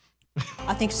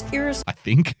 I think it's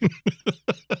irresponsible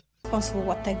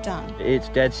what they've done. It's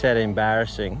dead set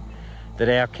embarrassing that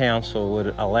our council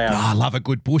would allow... Oh, I love a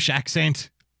good bush accent.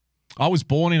 I was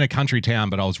born in a country town,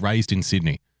 but I was raised in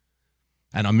Sydney.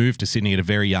 And I moved to Sydney at a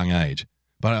very young age.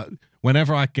 But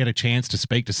whenever I get a chance to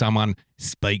speak to someone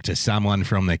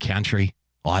from the country,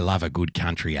 I love a good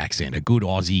country accent, a good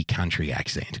Aussie country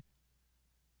accent.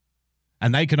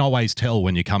 And they can always tell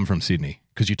when you come from Sydney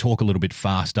because you talk a little bit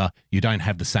faster. You don't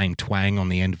have the same twang on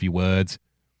the end of your words.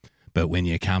 But when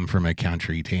you come from a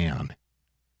country town,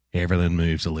 everything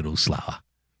moves a little slower.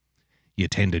 You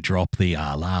tend to drop the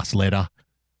last letter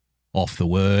off the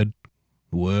word,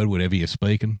 whatever you're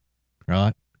speaking,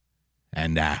 right?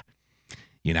 And, out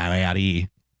here,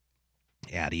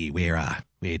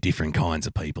 we're different kinds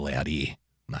of people out here,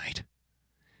 mate.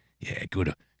 Yeah,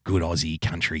 good Aussie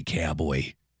country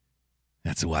cowboy.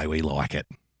 That's the way we like it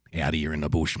out here in the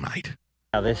bush, mate.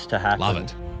 How this to happen. Love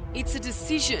it. It's a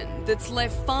decision that's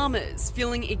left farmers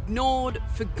feeling ignored,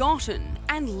 forgotten,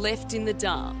 and left in the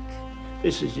dark.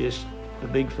 This is just the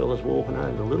big fellas walking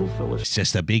over the little fellas. It's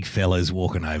just the big fellas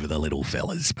walking over the little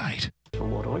fellas, mate.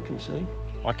 From what I can see.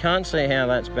 I can't see how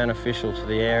that's beneficial to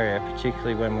the area,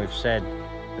 particularly when we've said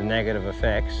the negative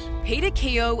effects. Peter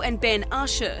Keogh and Ben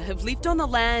Usher have lived on the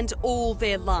land all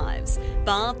their lives,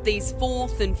 but these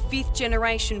fourth and fifth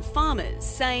generation farmers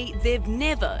say they've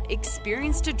never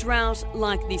experienced a drought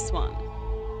like this one.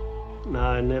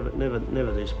 No, never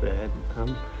this bad.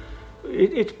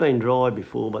 It's been dry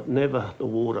before, but never the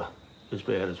water as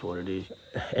bad as what it is.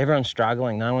 Everyone's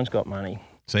struggling. No one's got money.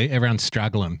 See, everyone's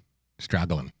struggling.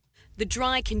 The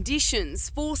dry conditions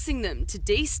forcing them to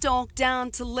destock down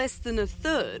to less than a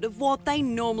third of what they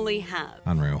normally have.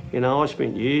 Unreal. You know, I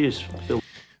spent years...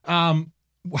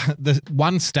 The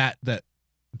one stat that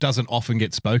doesn't often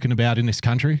get spoken about in this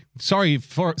country, sorry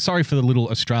for the little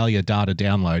Australia data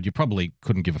download, you probably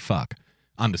couldn't give a fuck,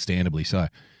 understandably so.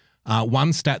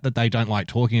 One stat that they don't like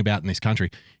talking about in this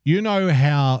country, you know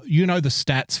the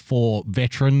stats for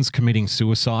veterans committing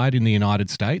suicide in the United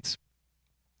States?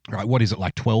 Right, what is it,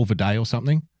 like 12 a day or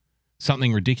something?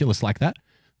 Something ridiculous like that.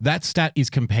 That stat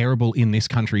is comparable in this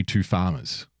country to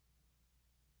farmers.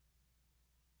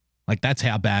 Like, that's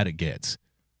how bad it gets.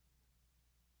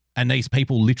 And these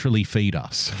people literally feed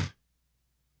us.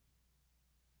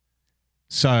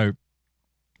 So,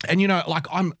 and you know, like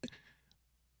I'm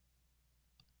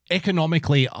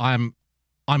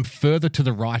further to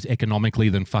the right economically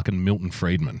than fucking Milton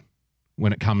Friedman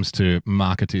when it comes to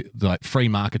free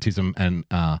marketism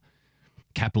and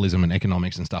capitalism and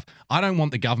economics and stuff. I don't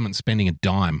want the government spending a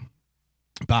dime,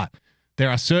 but there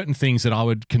are certain things that I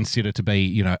would consider to be,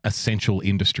 you know, essential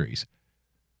industries.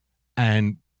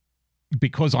 And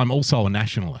because I'm also a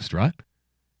nationalist, right?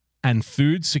 And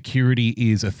food security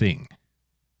is a thing.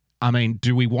 I mean,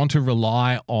 do we want to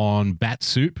rely on bat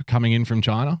soup coming in from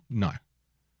China? No.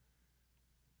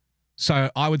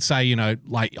 So I would say, you know,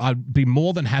 like I'd be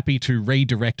more than happy to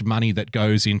redirect money that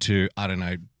goes into, I don't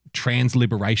know,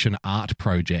 trans-liberation art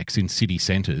projects in city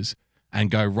centres and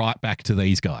go right back to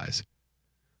these guys.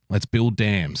 Let's build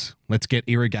dams. Let's get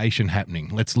irrigation happening.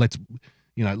 Let's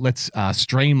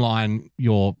streamline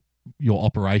your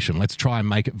operation. Let's try and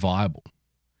make it viable.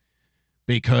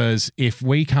 Because if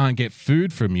we can't get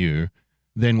food from you,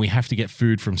 then we have to get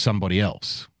food from somebody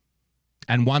else.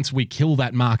 And once we kill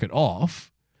that market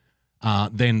off,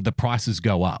 then the prices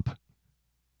go up,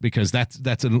 because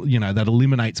that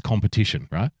eliminates competition,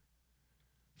 right?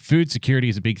 Food security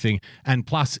is a big thing. And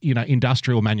plus, you know,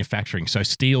 industrial manufacturing. So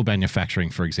steel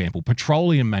manufacturing, for example,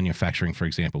 petroleum manufacturing, for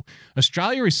example.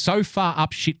 Australia is so far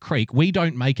up shit creek, we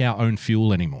don't make our own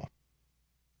fuel anymore.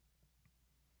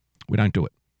 We don't do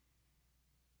it.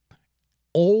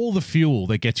 All the fuel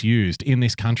that gets used in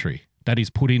this country that is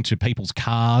put into people's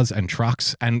cars and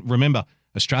trucks. And remember,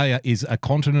 Australia is a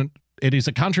continent. It is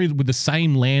a country with the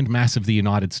same land mass of the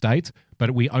United States,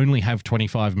 but we only have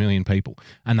 25 million people,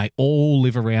 and they all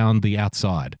live around the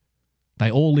outside.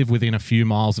 They all live within a few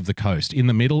miles of the coast. In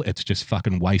the middle, it's just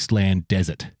fucking wasteland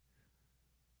desert.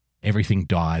 Everything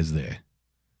dies there.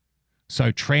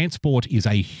 So transport is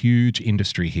a huge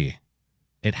industry here.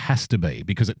 It has to be,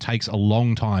 because it takes a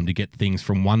long time to get things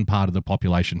from one part of the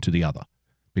population to the other,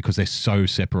 because they're so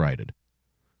separated.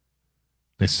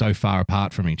 They're so far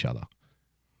apart from each other.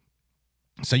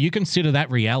 So you consider that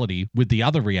reality with the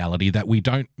other reality that we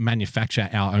don't manufacture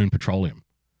our own petroleum.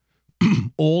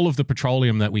 All of the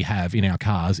petroleum that we have in our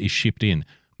cars is shipped in,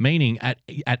 meaning at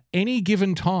any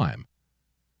given time,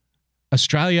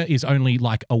 Australia is only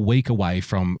like a week away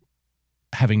from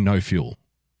having no fuel.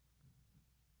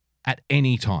 At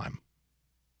any time.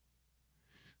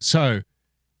 So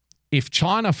if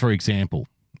China, for example,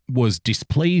 was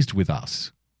displeased with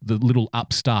us, the little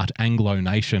upstart Anglo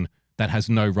nation that has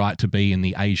no right to be in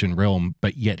the Asian realm,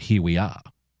 but yet here we are.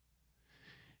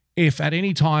 If at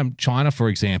any time China, for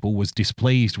example, was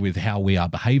displeased with how we are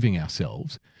behaving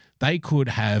ourselves, they could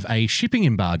have a shipping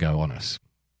embargo on us.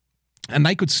 And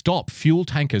they could stop fuel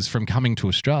tankers from coming to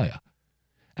Australia.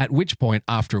 At which point,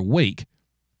 after a week,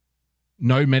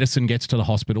 no medicine gets to the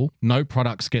hospital, no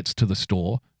products gets to the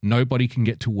store, nobody can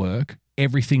get to work,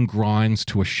 everything grinds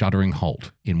to a shuddering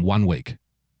halt in 1 week.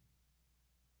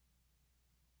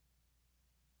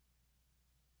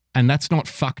 And that's not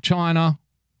fuck China.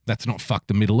 That's not fuck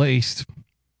the Middle East.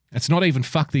 It's not even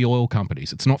fuck the oil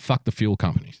companies. It's not fuck the fuel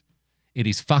companies. It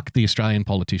is fuck the Australian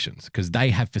politicians, because they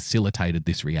have facilitated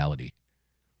this reality.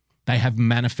 They have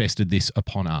manifested this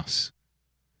upon us.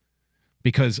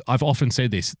 Because I've often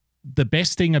said this, the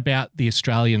best thing about the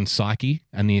Australian psyche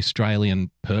and the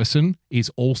Australian person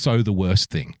is also the worst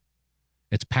thing.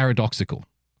 It's paradoxical.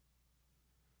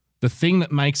 The thing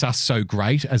that makes us so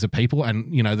great as a people,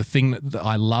 and, you know, the thing that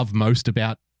I love most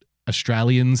about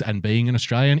Australians and being an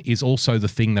Australian is also the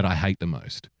thing that I hate the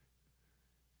most.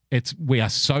 We are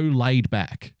so laid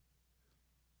back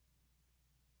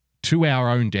to our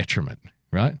own detriment.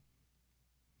 right?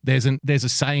 There's a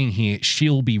saying here,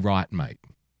 she'll be right, mate.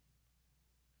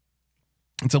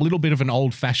 It's a little bit of an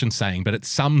old-fashioned saying, but it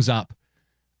sums up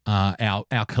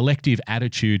our collective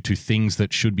attitude to things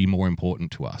that should be more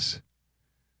important to us.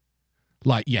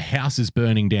 Like your house is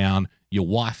burning down, your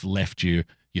wife left you,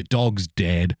 your dog's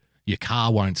dead, your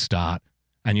car won't start,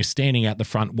 and you're standing out the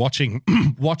front watching,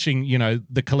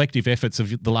 the collective efforts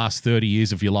of the last 30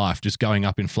 years of your life just going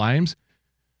up in flames.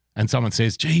 And someone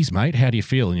says, geez, mate, how do you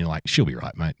feel? And you're like, she'll be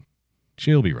right, mate.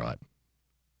 She'll be right.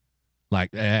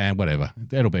 Like, whatever.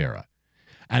 That'll be all right.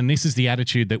 And this is the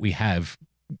attitude that we have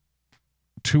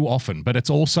too often, but it's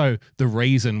also the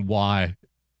reason why,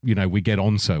 we get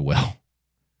on so well.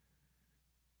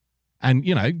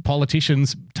 And,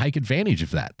 politicians take advantage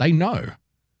of that. They know.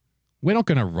 We're not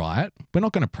going to riot. We're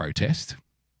not going to protest.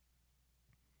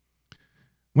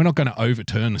 We're not going to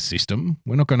overturn the system.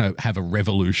 We're not going to have a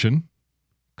revolution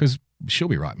because she'll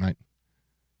be right, mate.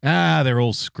 They're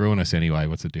all screwing us anyway.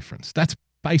 What's the difference? That's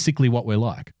basically what we're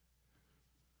like.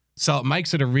 So it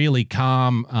makes it a really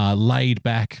calm, laid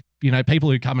back, people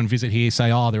who come and visit here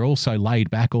say, oh, they're all so laid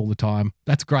back all the time.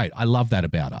 That's great. I love that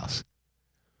about us.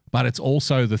 But it's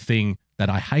also the thing that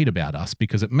I hate about us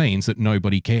because it means that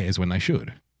nobody cares when they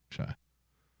should. So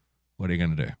what are you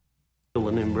going to do?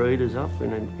 Building them breeders up,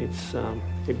 and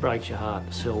it breaks your heart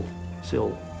to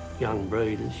sell young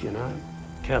breeders,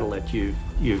 cattle that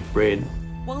you've bred.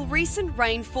 While recent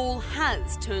rainfall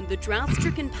has turned the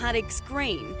drought-stricken paddocks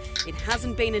green, it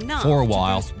hasn't been enough for a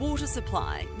while to boost water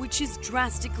supply, which is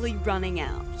drastically running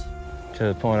out. To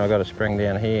the point I got a spring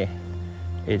down here,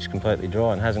 it's completely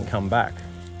dry and hasn't come back.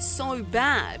 So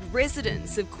bad,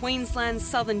 residents of Queensland's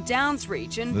Southern Downs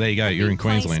region there you go, you're in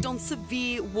Queensland. placed on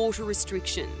severe water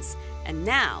restrictions, and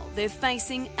now they're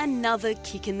facing another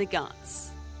kick in the guts.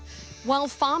 While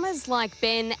farmers like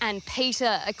Ben and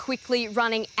Peter are quickly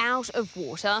running out of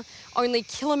water, only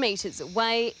kilometres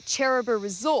away, Cheraba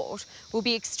Resort will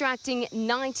be extracting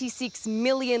 96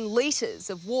 million litres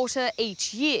of water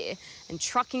each year and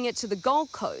trucking it to the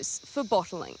Gold Coast for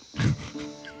bottling.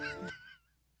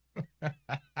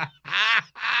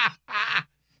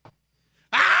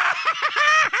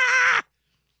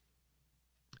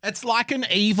 It's like an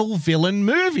evil villain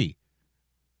movie.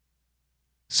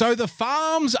 So the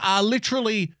farms are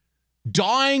literally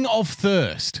dying of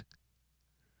thirst.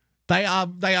 They are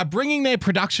bringing their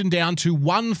production down to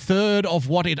 1/3 of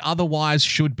what it otherwise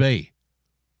should be.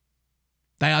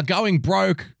 They are going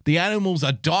broke. The animals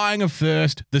are dying of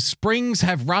thirst. The springs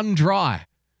have run dry.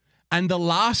 And the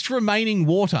last remaining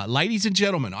water, ladies and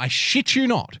gentlemen, I shit you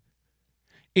not,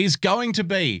 is going to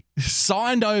be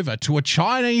signed over to a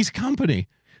Chinese company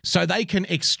so they can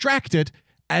extract it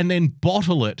and then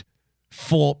bottle it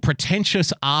for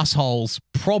pretentious assholes,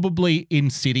 probably in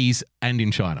cities and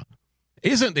in China.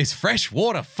 Isn't this fresh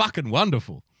water fucking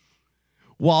wonderful?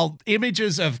 While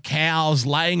images of cows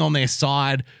laying on their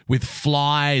side with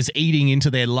flies eating into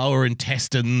their lower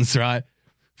intestines, right?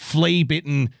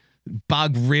 Flea-bitten,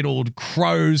 bug-riddled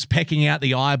crows pecking out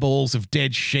the eyeballs of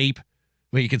dead sheep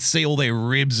where you could see all their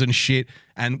ribs and shit,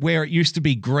 and where it used to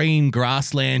be green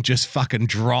grassland, just fucking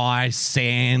dry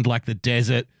sand like the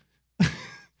desert.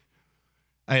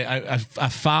 A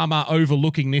farmer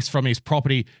overlooking this from his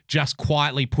property just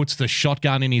quietly puts the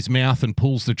shotgun in his mouth and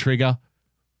pulls the trigger,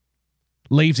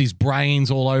 leaves his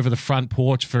brains all over the front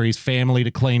porch for his family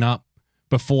to clean up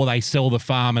before they sell the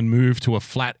farm and move to a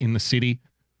flat in the city,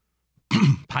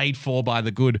 paid for by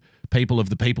the good people of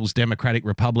the People's Democratic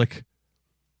Republic.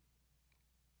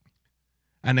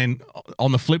 And then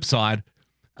on the flip side,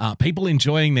 people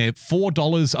enjoying their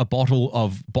 $4 a bottle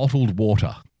of bottled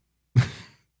water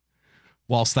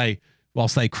whilst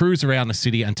they cruise around the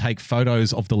city and take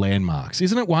photos of the landmarks.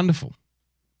 Isn't it wonderful?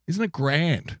 Isn't it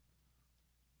grand?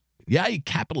 Yay,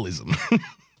 capitalism.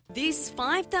 This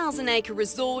 5,000-acre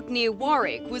resort near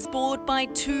Warwick was bought by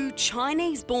two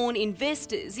Chinese-born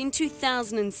investors in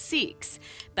 2006,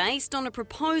 based on a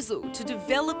proposal to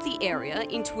develop the area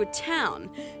into a town.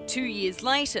 2 years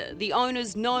later, the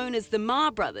owners, known as the Ma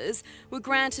brothers, were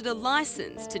granted a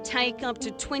licence to take up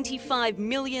to 25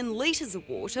 million litres of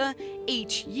water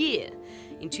each year.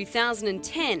 In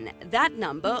 2010, that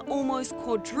number almost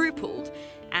quadrupled,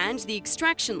 and the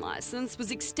extraction licence was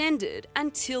extended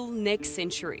until next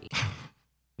century.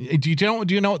 Do you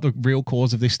know what the real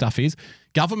cause of this stuff is?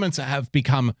 Governments have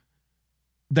become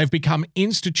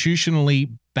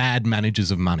institutionally bad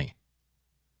managers of money.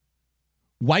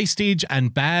 Wastage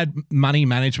and bad money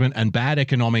management and bad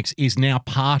economics is now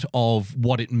part of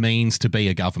what it means to be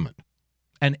a government.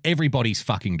 And everybody's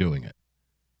fucking doing it.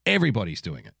 Everybody's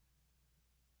doing it.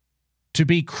 To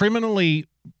be criminally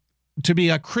to be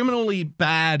a criminally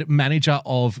bad manager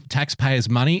of taxpayers'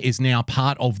 money is now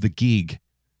part of the gig.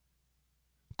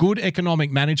 Good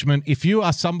economic management, if you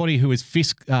are somebody who is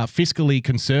fiscally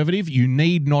conservative, you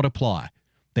need not apply.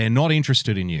 They're not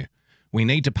interested in you. We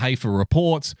need to pay for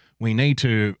reports. We need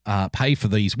to pay for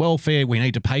these welfare. We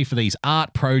need to pay for these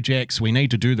art projects. We need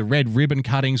to do the red ribbon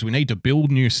cuttings. We need to build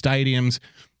new stadiums.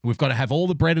 We've got to have all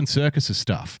the bread and circuses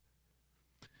stuff.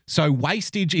 So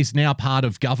wastage is now part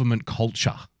of government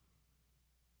culture.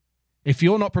 If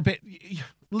you're not prepared,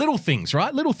 little things,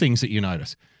 right? Little things that you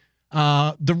notice.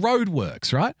 The road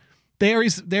works, right? There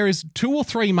is 2 or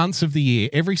 3 months of the year,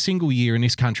 every single year in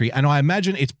this country, and I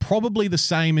imagine it's probably the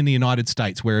same in the United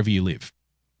States, wherever you live.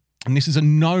 And this is a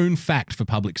known fact for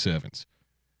public servants.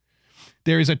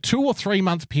 There is a 2 or 3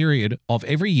 month period of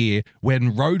every year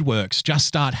when roadworks just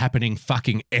start happening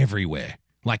fucking everywhere.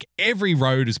 Like every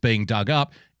road is being dug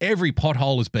up, every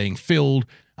pothole is being filled,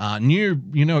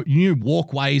 new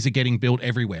walkways are getting built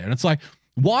everywhere. And it's like,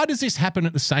 why does this happen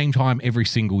at the same time every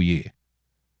single year?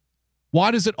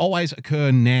 Why does it always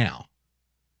occur now?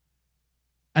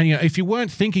 And, if you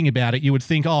weren't thinking about it, you would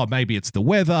think, oh, maybe it's the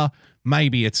weather.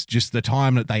 Maybe it's just the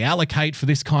time that they allocate for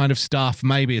this kind of stuff.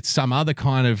 Maybe it's some other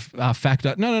kind of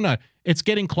factor. No. It's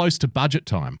getting close to budget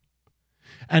time.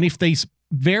 And if these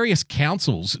various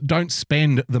councils don't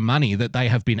spend the money that they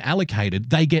have been allocated,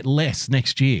 they get less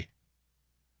next year.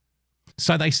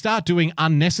 So they start doing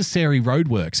unnecessary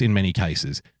roadworks in many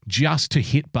cases just to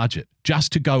hit budget,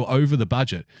 just to go over the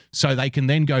budget, so they can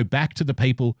then go back to the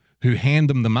people who hand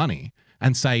them the money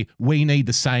and say, we need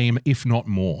the same, if not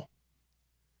more.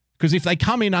 Because if they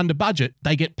come in under budget,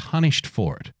 they get punished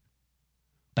for it.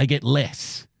 They get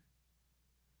less.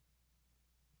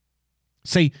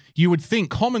 See, you would think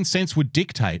common sense would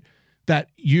dictate that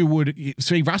you would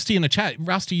see Rusty in the chat.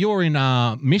 Rusty, you're in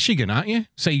Michigan, aren't you?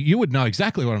 See, you would know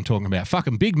exactly what I'm talking about.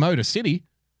 Fucking big motor city.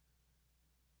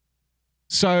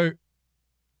 So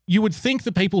you would think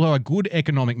the people who are good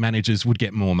economic managers would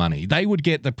get more money. They would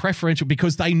get the preferential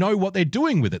because they know what they're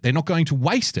doing with it. They're not going to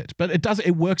waste it. But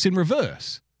it works in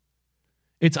reverse.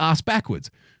 It's ass backwards.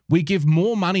 We give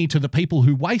more money to the people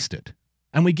who waste it,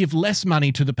 and we give less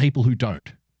money to the people who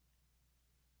don't.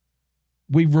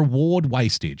 We reward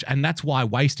wastage, and that's why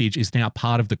wastage is now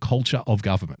part of the culture of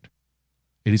government.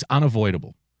 It is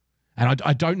unavoidable. And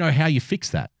I don't know how you fix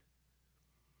that.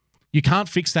 You can't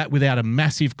fix that without a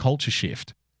massive culture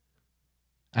shift.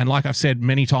 And like I've said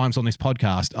many times on this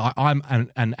podcast, I'm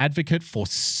an advocate for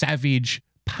savage,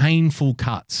 painful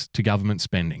cuts to government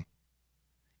spending.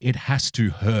 It has to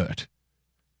hurt.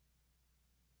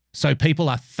 So people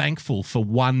are thankful for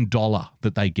 $1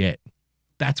 that they get.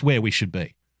 That's where we should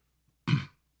be.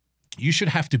 You should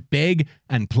have to beg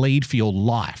and plead for your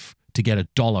life to get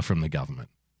 $1 from the government,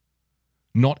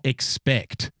 not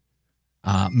expect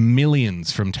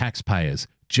millions from taxpayers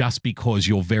just because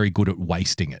you're very good at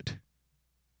wasting it.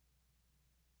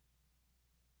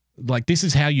 Like, this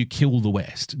is how you kill the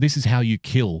West. This is how you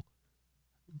kill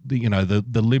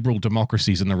the liberal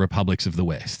democracies and the republics of the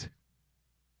West.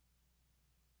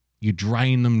 You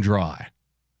drain them dry.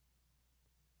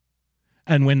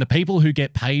 And when the people who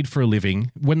get paid for a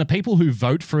living, when the people who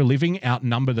vote for a living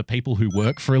outnumber the people who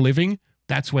work for a living,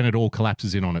 that's when it all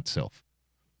collapses in on itself.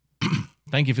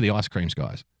 Thank you for the ice creams,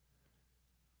 guys.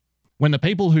 When the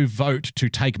people who vote to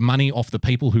take money off the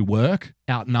people who work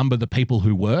outnumber the people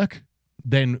who work,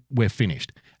 then we're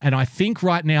finished. And I think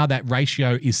right now that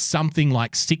ratio is something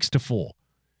like 6-4.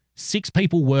 6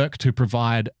 people work to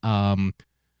provide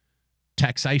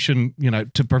taxation,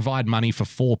 to provide money for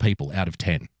 4 people out of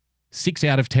 10. 6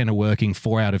 out of 10 are working,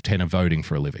 4 out of 10 are voting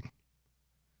for a living.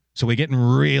 So we're getting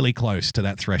really close to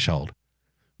that threshold.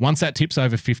 Once that tips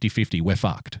over 50-50, we're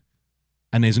fucked.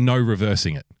 And there's no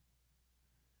reversing it.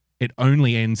 It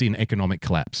only ends in economic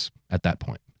collapse at that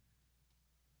point.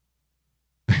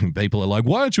 People are like,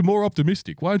 why aren't you more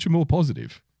optimistic? Why aren't you more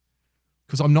positive?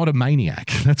 Because I'm not a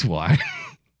maniac. That's why.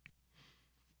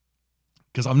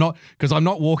 Because I'm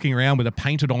not walking around with a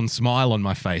painted-on smile on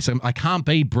my face. I can't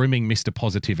be brimming Mr.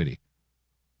 Positivity.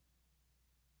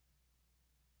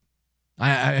 I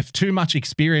have too much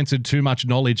experience and too much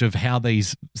knowledge of how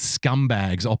these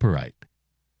scumbags operate.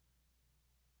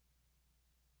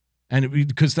 And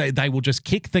because they will just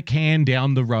kick the can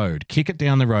down the road, kick it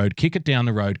down the road, kick it down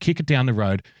the road, kick it down the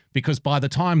road, because by the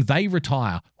time they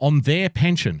retire on their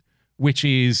pension, which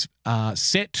is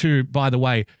set to, by the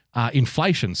way,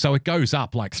 inflation, so it goes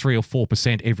up like 3 or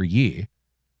 4% every year,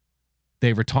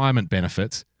 their retirement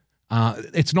benefits,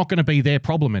 it's not going to be their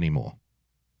problem anymore.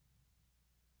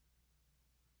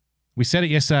 We said it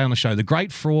yesterday on the show. The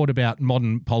great fraud about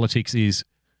modern politics is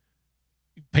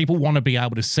People want to be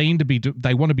able to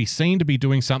they want to be seen to be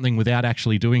doing something without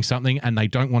actually doing something, and they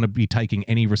don't want to be taking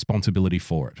any responsibility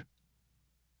for it.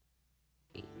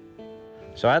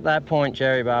 So at that point,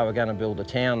 Jerry Bar were going to build a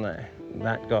town there.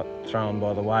 That got thrown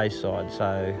by the wayside,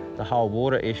 so the whole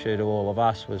water issue to all of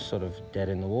us was sort of dead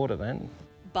in the water then.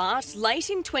 But late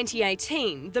in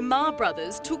 2018, the Ma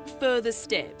brothers took further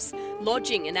steps,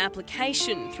 lodging an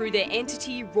application through their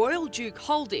entity Royal Duke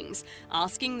Holdings,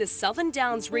 asking the Southern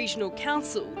Downs Regional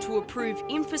Council to approve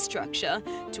infrastructure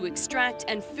to extract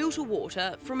and filter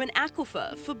water from an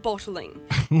aquifer for bottling.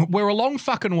 We're a long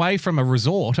fucking way from a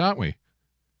resort, aren't we?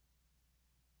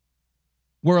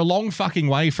 We're a long fucking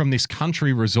way from this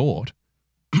country resort.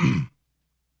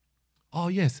 Oh,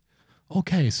 yes.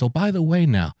 Okay, so by the way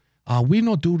now, we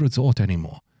not do resort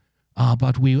anymore,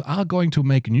 but we are going to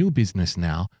make new business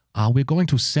now. We're going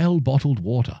to sell bottled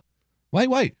water.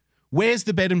 Wait. Where's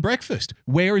the bed and breakfast?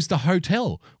 Where is the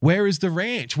hotel? Where is the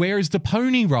ranch? Where is the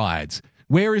pony rides?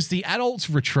 Where is the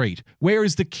adults retreat? Where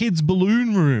is the kids'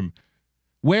 balloon room?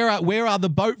 Where are the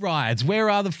boat rides?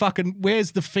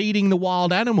 Where's the feeding the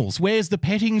wild animals? Where's the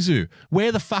petting zoo?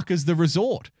 Where the fuck is the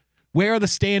resort? Where are the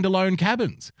standalone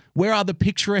cabins? Where are the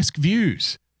picturesque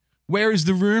views? Where is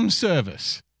the room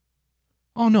service?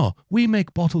 Oh no, we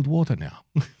make bottled water now.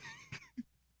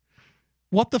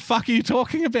 What the fuck are you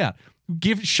talking about?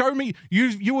 Show me,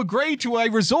 you agreed to a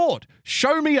resort.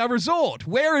 Show me a resort.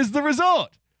 Where is the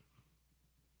resort?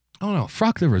 Oh no,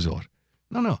 fuck the resort.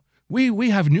 No. We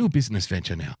have new business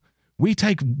venture now. We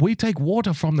take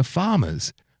water from the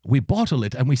farmers, we bottle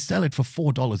it, and we sell it for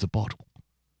 $4 a bottle.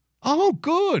 Oh,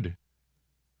 good.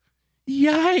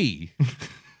 Yay.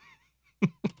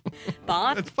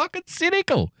 But it's fucking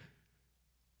cynical.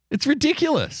 It's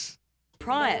ridiculous.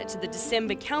 prior to the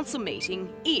December council meeting,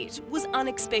 it was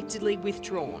unexpectedly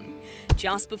withdrawn.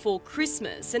 Just before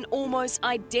Christmas, an almost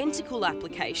identical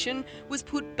application was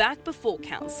put back before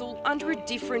council under a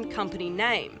different company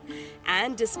name.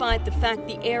 And despite the fact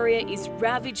the area is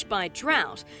ravaged by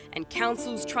drought and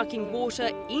council's trucking water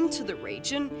into the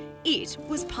region, it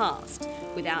was passed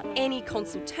without any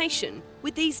consultation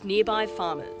with these nearby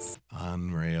farmers.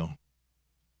 Unreal.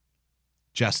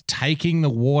 Just taking the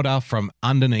water from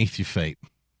underneath your feet.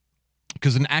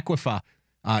 Because an aquifer,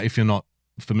 if you're not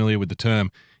familiar with the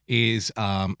term, is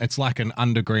it's like an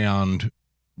underground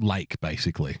lake,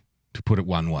 basically, to put it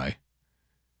one way.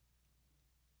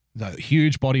 The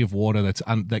huge body of water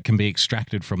that can be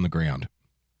extracted from the ground.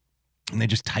 And they're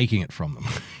just taking it from them.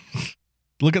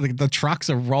 Look at the trucks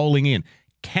are rolling in.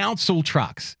 Council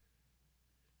trucks.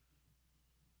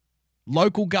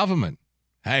 Local government.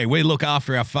 Hey, we look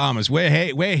after our farmers. We're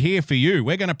here for you.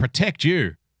 We're going to protect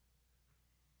you.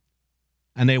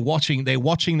 And they're watching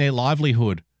their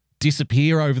livelihood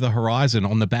disappear over the horizon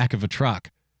on the back of a truck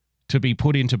to be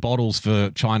put into bottles for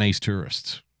Chinese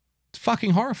tourists. It's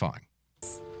fucking horrifying.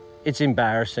 It's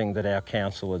embarrassing that our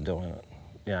council are doing it.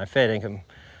 You know, fair dinkum.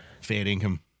 Fair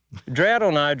dinkum. Drought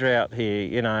or no drought here,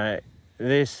 you know,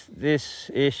 this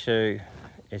issue,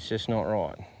 it's just not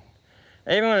right.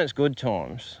 Even when it's good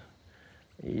times,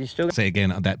 you still... Say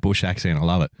again, that bush accent, I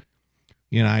love it.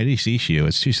 You know, this issue,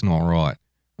 it's just not right.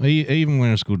 Even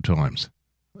when it's good times.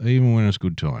 Even when it's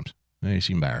good times. It's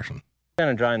embarrassing. We're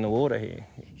going to drain the water here.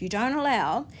 You don't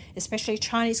allow, especially a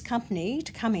Chinese company,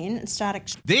 to come in and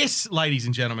start... This, ladies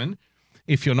and gentlemen,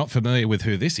 if you're not familiar with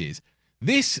who this is,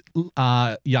 this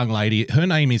young lady, her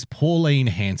name is Pauline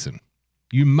Hanson.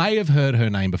 You may have heard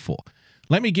her name before.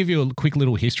 Let me give you a quick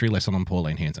little history lesson on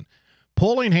Pauline Hanson.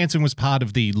 Pauline Hanson was part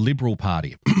of the Liberal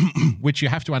Party, which you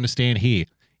have to understand here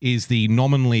is the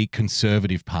nominally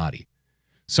Conservative Party.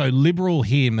 So liberal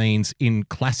here means in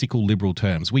classical liberal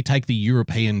terms. We take the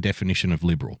European definition of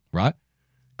liberal, right?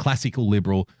 Classical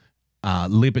liberal,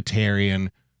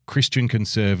 libertarian, Christian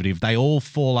conservative, they all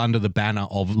fall under the banner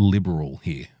of liberal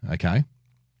here, okay?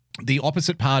 The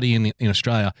opposite party in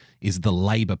Australia is the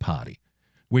Labor Party,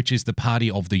 which is the party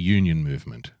of the union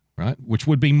movement, right? Which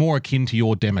would be more akin to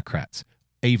your Democrats,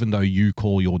 even though you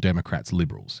call your Democrats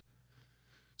liberals.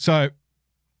 So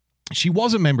she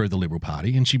was a member of the Liberal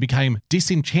Party and she became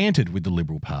disenchanted with the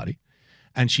Liberal Party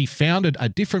and she founded a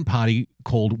different party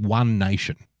called One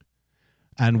Nation.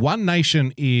 And One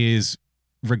Nation is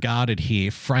regarded here,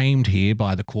 framed here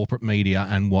by the corporate media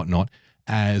and whatnot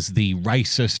as the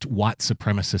racist white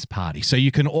supremacist party. So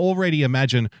you can already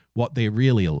imagine what they're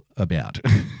really about.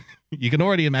 You can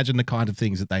already imagine the kind of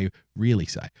things that they really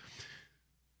say.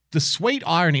 The sweet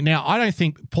irony. Now, I don't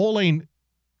think Pauline,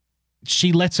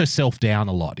 she lets herself down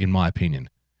a lot, in my opinion.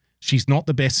 She's not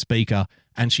the best speaker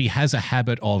and she has a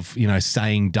habit of, you know,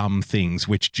 saying dumb things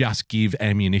which just give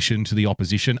ammunition to the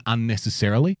opposition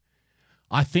unnecessarily.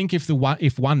 I think if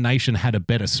One Nation had a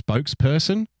better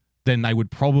spokesperson, then they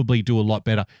would probably do a lot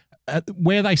better.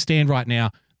 Where they stand right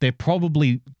now, they're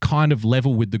probably kind of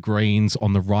level with the Greens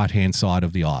on the right-hand side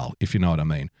of the aisle, if you know what I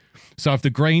mean. So if the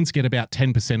Greens get about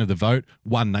 10% of the vote,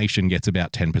 One Nation gets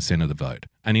about 10% of the vote.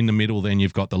 And in the middle, then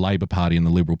you've got the Labor Party and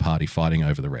the Liberal Party fighting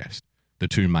over the rest, the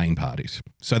two main parties.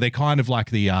 So they're kind of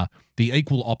like the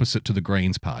equal opposite to the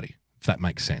Greens party, if that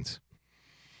makes sense.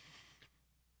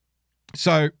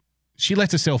 So she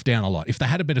lets herself down a lot. If they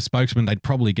had a better spokesman, they'd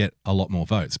probably get a lot more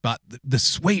votes. But the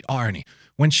sweet irony,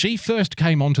 when she first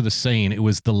came onto the scene, it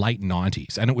was the late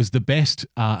 90s, and it was the best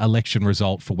election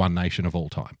result for One Nation of all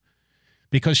time.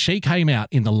 Because she came out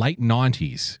in the late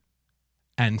 90s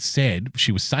and said,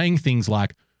 she was saying things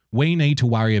like, we need to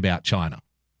worry about China.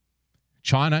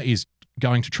 China is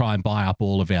going to try and buy up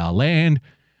all of our land.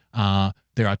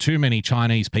 There are too many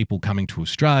Chinese people coming to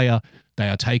Australia. They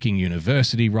are taking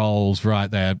university roles, right?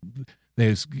 Her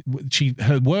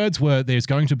words were, there's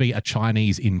going to be a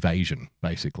Chinese invasion,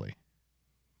 basically.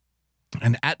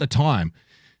 And at the time,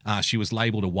 she was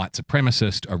labeled a white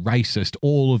supremacist, a racist,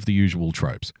 all of the usual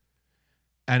tropes.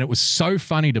 And it was so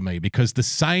funny to me because the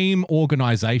same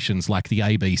organizations like the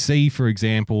ABC, for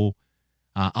example,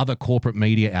 other corporate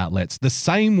media outlets, the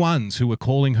same ones who were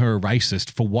calling her a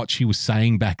racist for what she was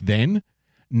saying back then,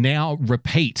 now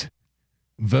repeat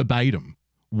verbatim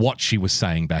what she was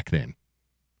saying back then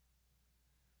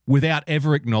without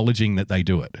ever acknowledging that they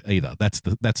do it either. That's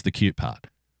the cute part.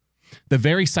 The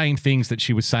very same things that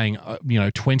she was saying,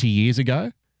 20 years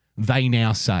ago, they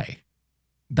now say.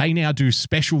 They now do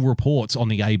special reports on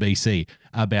the ABC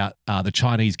about the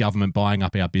Chinese government buying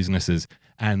up our businesses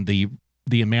and the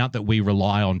amount that we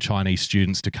rely on Chinese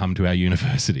students to come to our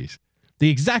universities. The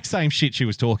exact same shit she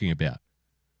was talking about.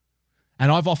 And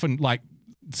I've often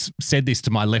said this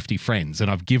to my lefty friends,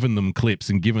 and I've given them clips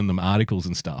and given them articles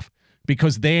and stuff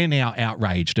because they're now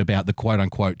outraged about the quote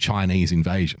unquote Chinese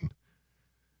invasion.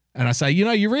 And I say,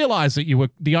 you realize that you were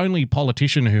the only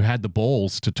politician who had the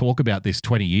balls to talk about this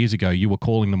 20 years ago. You were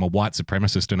calling them a white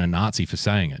supremacist and a Nazi for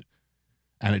saying it.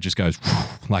 And it just goes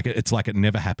it's like it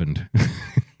never happened.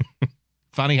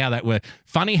 Funny how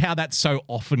that so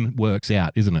often works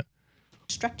out, isn't it?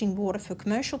 Extracting water for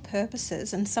commercial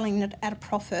purposes and selling it at a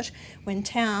profit when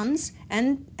towns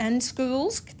and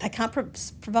schools, they can't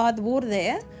provide the water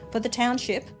there for the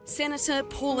township. Senator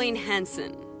Pauline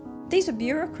Hanson. These are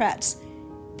bureaucrats.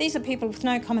 These are people with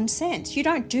no common sense. You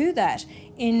don't do that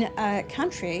in a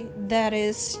country that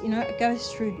is,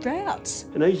 goes through droughts.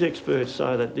 And these experts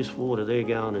say that this water they're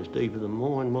going is deeper than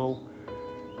mine. Well,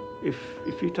 if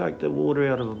you take the water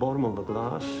out of the bottom of a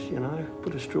glass,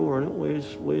 put a straw in it,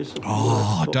 where's the water?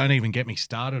 Oh, don't even get me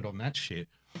started on that shit.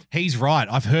 He's right.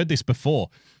 I've heard this before.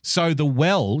 So the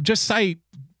well, just say,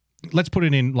 let's put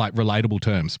it in relatable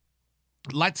terms.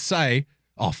 Let's say,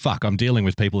 oh, fuck, I'm dealing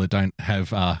with people that don't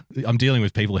have, I'm dealing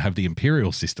with people who have the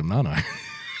imperial system, aren't I?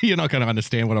 You're not going to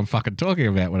understand what I'm fucking talking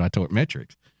about when I talk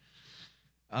metrics.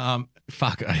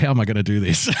 Fuck, how am I going to do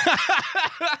this?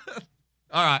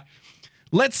 All right.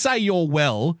 Let's say your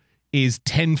well is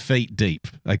 10 feet deep,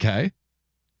 okay?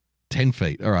 10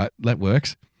 feet. All right, that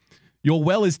works. Your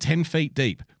well is 10 feet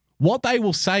deep. What they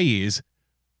will say is,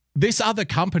 this other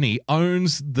company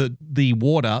owns the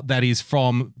water that is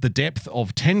from the depth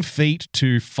of 10 feet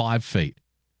to 5 feet.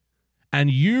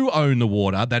 And you own the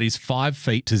water that is 5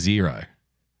 feet to 0.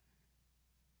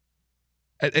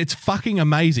 It's fucking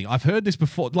amazing. I've heard this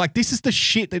before. This is the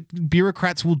shit that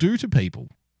bureaucrats will do to people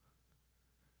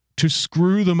to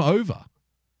screw them over.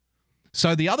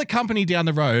 So the other company down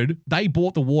the road, they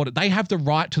bought the water. They have the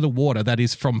right to the water that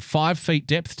is from 5 feet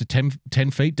depth to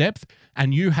 10 feet depth,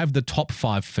 and you have the top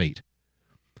 5 feet.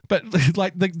 But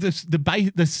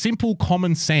the simple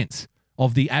common sense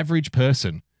of the average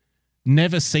person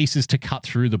never ceases to cut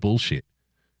through the bullshit.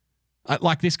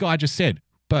 Like this guy just said,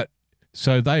 but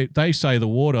so they say the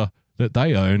water that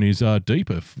they own is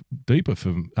deeper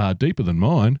than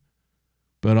mine.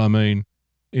 But I mean,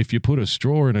 if you put a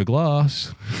straw in a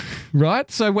glass,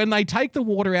 right? So when they take the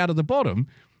water out of the bottom,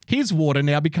 his water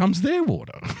now becomes their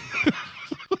water.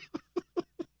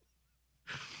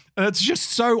 And it's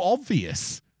just so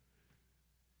obvious.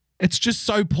 It's just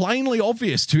so plainly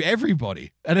obvious to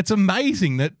everybody. And it's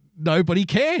amazing that nobody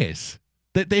cares,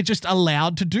 that they're just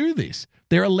allowed to do this.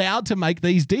 They're allowed to make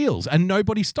these deals and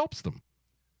nobody stops them.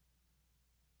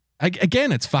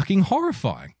 Again, it's fucking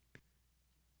horrifying.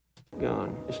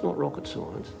 It's not rocket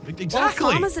science. Exactly.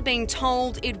 Well, farmers are being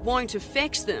told it won't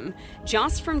affect them.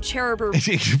 Just from Cherraboo.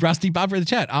 Rusty Bubba in the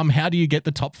chat. How do you get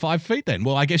the top 5 feet then?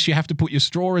 Well, I guess you have to put your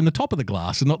straw in the top of the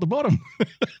glass and not the bottom.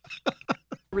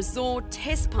 Resort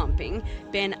test pumping,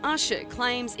 Ben Usher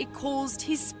claims it caused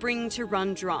his spring to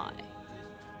run dry.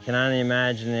 You can only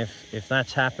imagine if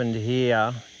that's happened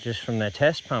here just from their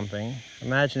test pumping,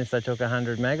 imagine if they took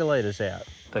 100 megalitres out.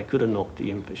 They could have knocked the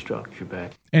infrastructure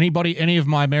back. Any of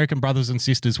my American brothers and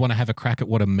sisters want to have a crack at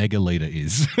what a megaliter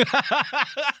is?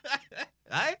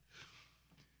 Eh?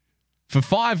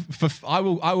 I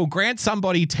will grant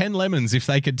somebody 10 lemons if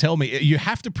they could tell me. You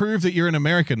have to prove that you're an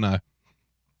American, though.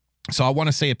 So I want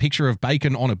to see a picture of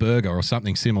bacon on a burger or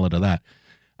something similar to that.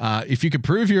 If you could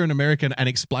prove you're an American and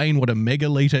explain what a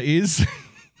megaliter is,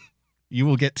 you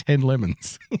will get 10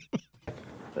 lemons.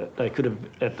 They could have,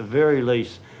 at the very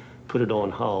least, put it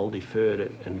on hold, deferred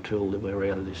it until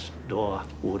we're out of this dire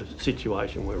water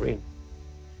situation we're in.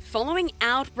 Following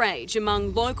outrage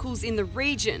among locals in the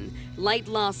region, late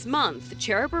last month,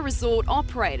 Cherrabah Resort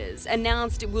operators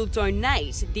announced it will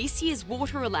donate this year's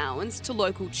water allowance to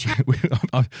local charities.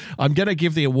 I'm going to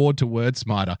give the award to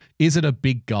Wordsmarter. Is it a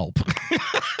big gulp?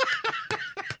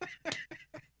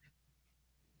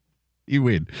 You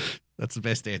win. That's the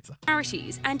best answer.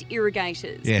 Charities and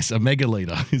irrigators. Yes, a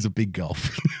megaliter is a big gulp.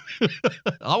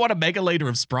 I want a megaliter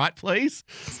of Sprite, please.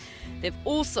 They've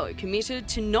also committed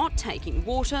to not taking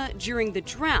water during the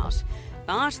drought,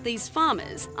 but these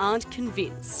farmers aren't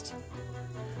convinced.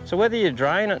 So whether you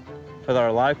drain it for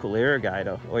the local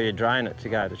irrigator or you drain it to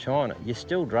go to China, you're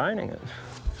still draining it.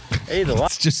 Either way.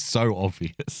 It's just so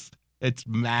obvious. It's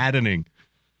maddening.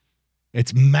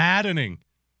 It's maddening.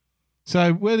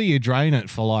 So whether you drain it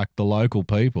for like the local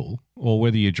people or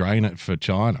whether you drain it for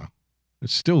China,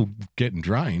 it's still getting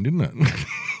drained, isn't it?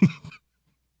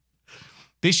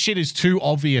 This shit is too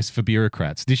obvious for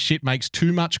bureaucrats. This shit makes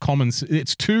too much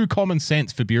it's too common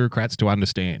sense for bureaucrats to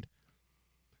understand.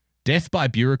 Death by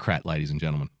bureaucrat, ladies and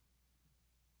gentlemen.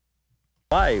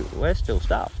 Hey, we're still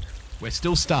stuffed. We're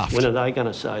still stuffed. When are they going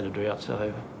to say the drought's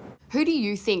over? Who do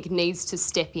you think needs to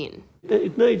step in?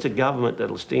 It needs a government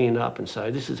that'll stand up and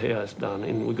say, this is how it's done,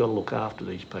 and we've got to look after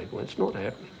these people. It's not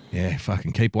happening. Yeah,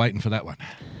 fucking keep waiting for that one.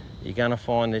 You're going to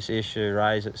find this issue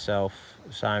raise itself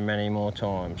so many more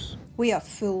times. We are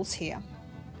fools here.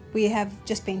 We have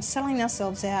just been selling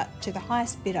ourselves out to the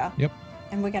highest bidder. Yep.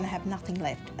 And we're going to have nothing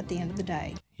left at the end of the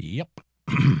day. Yep.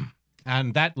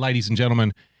 And that, ladies and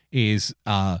gentlemen, is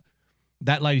a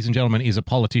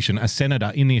politician, a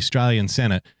senator in the Australian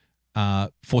Senate,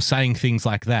 for saying things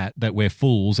like that we're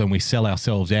fools and we sell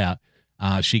ourselves out.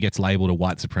 She gets labelled a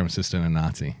white supremacist and a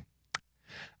Nazi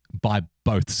by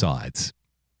both sides.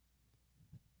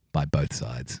 By both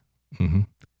sides. Mm-hmm.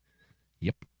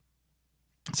 Yep.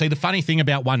 See, the funny thing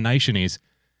about One Nation is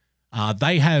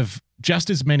they have just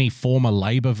as many former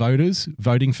Labor voters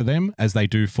voting for them as they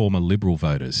do former Liberal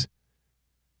voters.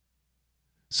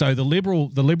 So the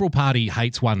Liberal Party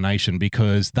hates One Nation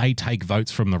because they take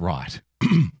votes from the right.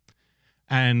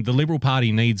 And the Liberal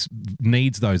Party needs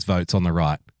those votes on the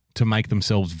right to make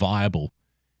themselves viable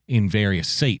in various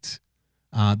seats.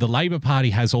 The Labor Party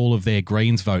has all of their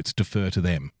Greens votes defer to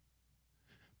them.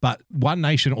 But One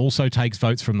Nation also takes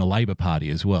votes from the Labor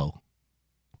Party as well.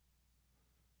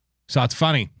 So it's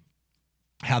funny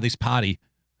how this party,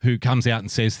 who comes out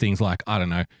and says things like, I don't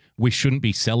know, we shouldn't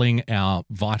be selling our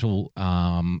vital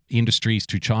industries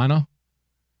to China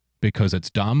because it's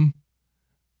dumb.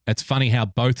 It's funny how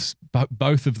both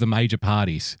of the major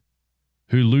parties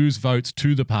who lose votes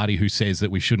to the party who says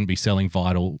that we shouldn't be selling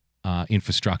vital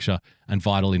infrastructure and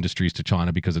vital industries to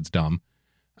China because it's dumb,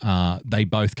 they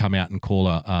both come out and call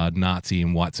a Nazi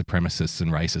and white supremacists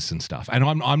and racists and stuff. And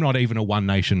I'm not even a One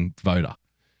Nation voter.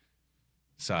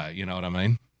 So, you know what I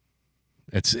mean?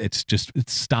 It's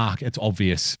stark. It's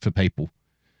obvious for people.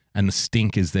 And the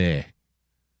stink is there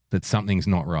that something's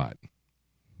not right.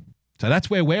 So that's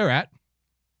where we're at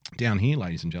down here,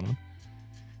 ladies and gentlemen.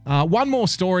 One more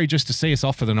story just to see us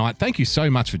off for the night. Thank you so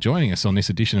much for joining us on this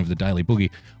edition of the Daily Boogie.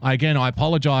 I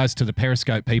apologise to the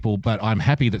Periscope people, but I'm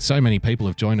happy that so many people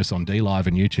have joined us on DLive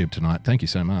and YouTube tonight. Thank you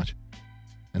so much.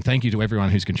 And thank you to everyone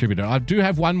who's contributed. I do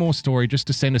have one more story just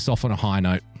to send us off on a high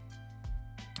note.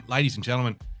 Ladies and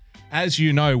gentlemen, as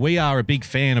you know, we are a big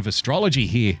fan of astrology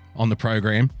here on the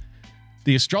program.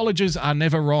 The astrologers are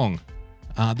never wrong.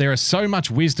 There is so much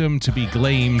wisdom to be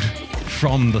gleaned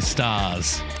from the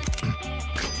stars.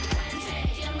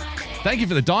 Thank you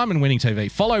for the diamond, Winning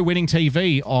TV. Follow Winning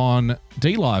TV on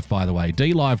DLive, by the way,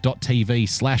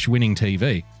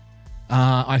 dlive.tv/winningtv.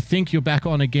 I think you're back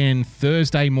on again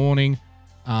Thursday morning.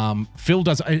 Phil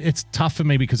does. It's tough for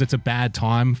me because it's a bad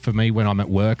time for me when I'm at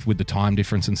work with the time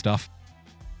difference and stuff.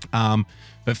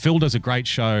 But Phil does a great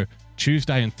show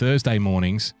Tuesday and Thursday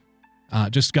mornings,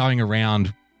 just going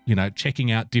around,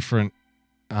 checking out different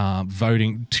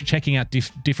voting, checking out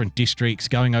different districts,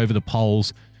 going over the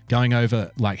polls, going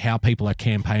over like how people are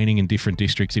campaigning in different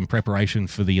districts in preparation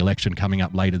for the election coming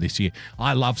up later this year.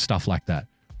 I love stuff like that.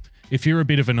 If you're a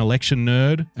bit of an election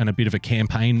nerd and a bit of a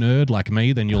campaign nerd like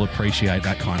me, then you'll appreciate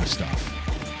that kind of stuff.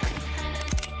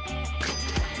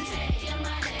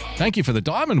 Thank you for the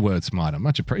diamond word, Smiter.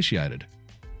 Much appreciated.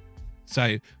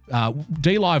 So,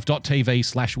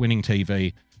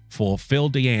 dlive.tv/winningtv for Phil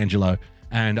D'Angelo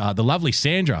and the lovely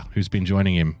Sandra, who's been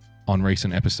joining him on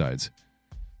recent episodes.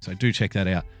 So do check that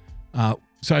out.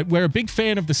 So we're a big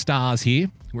fan of the stars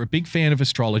here. We're a big fan of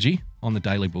astrology on the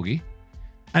Daily Boogie.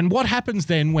 And what happens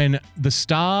then when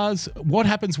what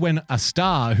happens when a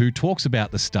star who talks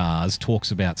about the stars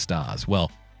talks about stars?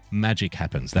 Well, magic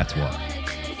happens. That's what.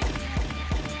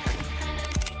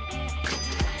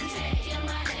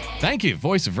 Thank you,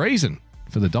 Voice of Reason,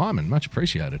 for the diamond. Much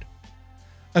appreciated.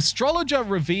 Astrologer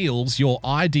reveals your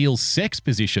ideal sex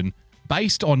position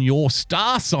based on your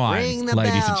star sign, Ring the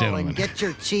ladies bell and gentlemen. and get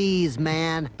your cheese,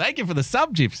 man. Thank you for the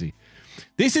sub, Gypsy.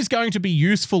 This is going to be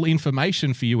useful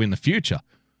information for you in the future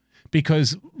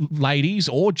because, ladies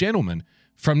or gentlemen,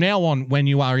 from now on, when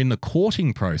you are in the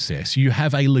courting process, you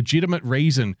have a legitimate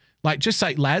reason. Like, just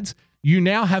say, lads, you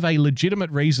now have a legitimate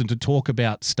reason to talk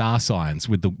about star signs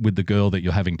with the girl that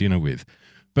you're having dinner with.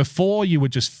 Before, you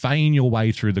would just feign your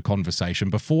way through the conversation.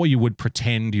 Before, you would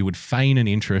pretend, you would feign an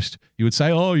interest. You would say,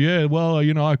 oh, yeah, well,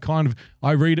 you know,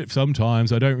 I read it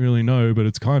sometimes. I don't really know, but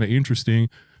it's kind of interesting.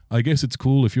 I guess it's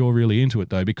cool if you're really into it,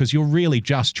 though, because you're really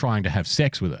just trying to have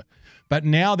sex with her. But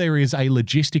now there is a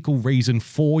logistical reason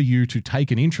for you to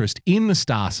take an interest in the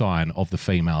star sign of the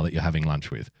female that you're having lunch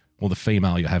with or the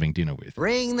female you're having dinner with.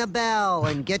 Ring the bell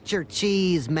and get your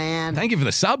cheese, man. Thank you for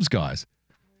the subs, guys.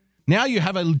 Now you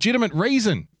have a legitimate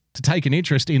reason to take an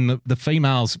interest in the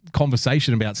female's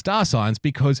conversation about star signs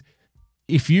because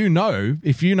if you know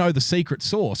the secret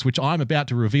source, which I'm about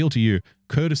to reveal to you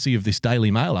courtesy of this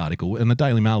Daily Mail article, and the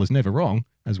Daily Mail is never wrong,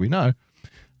 as we know,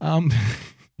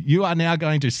 you are now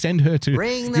going to send her to...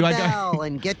 Ring the bell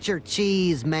and get your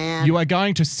cheese, man. You are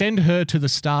going to send her to the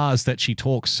stars that she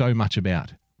talks so much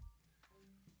about.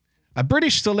 A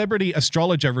British celebrity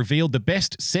astrologer revealed the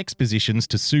best sex positions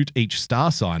to suit each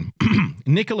star sign.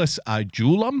 Nicholas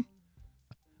Julum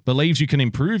believes you can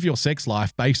improve your sex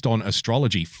life based on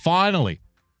astrology. Finally,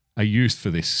 a use for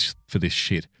this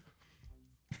shit.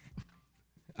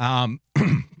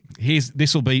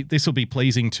 This will be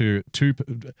pleasing to two.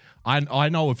 I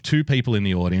know of two people in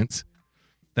the audience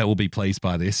that will be pleased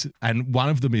by this, and one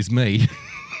of them is me.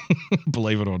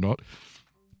 Believe it or not.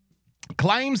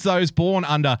 Claims those born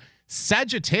under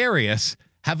Sagittarius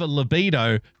have a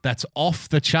libido that's off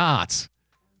the charts.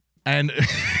 And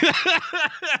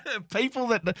people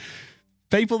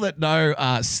that know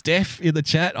Steph in the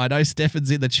chat, I know Stefan's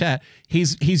in the chat,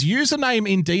 his username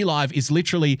in DLive is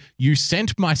literally, you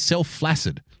sent myself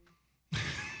flaccid.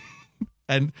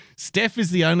 And Steph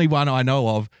is the only one I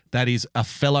know of that is a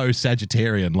fellow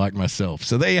Sagittarian like myself.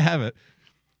 So there you have it.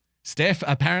 Steph,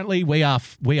 apparently we are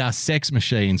sex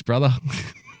machines, brother.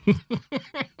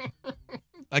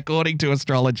 According to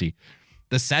astrology,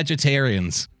 the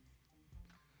Sagittarians,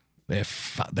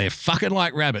 they're fucking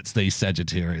like rabbits, these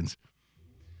Sagittarians.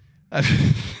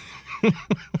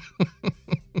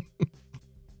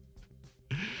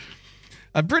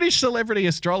 A British celebrity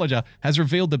astrologer has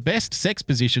revealed the best sex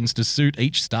positions to suit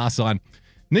each star sign.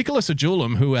 Nicholas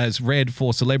Julum, who has read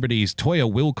for celebrities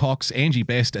Toya Wilcox, Angie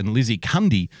Best, and Lizzie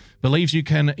Cundy, believes you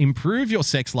can improve your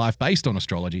sex life based on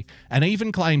astrology and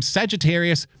even claims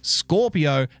Sagittarius,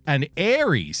 Scorpio, and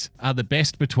Aries are the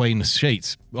best between the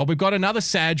sheets. Well, we've got another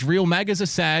Sag. Real Mag is a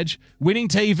Sag. Winning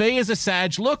TV is a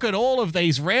Sag. Look at all of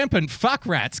these rampant fuck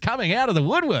rats coming out of the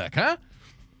woodwork, huh?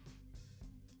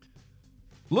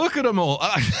 Look at them all.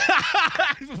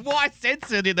 Why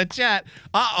censored in the chat?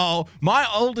 Uh-oh, my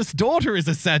oldest daughter is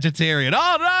a Sagittarian.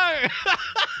 Oh, no.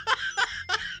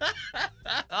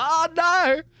 Oh,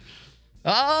 no.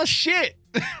 Oh, shit.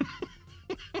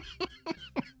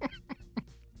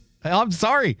 I'm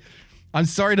sorry. I'm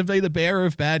sorry to be the bearer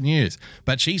of bad news,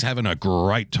 but she's having a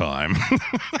great time.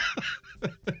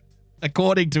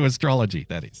 According to astrology,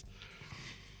 that is.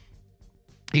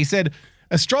 He said,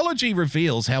 astrology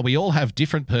reveals how we all have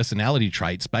different personality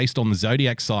traits based on the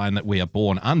zodiac sign that we are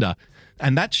born under,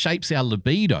 and that shapes our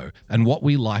libido and what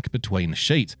we like between the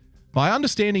sheets. By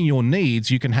understanding your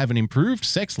needs, you can have an improved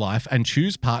sex life and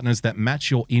choose partners that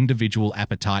match your individual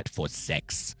appetite for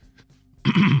sex.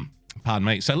 Pardon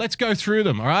me. So let's go through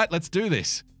them, all right? Let's do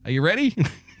this. Are you ready?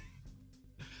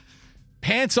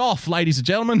 Pants off, ladies and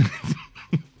gentlemen.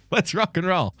 Let's rock and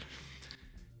roll.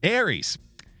 Aries.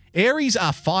 Aries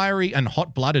are fiery and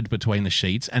hot-blooded between the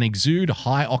sheets and exude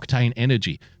high-octane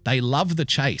energy. They love the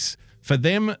chase. For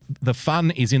them, the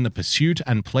fun is in the pursuit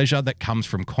and pleasure that comes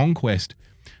from conquest.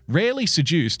 Rarely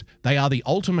seduced, they are the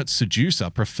ultimate seducer,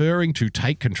 preferring to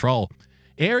take control.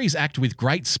 Aries act with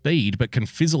great speed but can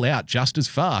fizzle out just as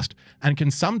fast and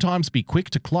can sometimes be quick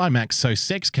to climax, so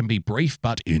sex can be brief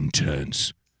but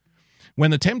intense. When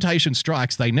the temptation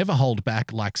strikes, they never hold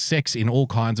back, like sex in all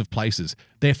kinds of places.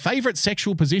 Their favourite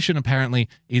sexual position, apparently,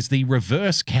 is the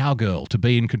reverse cowgirl, to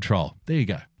be in control. There you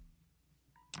go.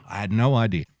 I had no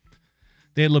idea.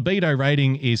 Their libido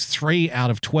rating is 3 out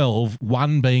of 12,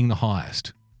 1 being the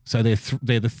highest. So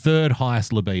they're the third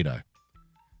highest libido.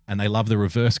 And they love the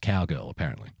reverse cowgirl,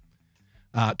 apparently.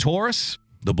 Taurus,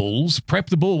 the bulls, prep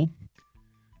the bull.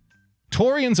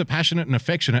 Taurians are passionate and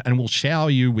affectionate and will shower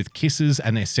you with kisses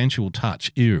and their sensual touch.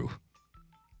 Ew.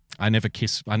 I never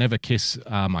kiss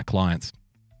my clients.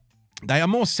 They are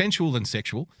more sensual than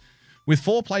sexual, with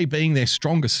foreplay being their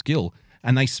strongest skill,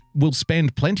 and they will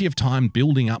spend plenty of time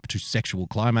building up to sexual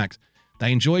climax.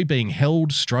 They enjoy being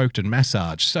held, stroked, and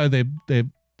massaged, so they're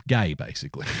gay,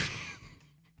 basically.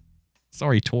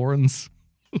 Sorry, Taurans.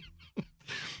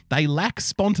 They lack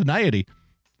spontaneity,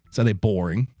 so they're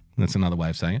boring. That's another way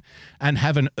of saying it. And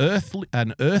have an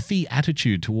earthy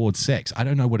attitude towards sex. I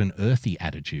don't know what an earthy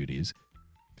attitude is.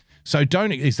 So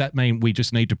does that mean we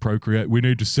just need to procreate? We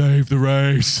need to save the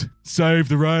race. Save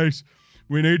the race.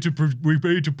 We need to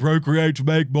procreate to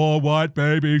make more white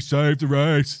babies. Save the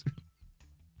race.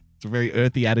 It's a very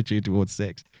earthy attitude towards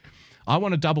sex. I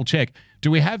want to double check.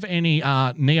 Do we have any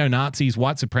neo-Nazis,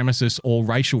 white supremacists, or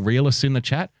racial realists in the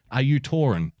chat? Are you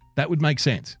Tauran? That would make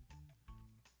sense.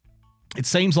 It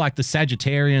seems like the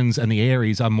Sagittarians and the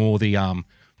Aries are more the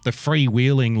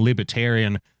freewheeling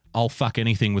libertarian, I'll fuck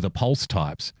anything with a pulse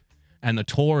types, and the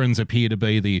Taurans appear to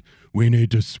be the we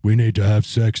need to have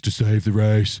sex to save the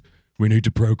race. We need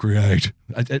to procreate.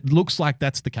 It looks like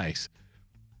that's the case.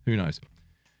 Who knows?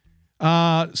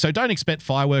 So don't expect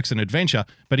fireworks and adventure,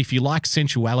 but if you like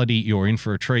sensuality, you're in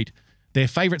for a treat. Their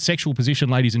favourite sexual position,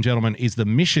 ladies and gentlemen, is the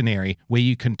missionary, where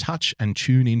you can touch and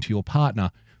tune into your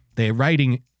partner. Their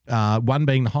rating, 1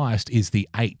 being the highest, is the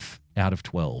 8th out of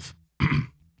 12.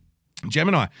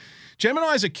 Gemini.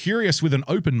 Geminis are curious with an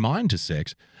open mind to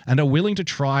sex and are willing to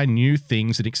try new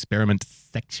things and experiment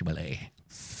sexually.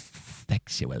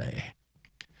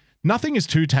 Nothing is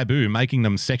too taboo, making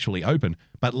them sexually open,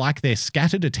 but like their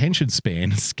scattered attention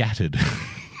span, scattered.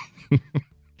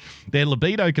 Their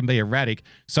libido can be erratic,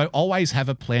 so always have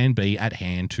a plan B at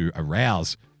hand to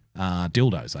arouse.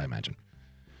 Dildos, I imagine.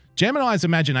 Gemini's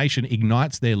imagination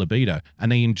ignites their libido,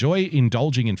 and they enjoy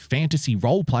indulging in fantasy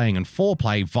role-playing and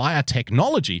foreplay via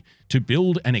technology to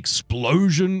build an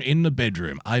explosion in the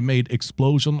bedroom. I made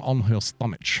explosion on her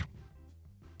stomach.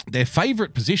 Their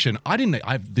favorite position,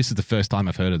 this is the first time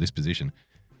I've heard of this position.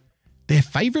 Their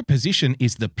favorite position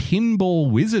is the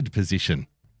pinball wizard position.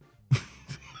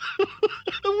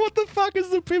 What the fuck is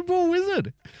the pinball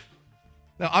wizard?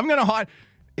 Now, I'm going to hide.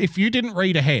 If you didn't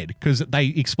read ahead, because they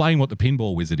explain what the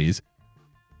pinball wizard is,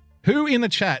 who in the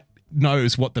chat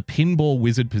knows what the pinball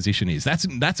wizard position is?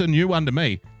 That's a new one to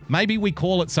me. Maybe we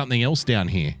call it something else down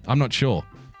here. I'm not sure.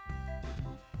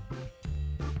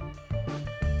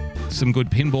 Some good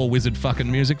pinball wizard fucking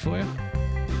music for you.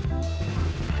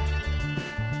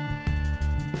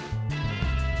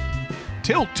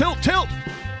 Tilt, tilt, tilt!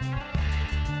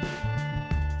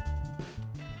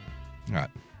 All right.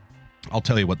 I'll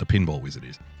tell you what the pinball wizard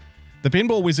is. The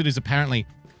pinball wizard is apparently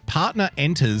partner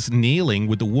enters kneeling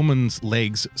with the woman's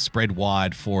legs spread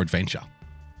wide for adventure.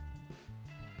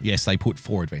 Yes, they put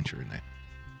for adventure in there.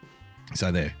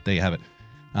 So there you have it.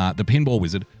 The pinball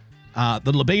wizard.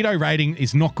 The libido rating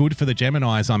is not good for the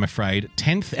Geminis, I'm afraid.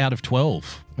 10th out of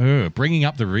 12. Bringing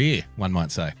up the rear, one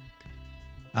might say.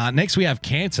 Next we have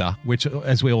Cancer, which,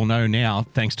 as we all know now,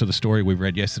 thanks to the story we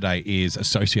read yesterday, is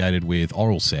associated with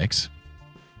oral sex.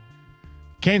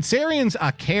 Cancerians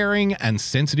are caring and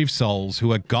sensitive souls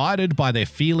who are guided by their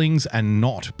feelings and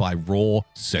not by raw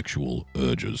sexual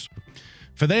urges.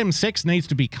 For them, sex needs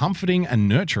to be comforting and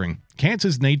nurturing.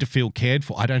 Cancers need to feel cared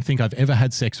for. I don't think I've ever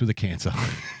had sex with a Cancer.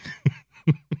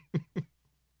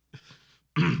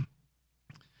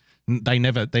 They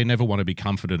never want to be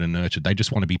comforted and nurtured. They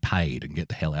just want to be paid and get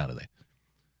the hell out of there.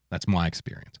 That's my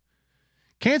experience.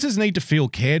 Cancers need to feel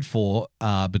cared for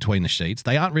between the sheets.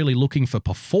 They aren't really looking for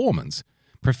performance,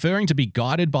 preferring to be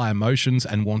guided by emotions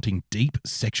and wanting deep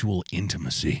sexual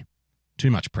intimacy. Too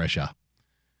much pressure.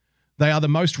 They are the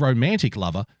most romantic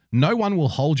lover. No one will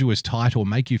hold you as tight or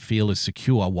make you feel as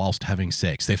secure whilst having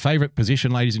sex. Their favourite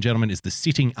position, ladies and gentlemen, is the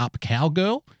sitting up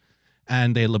cowgirl,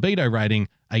 and their libido rating,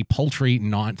 a paltry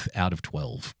 9th out of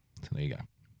 12. So there you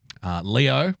go.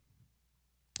 Leo.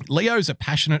 Leos are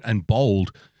passionate and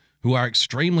bold, who are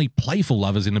extremely playful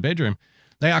lovers in the bedroom.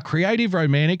 They are creative,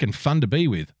 romantic, and fun to be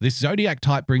with. This zodiac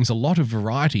type brings a lot of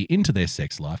variety into their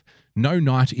sex life. No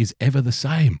night is ever the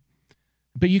same.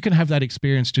 But you can have that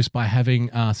experience just by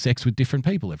having sex with different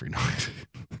people every night.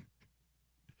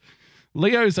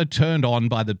 Leos are turned on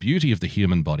by the beauty of the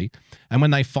human body, and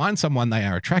when they find someone they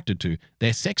are attracted to,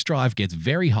 their sex drive gets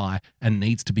very high and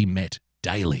needs to be met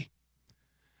daily.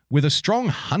 With a strong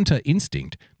hunter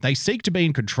instinct, they seek to be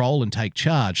in control and take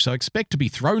charge, so expect to be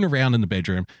thrown around in the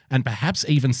bedroom and perhaps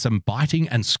even some biting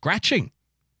and scratching.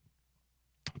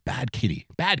 Bad kitty.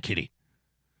 Bad kitty.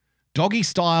 Doggy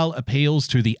style appeals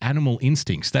to the animal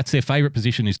instincts. That's their favourite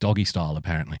position, is doggy style,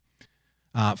 apparently.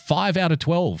 5 out of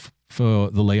 12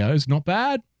 for the Leos. Not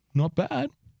bad. Not bad.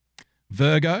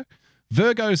 Virgo.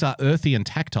 Virgos are earthy and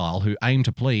tactile who aim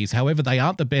to please. However, they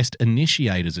aren't the best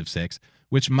initiators of sex,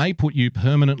 which may put you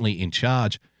permanently in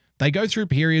charge. They go through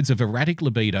periods of erratic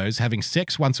libidos. Having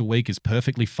sex once a week is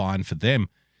perfectly fine for them.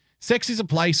 Sex is a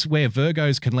place where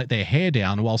Virgos can let their hair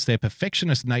down, whilst their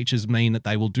perfectionist natures mean that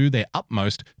they will do their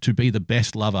utmost to be the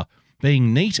best lover.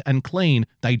 Being neat and clean,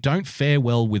 they don't fare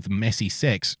well with messy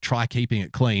sex. Try keeping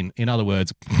it clean. In other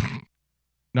words,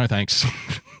 no thanks.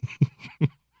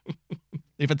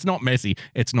 If it's not messy,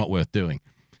 it's not worth doing.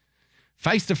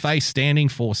 Face-to-face standing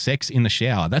for sex in the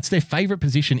shower. That's their favourite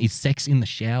position, is sex in the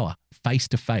shower.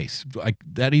 Face-to-face.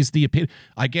 That is the opinion.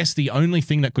 I guess the only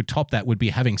thing that could top that would be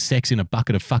having sex in a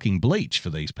bucket of fucking bleach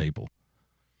for these people.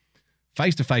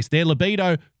 Face-to-face. Their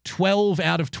libido, 12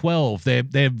 out of 12.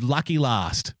 They're lucky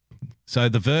last. So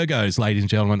the Virgos, ladies and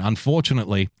gentlemen,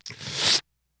 unfortunately,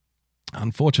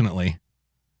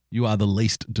 you are the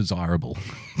least desirable.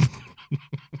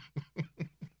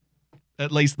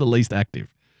 At least the least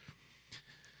active.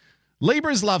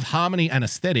 Libras love harmony and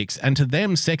aesthetics, and to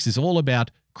them, sex is all about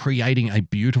creating a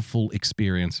beautiful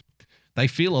experience. They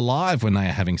feel alive when they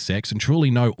are having sex and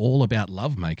truly know all about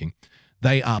lovemaking.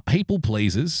 They are people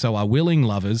pleasers, so are willing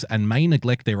lovers, and may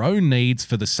neglect their own needs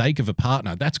for the sake of a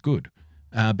partner. That's good.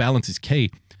 Balance is key.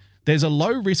 There's a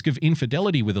low risk of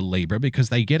infidelity with a Libra because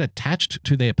they get attached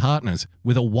to their partners.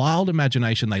 With a wild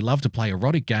imagination, they love to play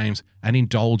erotic games and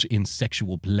indulge in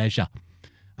sexual pleasure.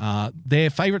 Their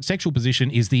favourite sexual position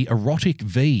is the erotic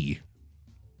V,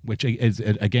 which is,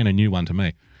 again, a new one to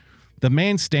me. The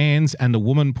man stands and the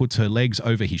woman puts her legs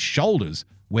over his shoulders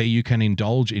where you can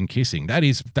indulge in kissing.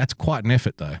 That's quite an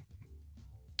effort, though.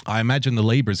 I imagine the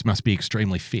Libras must be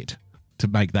extremely fit to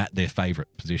make that their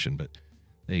favourite position, but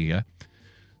there you go.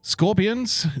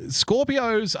 Scorpions.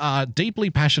 Scorpios are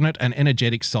deeply passionate and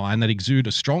energetic sign that exude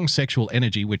a strong sexual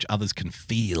energy which others can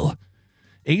feel.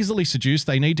 Easily seduced,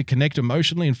 they need to connect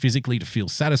emotionally and physically to feel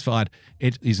satisfied.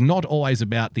 It is not always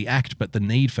about the act, but the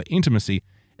need for intimacy.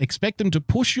 Expect them to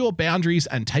push your boundaries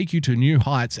and take you to new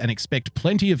heights, and expect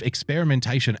plenty of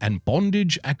experimentation and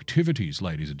bondage activities,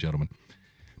 ladies and gentlemen.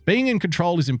 Being in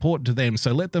control is important to them,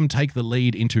 so let them take the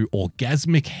lead into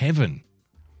orgasmic heaven.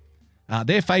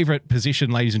 Their favourite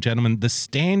position, ladies and gentlemen, the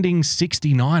standing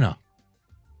 69er.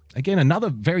 Again, another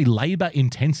very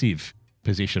labour-intensive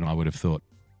position, I would have thought.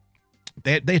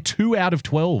 They're 2 out of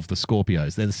 12, the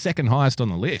Scorpios. They're the second highest on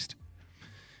the list.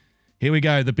 Here we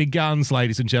go, the big guns,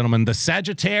 ladies and gentlemen, the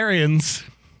Sagittarians.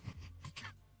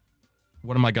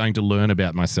 What am I going to learn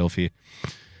about myself here?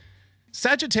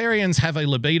 Sagittarians have a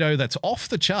libido that's off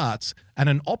the charts and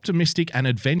an optimistic and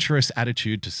adventurous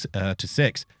attitude to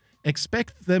sex.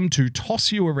 Expect them to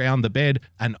toss you around the bed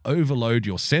and overload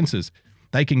your senses.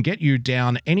 They can get you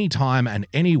down anytime and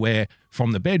anywhere,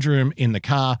 from the bedroom, in the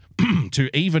car,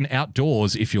 to even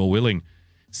outdoors if you're willing.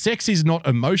 Sex is not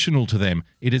emotional to them.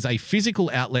 It is a physical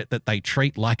outlet that they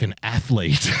treat like an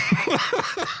athlete.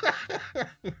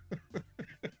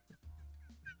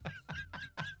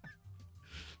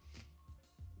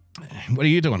 What are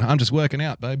you doing? I'm just working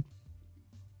out, babe.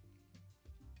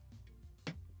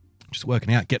 Just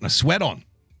working out, getting a sweat on.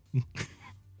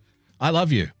 I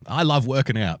love you. I love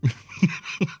working out.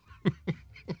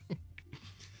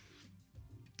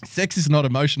 Sex is not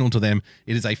emotional to them.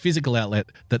 It is a physical outlet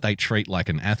that they treat like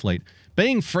an athlete.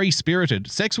 Being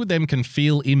free-spirited, sex with them can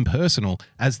feel impersonal,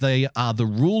 as they are the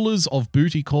rulers of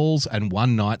booty calls and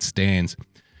one-night stands.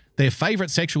 Their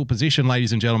favourite sexual position,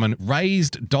 ladies and gentlemen,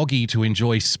 raised doggy to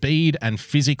enjoy speed and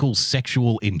physical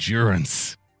sexual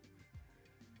endurance.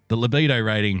 The libido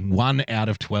rating, 1 out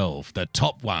of 12. The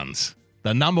top ones.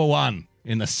 The number one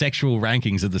in the sexual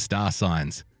rankings of the star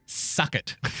signs. Suck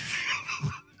it.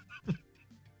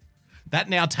 That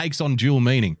now takes on dual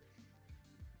meaning.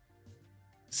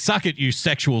 Suck it, you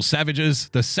sexual savages.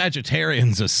 The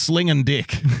Sagittarians are slinging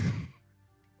dick.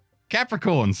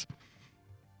 Capricorns.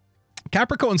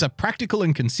 Capricorns are practical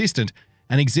and consistent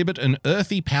and exhibit an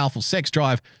earthy, powerful sex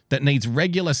drive that needs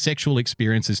regular sexual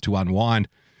experiences to unwind.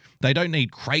 They don't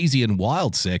need crazy and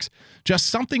wild sex, just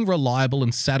something reliable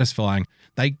and satisfying.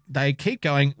 They keep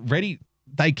going, ready.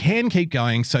 They can keep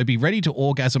going, so be ready to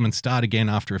orgasm and start again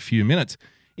after a few minutes.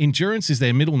 Endurance is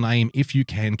their middle name if you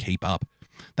can keep up.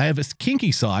 They have a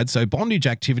kinky side, so bondage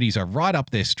activities are right up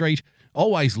their street.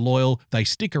 Always loyal, they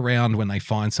stick around when they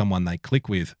find someone they click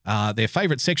with. Their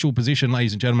favourite sexual position,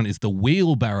 ladies and gentlemen, is the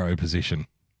wheelbarrow position.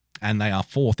 And they are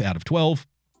 4th out of 12.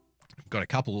 Got a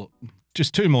couple,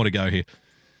 just 2 more to go here.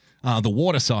 The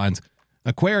water signs.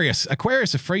 Aquarius.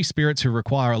 Aquarius are free spirits who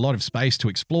require a lot of space to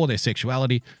explore their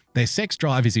sexuality. Their sex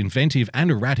drive is inventive and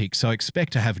erratic, so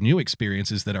expect to have new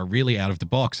experiences that are really out of the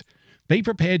box. Be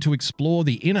prepared to explore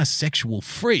the inner sexual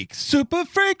freak. Super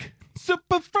freak!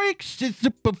 Super freak! She's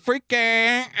super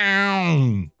freaky!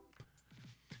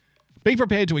 Be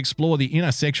prepared to explore the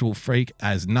inner sexual freak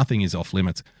as nothing is off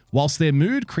limits. Whilst their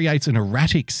mood creates an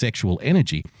erratic sexual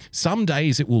energy, some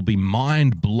days it will be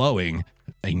mind-blowing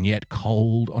and yet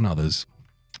cold on others.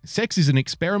 Sex is an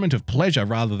experiment of pleasure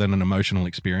rather than an emotional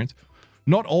experience.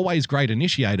 Not always great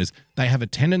initiators, they have a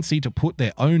tendency to put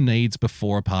their own needs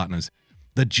before a partner's.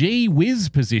 The gee whiz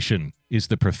position is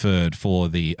the preferred for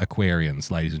the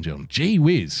Aquarians, ladies and gentlemen. Gee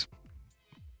whiz.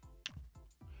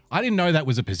 I didn't know that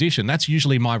was a position. That's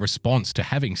usually my response to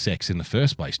having sex in the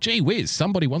first place. Gee whiz,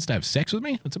 somebody wants to have sex with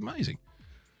me? That's amazing.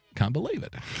 Can't believe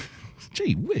it.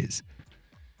 Gee whiz.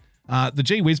 The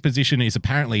gee whiz position is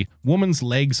apparently woman's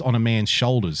legs on a man's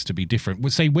shoulders to be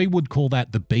different. See, we would call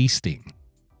that the beasting.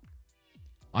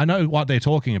 I know what they're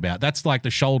talking about. That's like the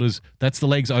shoulders, that's the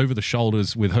legs over the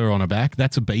shoulders with her on her back.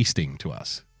 That's a beasting to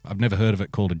us. I've never heard of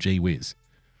it called a gee whiz.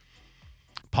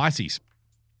 Pisces.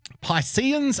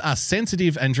 Pisceans are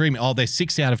sensitive and dreamy. Oh, they're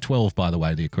 6 out of 12, by the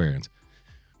way, the Aquarians.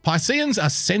 Pisceans are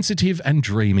sensitive and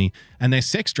dreamy, and their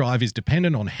sex drive is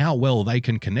dependent on how well they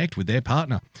can connect with their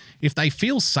partner. If they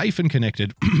feel safe and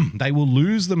connected, they will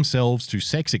lose themselves to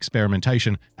sex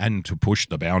experimentation and to push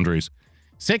the boundaries.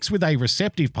 Sex with a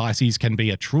receptive Pisces can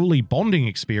be a truly bonding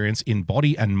experience in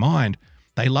body and mind.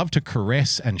 They love to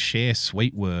caress and share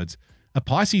sweet words. A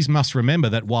Pisces must remember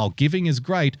that while giving is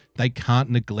great, they can't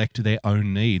neglect their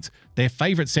own needs. Their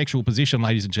favourite sexual position,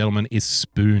 ladies and gentlemen, is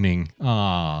spooning.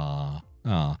 And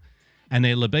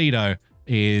their libido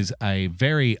is a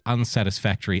very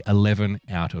unsatisfactory 11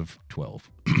 out of 12.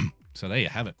 So there you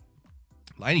have it.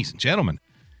 Ladies and gentlemen,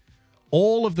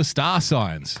 all of the star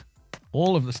signs.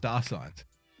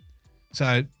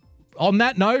 So on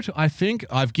that note, I think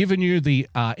I've given you the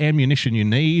ammunition you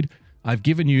need. I've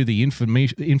given you the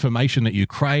information that you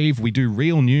crave. We do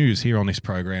real news here on this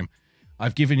program.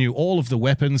 I've given you all of the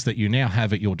weapons that you now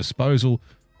have at your disposal.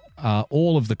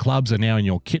 All of the clubs are now in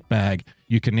your kit bag.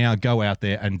 You can now go out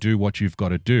there and do what you've got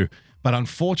to do. But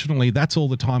unfortunately, that's all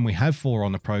the time we have for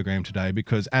on the program today,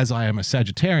 because as I am a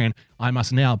Sagittarian, I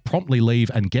must now promptly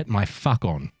leave and get my fuck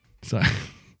on. So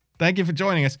thank you for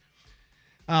joining us.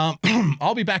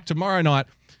 I'll be back tomorrow night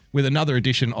with another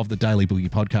edition of the Daily Boogie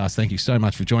Podcast. Thank you so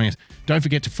much for joining us. Don't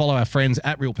forget to follow our friends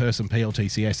at Real Person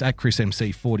PLTCS, at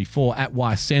ChrisMC44, at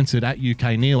Y Censored, at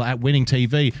UK Neil, at Winning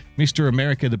TV, Mr.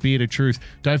 America, The Bearded Truth.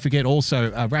 Don't forget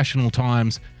also Rational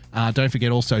Times. Don't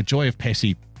forget also Joy of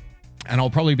Pessy. And I'll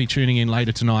probably be tuning in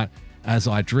later tonight as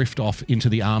I drift off into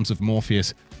the arms of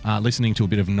Morpheus, listening to a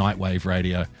bit of Nightwave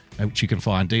Radio, which you can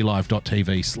find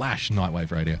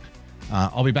dlive.tv/Nightwave Radio.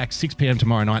 I'll be back 6 p.m.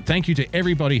 tomorrow night. Thank you to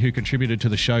everybody who contributed to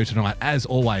the show tonight, as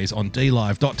always, on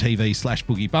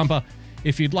dlive.tv/Boogie Bumper.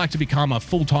 If you'd like to become a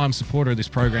full-time supporter of this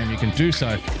program, you can do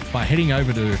so by heading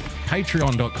over to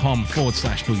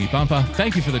patreon.com/Boogie Bumper.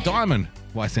 Thank you for the diamond,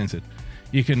 Why Censored.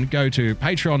 You can go to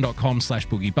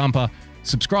patreon.com/Boogie Bumper.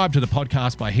 Subscribe to the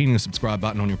podcast by hitting the subscribe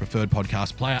button on your preferred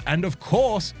podcast player. And of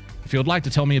course, if you'd like to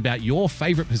tell me about your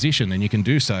favorite position, then you can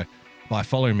do so by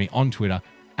following me on Twitter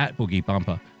at Boogie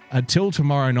Bumper. Until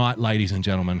tomorrow night, ladies and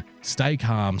gentlemen, stay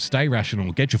calm, stay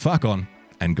rational, get your fuck on,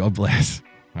 and God bless.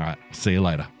 All right, see you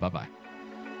later. Bye-bye.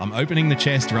 I'm opening the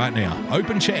chest right now.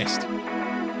 Open chest.